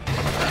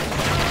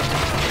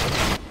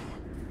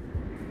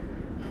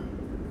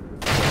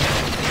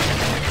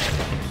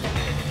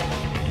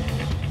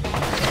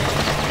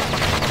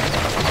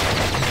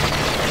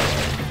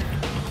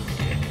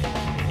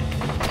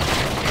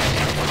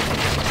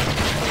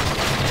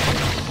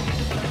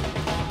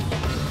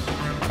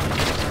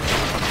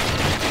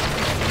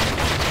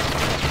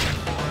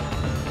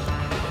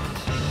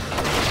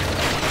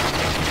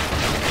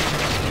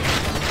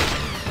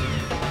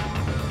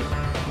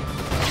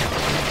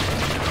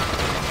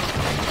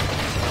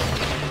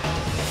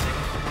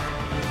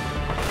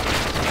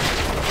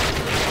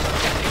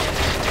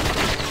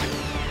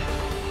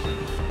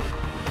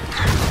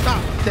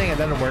 Dang it,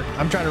 that didn't work.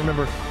 I'm trying to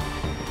remember.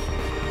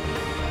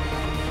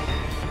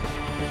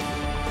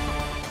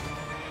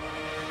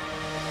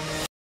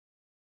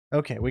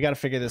 Okay, we gotta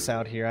figure this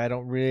out here. I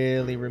don't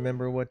really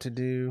remember what to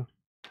do.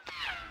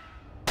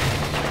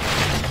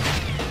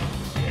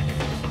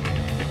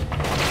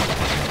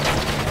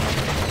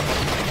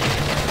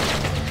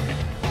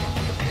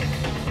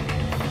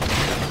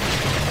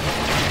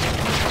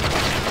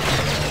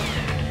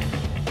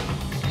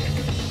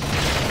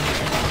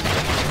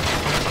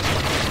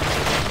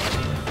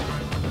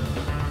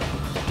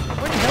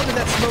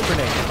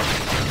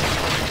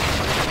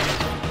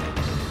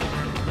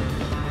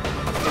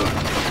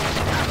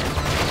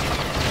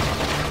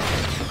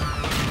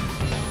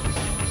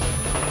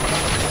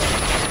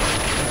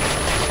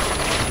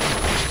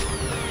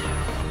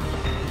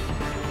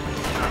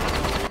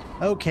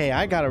 Okay,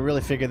 I gotta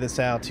really figure this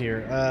out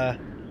here.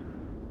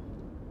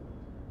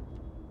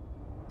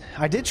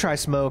 I did try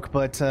smoke,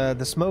 but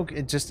the smoke,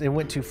 it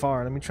went too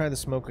far. Let me try the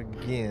smoke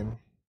again.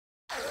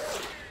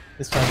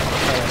 This time.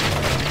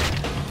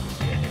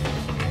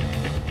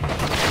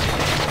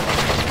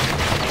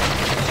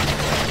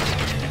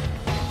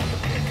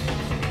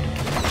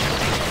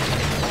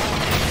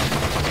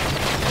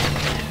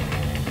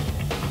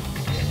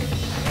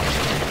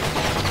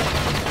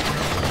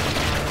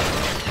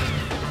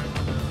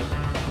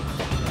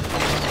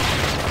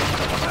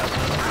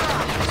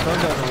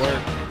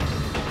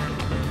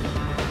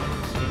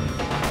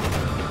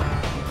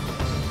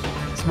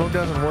 Smoke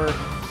doesn't work.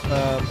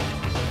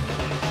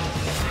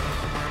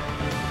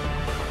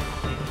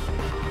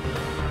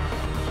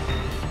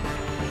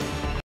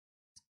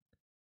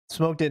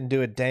 Smoke didn't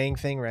do a dang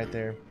thing right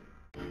there.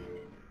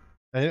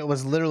 And it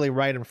was literally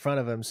right in front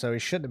of him, so he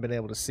shouldn't have been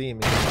able to see me.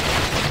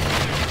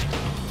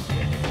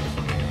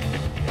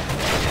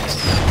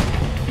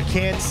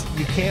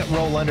 You can't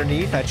roll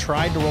underneath. I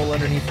tried to roll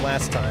underneath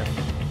last time.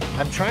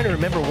 I'm trying to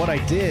remember what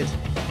I did.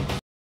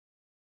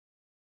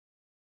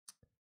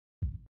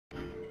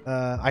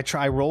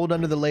 I rolled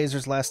under the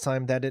lasers last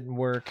time. That didn't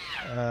work.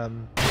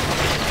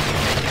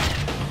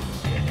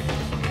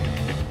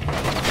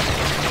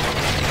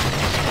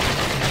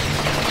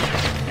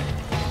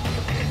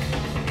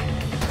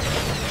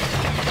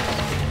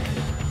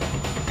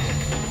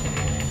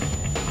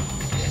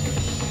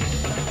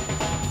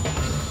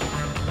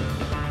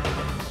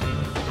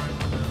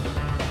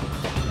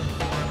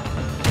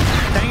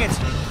 Dang it!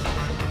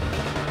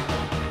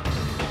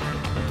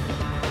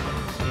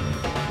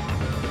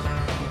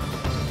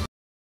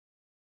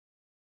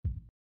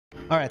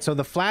 Alright, so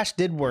the flash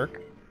did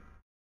work.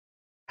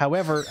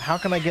 However, how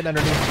can I get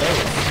underneath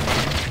those?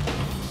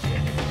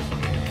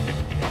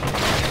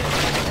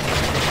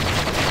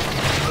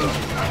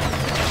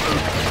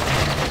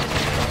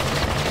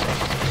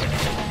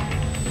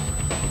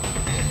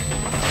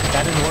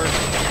 That didn't work.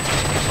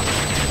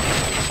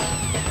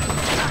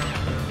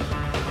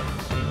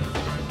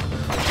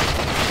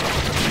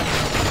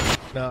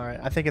 No, alright,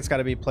 I think it's got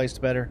to be placed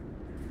better.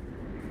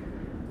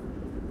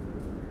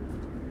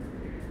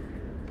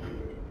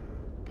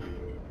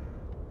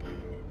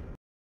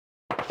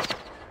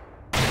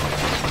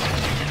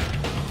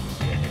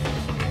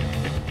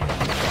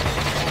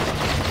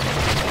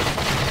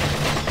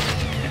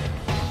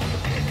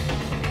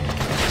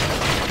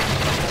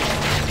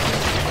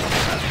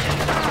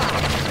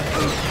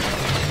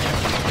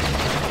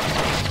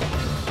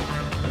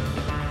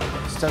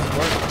 Doesn't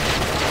work.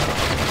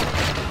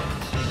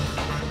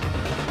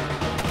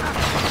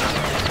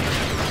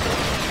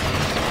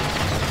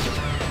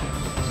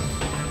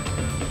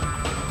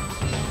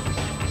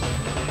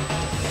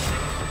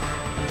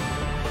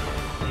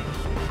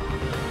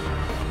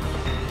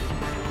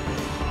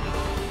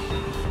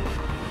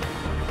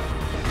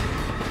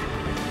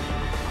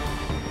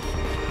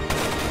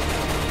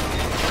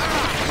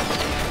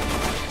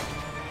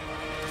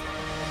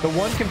 The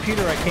one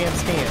computer I can't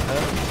scan,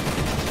 huh?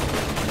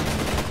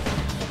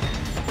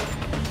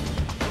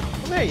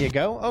 There you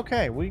go.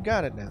 Okay, we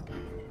got it now.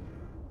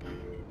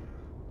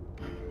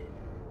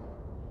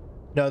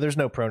 No, there's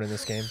no prone in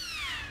this game.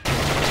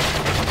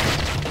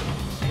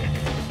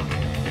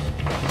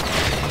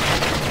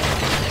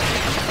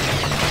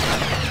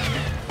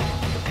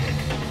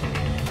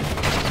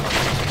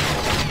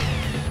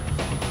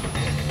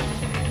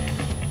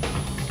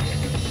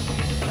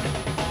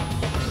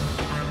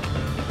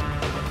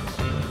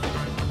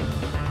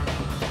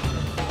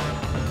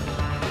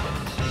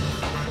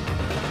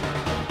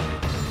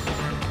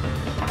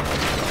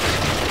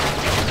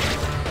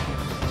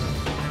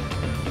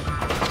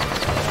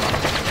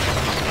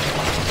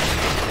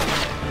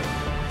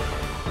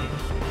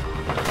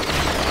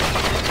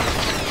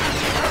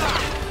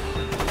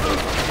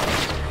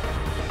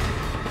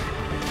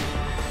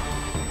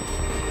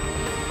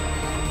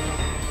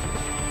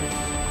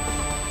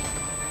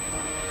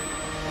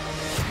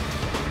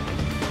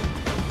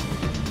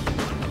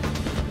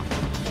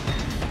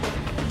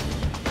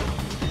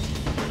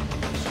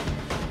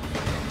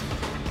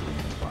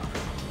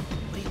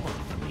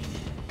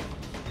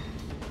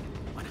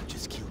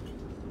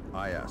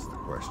 I ask the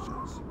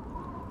questions.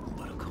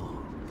 What are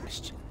called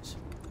questions?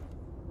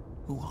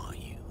 Who are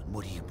you and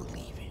what do you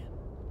believe in?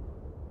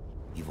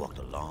 You've walked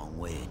a long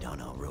way down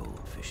our road,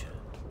 Fisher.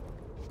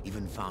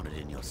 Even found it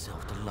in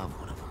yourself to love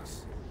one of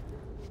us.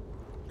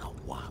 Now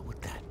why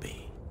would that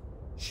be?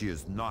 She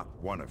is not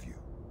one of you.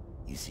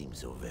 You seem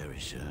so very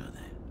sure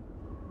then.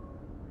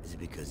 Is it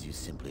because you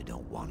simply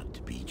don't want it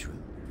to be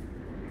true?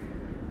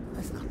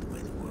 That's not the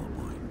way the world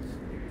works.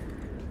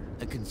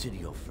 And consider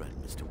your friend,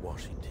 Mr.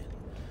 Washington,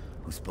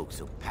 who spoke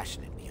so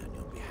passionately on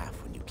your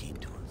behalf when you came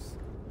to us.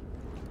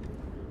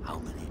 How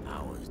many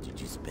hours did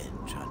you spend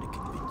trying to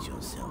convince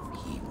yourself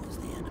he was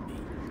the enemy?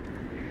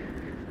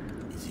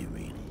 Is he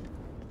really?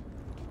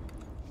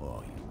 Or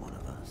are you one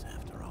of us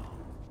after all?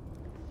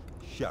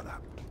 Shut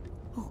up.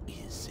 Who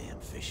is Sam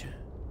Fisher?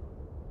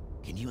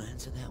 Can you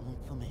answer that one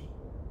for me?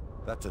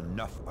 That's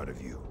enough out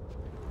of you.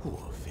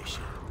 Poor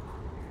Fisher.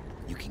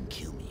 You can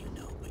kill me, you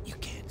know, but you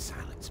can't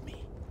silence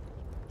me.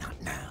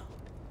 Not now.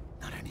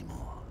 Not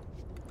anymore.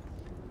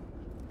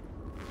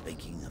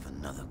 Thinking of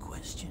another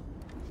question?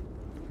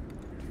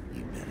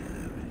 You better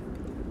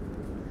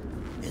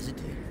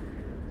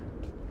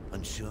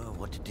sure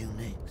what to do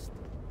next?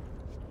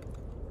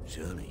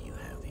 Surely you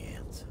have the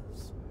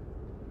answers.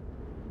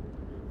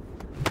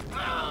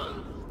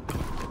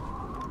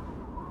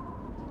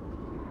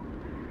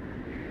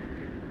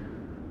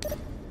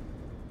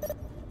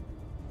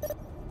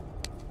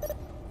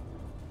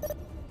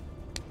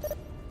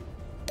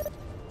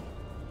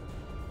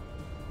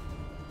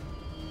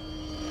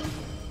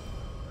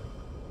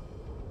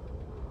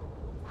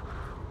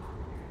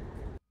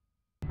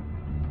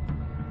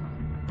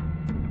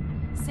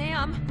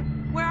 Sam,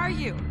 where are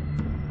you?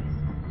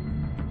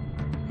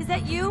 Is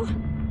that you?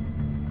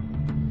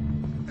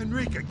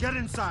 Enrica, get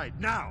inside,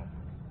 now!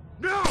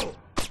 No!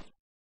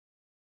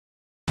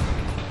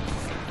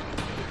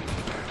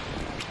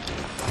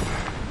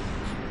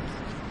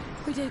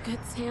 We did good,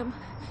 Sam.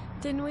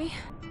 Didn't we?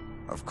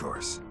 Of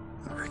course,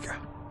 Enrica.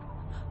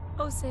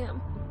 Oh,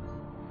 Sam.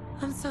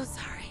 I'm so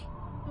sorry.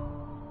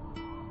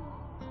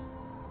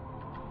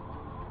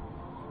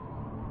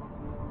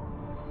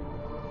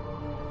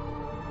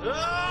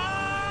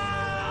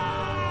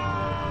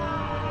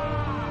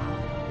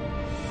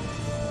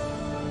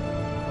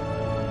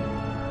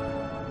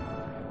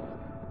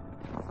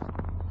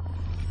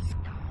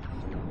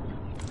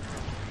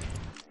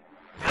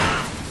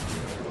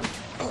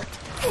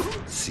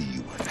 See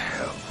you in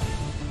hell.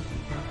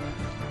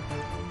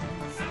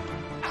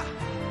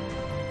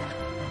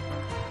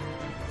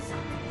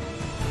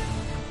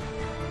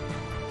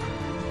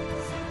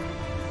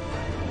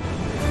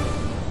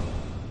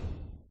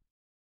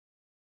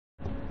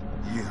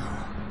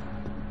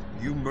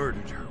 You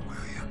murdered her,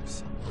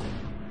 Williams.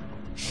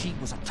 She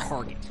was a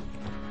target.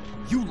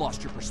 You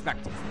lost your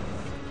perspective.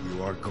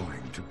 You are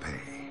going to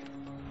pay.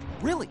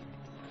 Really?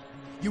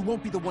 You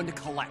won't be the one to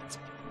collect.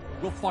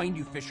 We'll find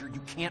you, Fisher. You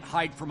can't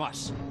hide from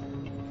us.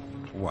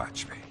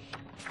 Watch me.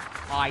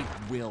 I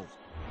will.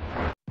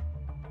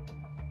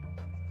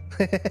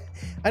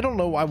 I don't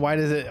know why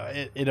does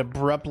it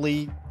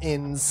abruptly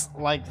ends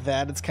like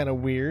that. It's kind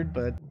of weird,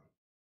 but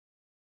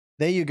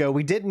there you go.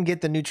 We didn't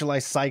get the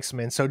neutralized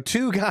Sykesman, so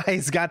 2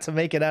 guys got to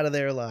make it out of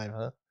there alive,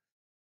 huh?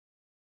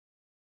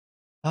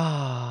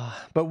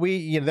 But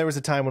there was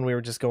a time when we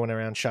were just going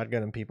around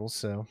shotgunning people,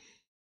 so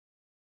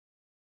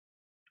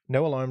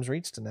no alarms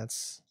reached, and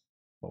that's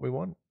what we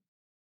want.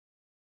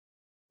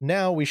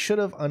 Now we should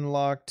have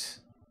unlocked.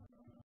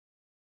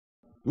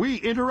 We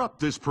interrupt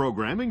this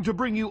programming to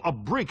bring you a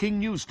breaking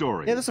news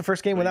story. Yeah, this is the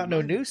first game without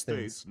no news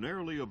things. things.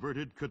 Narrowly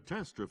averted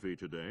catastrophe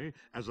today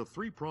as a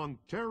 3-pronged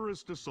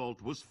terrorist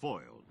assault was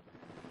foiled.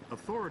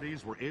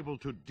 Authorities were able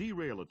to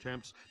derail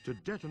attempts to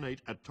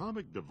detonate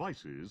atomic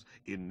devices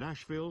in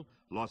Nashville,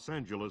 Los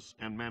Angeles,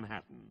 and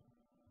Manhattan.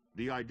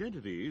 The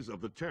identities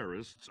of the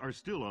terrorists are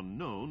still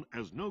unknown,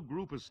 as no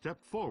group has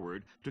stepped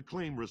forward to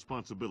claim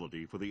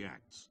responsibility for the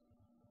acts.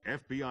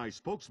 FBI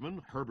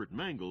spokesman Herbert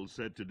Mangle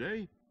said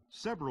today,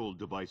 several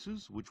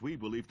devices, which we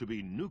believe to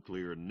be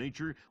nuclear in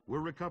nature, were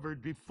recovered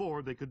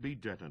before they could be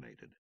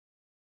detonated.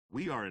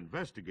 We are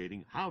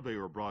investigating how they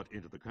were brought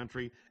into the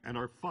country and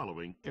are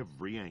following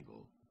every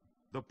angle.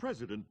 The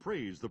president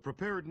praised the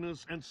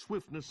preparedness and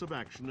swiftness of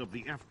action of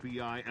the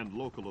FBI and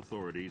local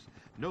authorities,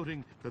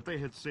 noting that they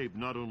had saved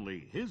not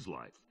only his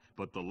life,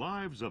 but the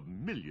lives of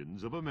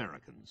millions of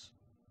Americans.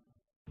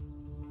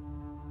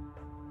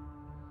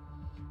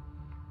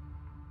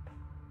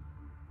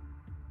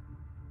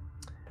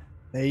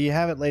 There you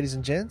have it, ladies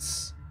and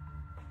gents.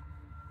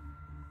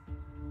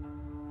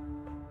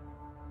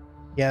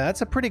 Yeah,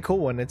 that's a pretty cool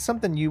one. It's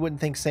something you wouldn't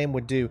think Sam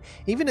would do.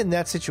 Even in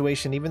that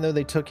situation, even though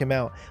they took him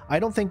out, I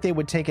don't think they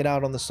would take it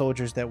out on the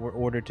soldiers that were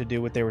ordered to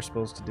do what they were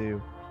supposed to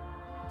do.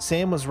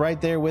 Sam was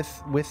right there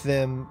with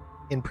them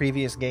in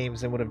previous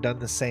games and would have done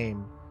the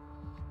same.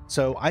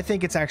 So I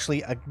think it's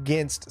actually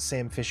against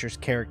Sam Fisher's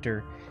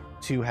character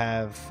to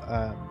have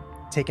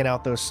taken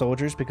out those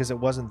soldiers, because it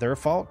wasn't their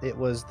fault. It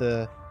was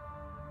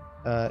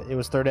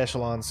Third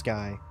Echelon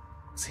Sky.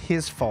 It's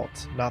his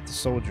fault, not the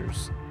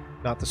soldiers,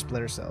 not the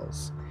Splinter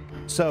Cells.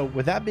 So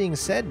with that being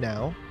said,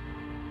 now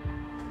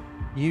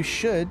you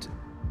should,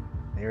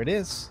 there it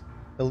is,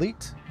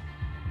 Elite.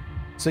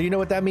 So you know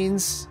what that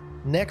means.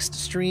 Next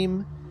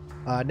stream,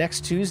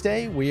 next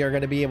Tuesday, we are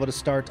going to be able to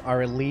start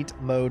our Elite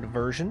mode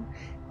version.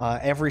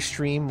 Every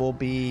stream will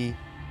be,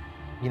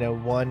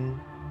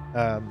 one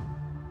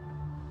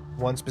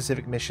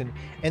specific mission.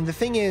 And the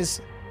thing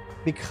is,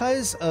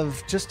 because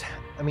of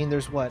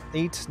there's what,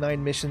 8-9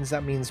 missions.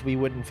 That means we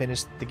wouldn't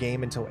finish the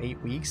game until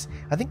 8 weeks.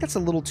 I think that's a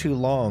little too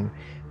long.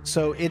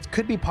 So it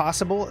could be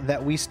possible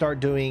that we start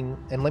doing,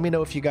 and let me know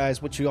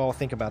what you all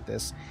think about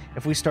this,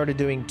 if we started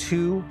doing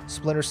 2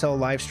 Splinter Cell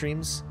live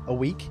streams a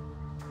week.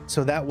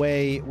 So that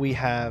way we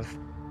have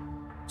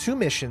 2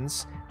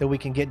 missions that we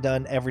can get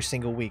done every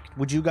single week.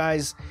 Would you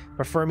guys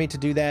prefer me to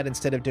do that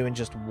instead of doing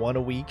just 1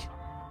 a week,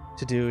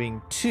 to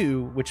doing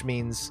 2, which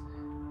means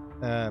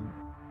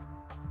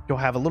you'll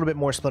have a little bit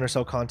more Splinter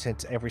Cell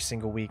content every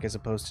single week as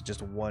opposed to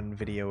just 1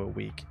 video a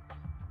week?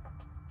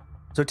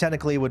 So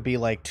technically it would be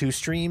like 2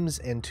 streams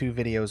and 2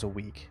 videos a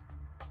week.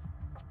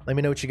 Let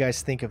me know what you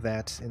guys think of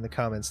that in the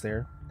comments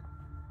there.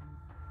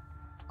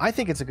 I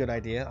think it's a good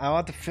idea. I'll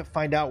have to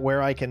find out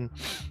where I can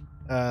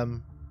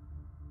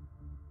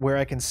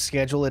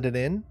schedule it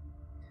in.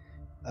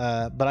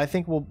 But I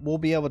think we'll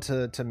be able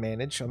to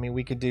manage. I mean,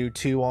 we could do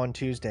 2 on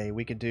Tuesday.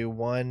 We could do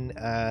one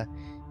at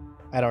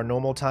our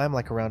normal time,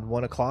 like around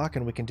 1 o'clock,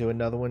 and we can do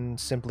another one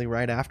simply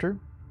right after.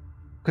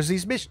 Because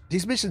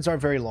these missions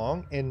aren't very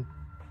long, and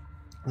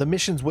the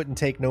missions wouldn't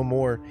take no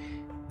more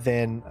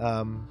than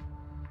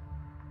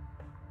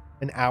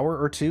an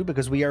hour or two,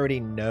 because we already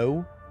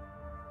know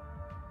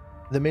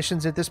the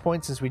missions at this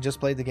point since we just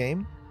played the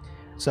game.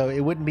 So it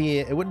wouldn't be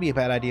a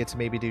bad idea to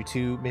maybe do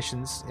 2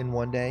 missions in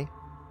one day,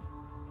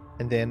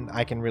 and then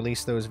I can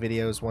release those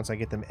videos once I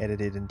get them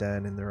edited and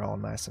done, and they're all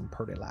nice and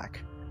pretty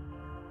like.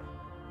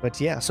 But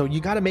yeah, so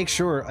you got to make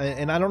sure,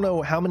 and I don't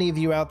know how many of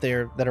you out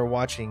there that are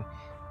watching,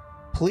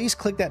 please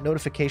click that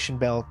notification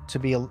bell to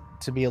be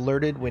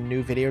alerted when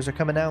new videos are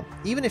coming out.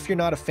 Even if you're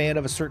not a fan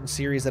of a certain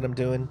series that I'm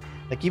doing,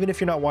 like even if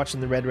you're not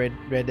watching the Red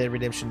Dead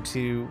Redemption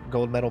 2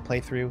 Gold Medal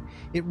playthrough,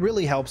 it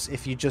really helps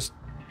if you just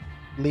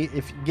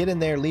if you get in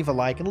there, leave a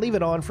like, and leave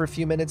it on for a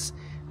few minutes,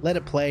 let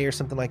it play or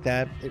something like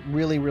that. It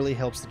really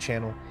helps the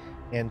channel,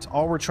 and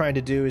all we're trying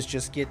to do is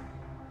just get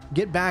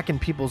back in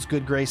people's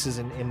good graces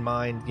and in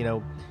mind. You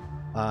know,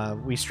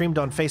 we streamed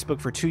on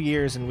Facebook for 2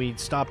 years, and we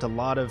stopped a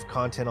lot of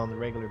content on the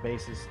regular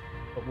basis.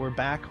 But we're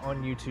back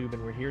on YouTube,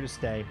 and we're here to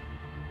stay,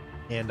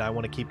 and I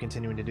want to keep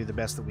continuing to do the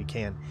best that we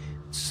can.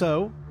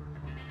 So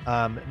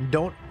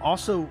don't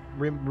also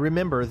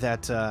remember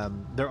that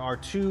there are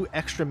 2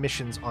 extra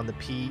missions on the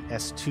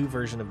PS2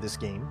 version of this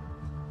game,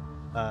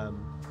 and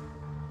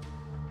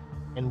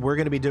we're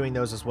going to be doing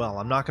those as well.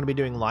 I'm not going to be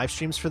doing live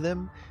streams for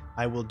them.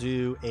 I'll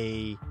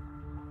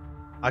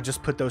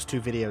just put those 2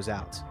 videos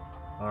out.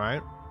 All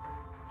right.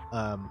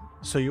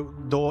 So you're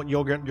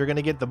going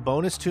to get the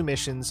bonus 2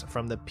 missions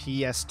from the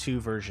PS2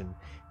 version.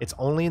 It's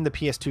only in the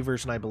PS2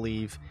 version, I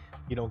believe.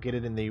 You don't get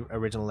it in the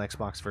original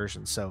Xbox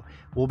version. So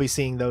we'll be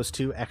seeing those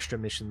 2 extra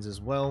missions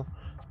as well,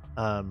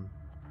 and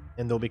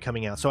they'll be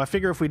coming out. So I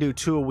figure if we do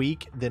 2 a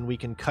week, then we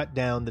can cut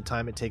down the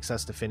time it takes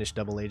us to finish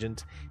Double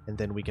Agent, and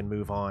then we can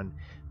move on.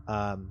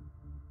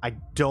 I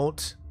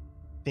don't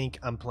think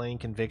I'm playing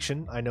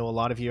Conviction. I know a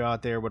lot of you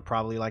out there would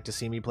probably like to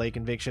see me play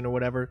Conviction or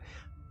whatever,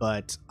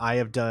 but I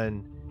have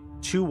done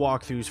 2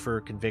 walkthroughs for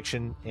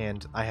Conviction,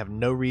 and I have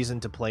no reason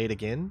to play it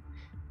again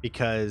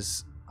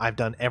because I've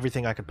done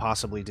everything I could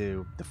possibly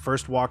do. The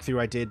first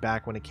walkthrough I did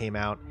back when it came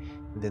out,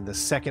 and then the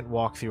second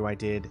walkthrough I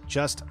did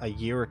just a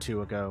year or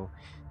 2 ago,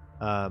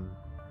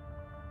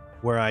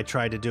 where I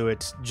tried to do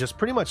it, just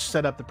pretty much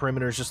set up the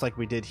perimeters just like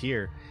we did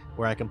here,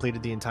 where I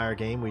completed the entire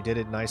game. We did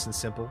it nice and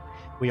simple.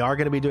 We are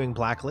going to be doing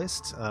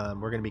Blacklist.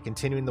 We're going to be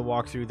continuing the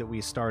walkthrough that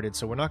we started.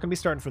 So we're not going to be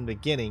starting from the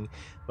beginning,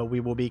 but we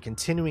will be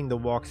continuing the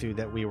walkthrough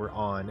that we were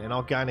on. And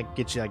I'll kind of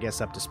get you, I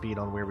guess, up to speed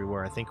on where we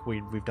were. I think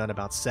we've done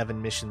about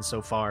 7 missions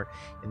so far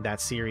in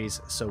that series.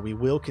 So we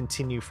will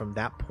continue from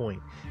that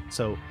point.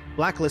 So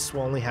Blacklist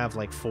will only have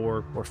like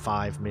 4 or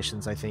 5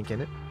 missions, I think, in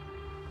it.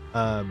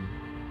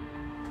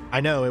 I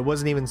know it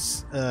wasn't even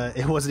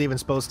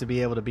supposed to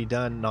be able to be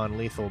done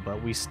non-lethal,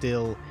 but we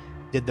still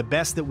did the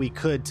best that we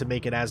could to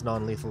make it as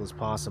non-lethal as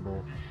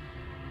possible.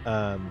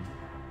 The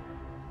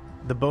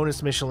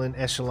bonus Michelin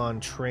Echelon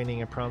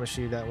training, I promise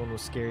you that one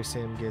was scary.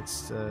 Sam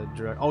gets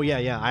drug. Oh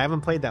yeah, I haven't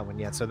played that one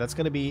yet, so that's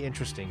going to be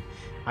interesting.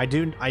 I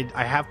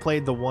have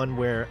played the one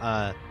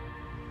where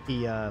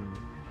he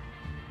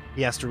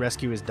has to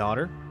rescue his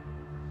daughter,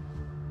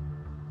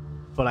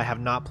 but I have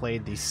not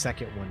played the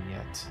second one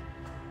yet.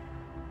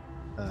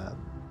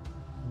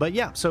 But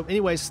yeah, so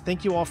anyways,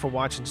 thank you all for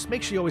watching. Just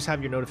make sure you always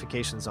have your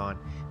notifications on. It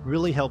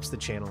really helps the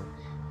channel.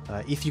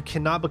 If you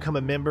cannot become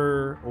a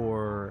member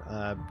or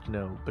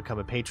become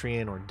a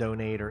Patreon or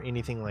donate or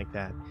anything like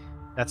that,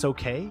 that's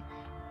okay.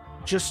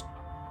 Just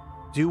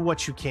do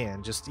what you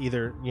can. Just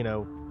either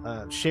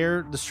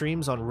share the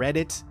streams on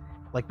Reddit.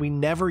 Like, we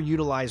never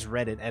utilize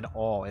Reddit at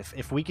all.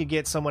 If we could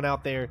get someone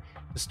out there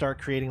to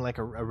start creating like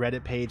a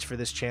Reddit page for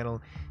this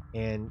channel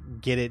and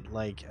get it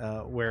like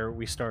where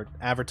we start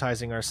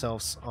advertising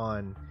ourselves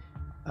on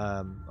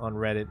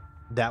Reddit,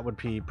 that would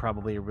be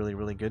probably a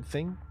really good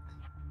thing.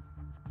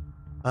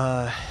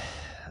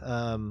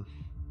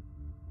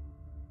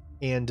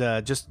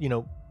 Just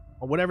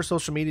whatever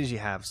social medias you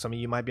have. Some of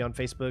you might be on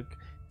Facebook,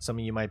 some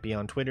of you might be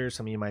on Twitter,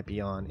 some of you might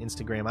be on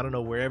Instagram. I don't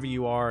know, wherever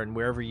you are and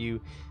wherever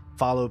you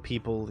follow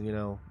people,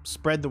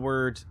 spread the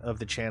word of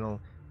the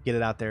channel. Get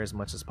it out there as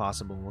much as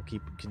possible. We'll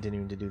keep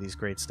continuing to do these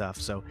great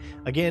stuff. So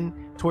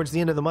again, towards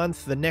the end of the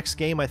month, the next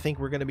game I think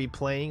we're going to be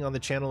playing on the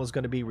channel is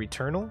going to be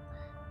Returnal.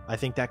 I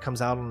think that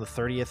comes out on the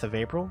 30th of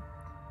April.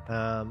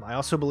 I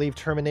also believe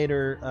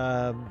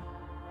Terminator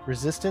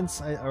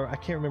Resistance, I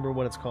can't remember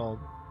what it's called,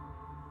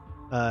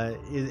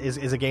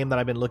 is a game that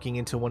I've been looking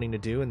into wanting to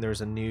do, and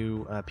there's a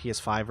new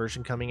PS5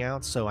 version coming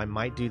out, so I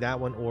might do that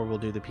one, or we'll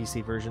do the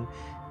PC version,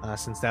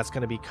 since that's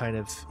going to be kind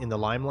of in the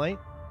limelight.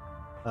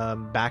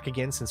 Back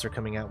again, since they're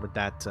coming out with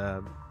that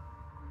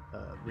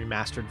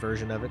remastered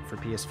version of it for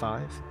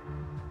PS5.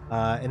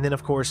 And then,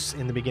 of course,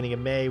 in the beginning of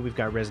May, we've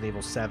got Resident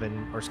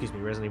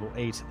Evil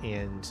 8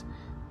 and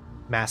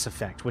Mass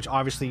Effect, which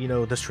obviously, you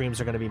know, the streams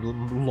are going to be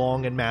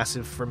long and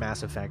massive for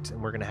Mass Effect,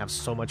 and we're going to have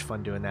so much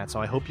fun doing that. So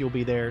I hope you'll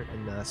be there,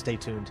 and stay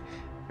tuned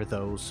for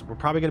those. We're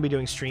probably going to be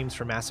doing streams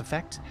for Mass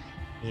Effect,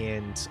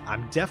 and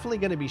I'm definitely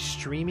going to be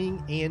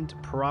streaming and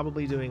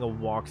probably doing a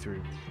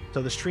walkthrough.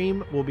 So the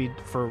stream will be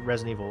for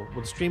Resident Evil.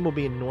 Well, the stream will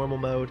be in normal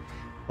mode,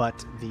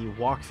 but the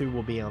walkthrough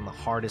will be on the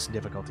hardest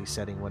difficulty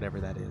setting, whatever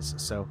that is.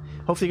 So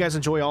hopefully you guys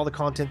enjoy all the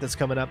content that's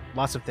coming up.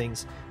 Lots of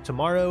things.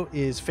 Tomorrow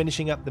is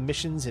finishing up the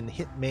missions in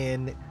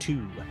Hitman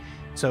 2.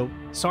 So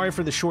sorry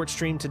for the short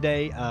stream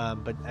today,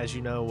 but as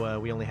you know,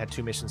 we only had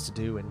 2 missions to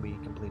do, and we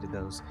completed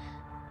those.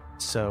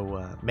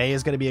 So May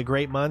is going to be a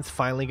great month.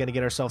 Finally going to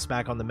get ourselves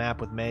back on the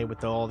map with May,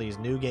 with all these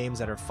new games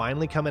that are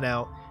finally coming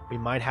out. We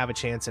might have a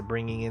chance at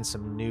bringing in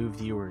some new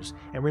viewers.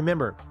 And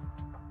remember,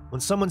 when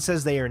someone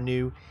says they are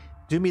new,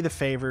 do me the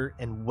favor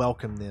and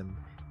welcome them.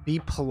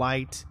 Be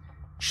polite.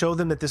 Show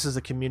them that this is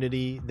a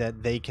community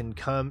that they can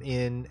come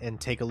in and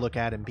take a look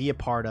at and be a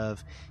part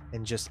of,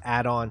 and just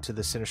add on to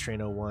the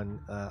Sinistrain 01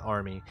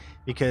 army,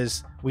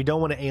 because we don't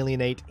want to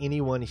alienate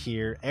anyone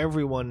here.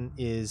 Everyone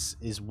is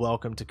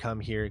welcome to come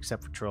here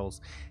except for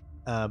trolls,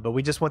 but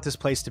we just want this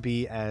place to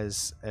be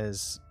as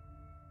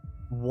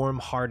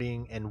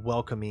warm-hearting and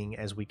welcoming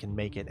as we can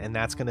make it, and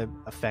that's going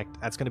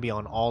to be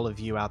on all of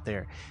you out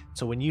there.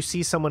 So when you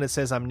see someone that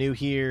says I'm new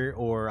here,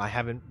 or I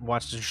haven't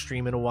watched a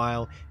stream in a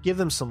while, give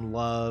them some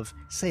love,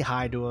 say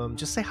hi to them,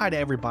 just say hi to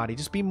everybody.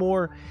 Just be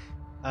more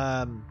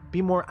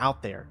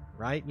out there,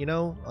 right? You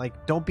know,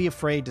 like, don't be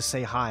afraid to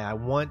say hi. I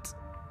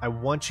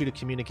want you to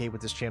communicate with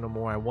this channel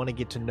more. I want to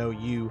get to know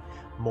you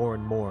more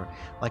and more.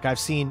 Like I've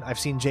seen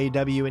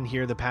JW in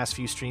here the past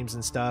few streams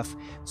and stuff,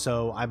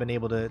 so I've been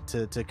able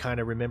to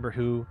kind of remember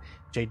who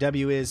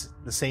JW is.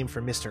 The same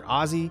for Mr.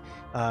 Ozzy,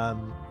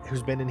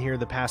 who's been in here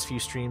the past few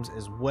streams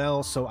as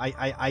well. So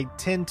I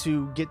tend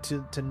to get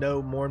to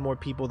know more and more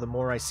people the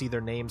more I see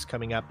their names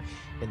coming up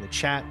in the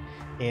chat,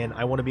 and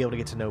I want to be able to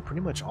get to know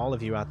pretty much all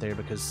of you out there,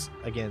 because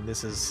again,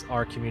 this is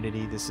our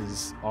community, this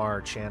is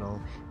our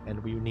channel,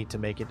 and we need to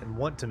make it and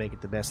want to make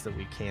it the best that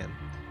we can.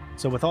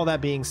 So with all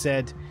that being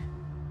said,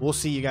 we'll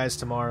see you guys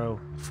tomorrow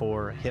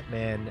for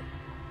Hitman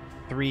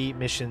 3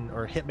 mission,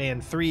 or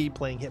Hitman 3,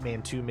 playing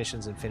Hitman 2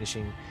 missions and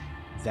finishing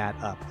that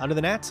up. Other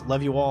than that,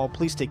 love you all.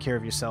 Please take care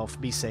of yourself.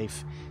 Be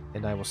safe.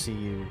 And I will see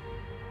you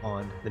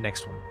on the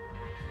next one.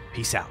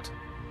 Peace out.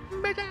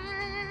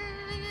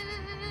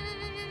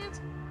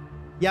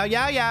 Yo,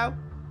 yo, yo.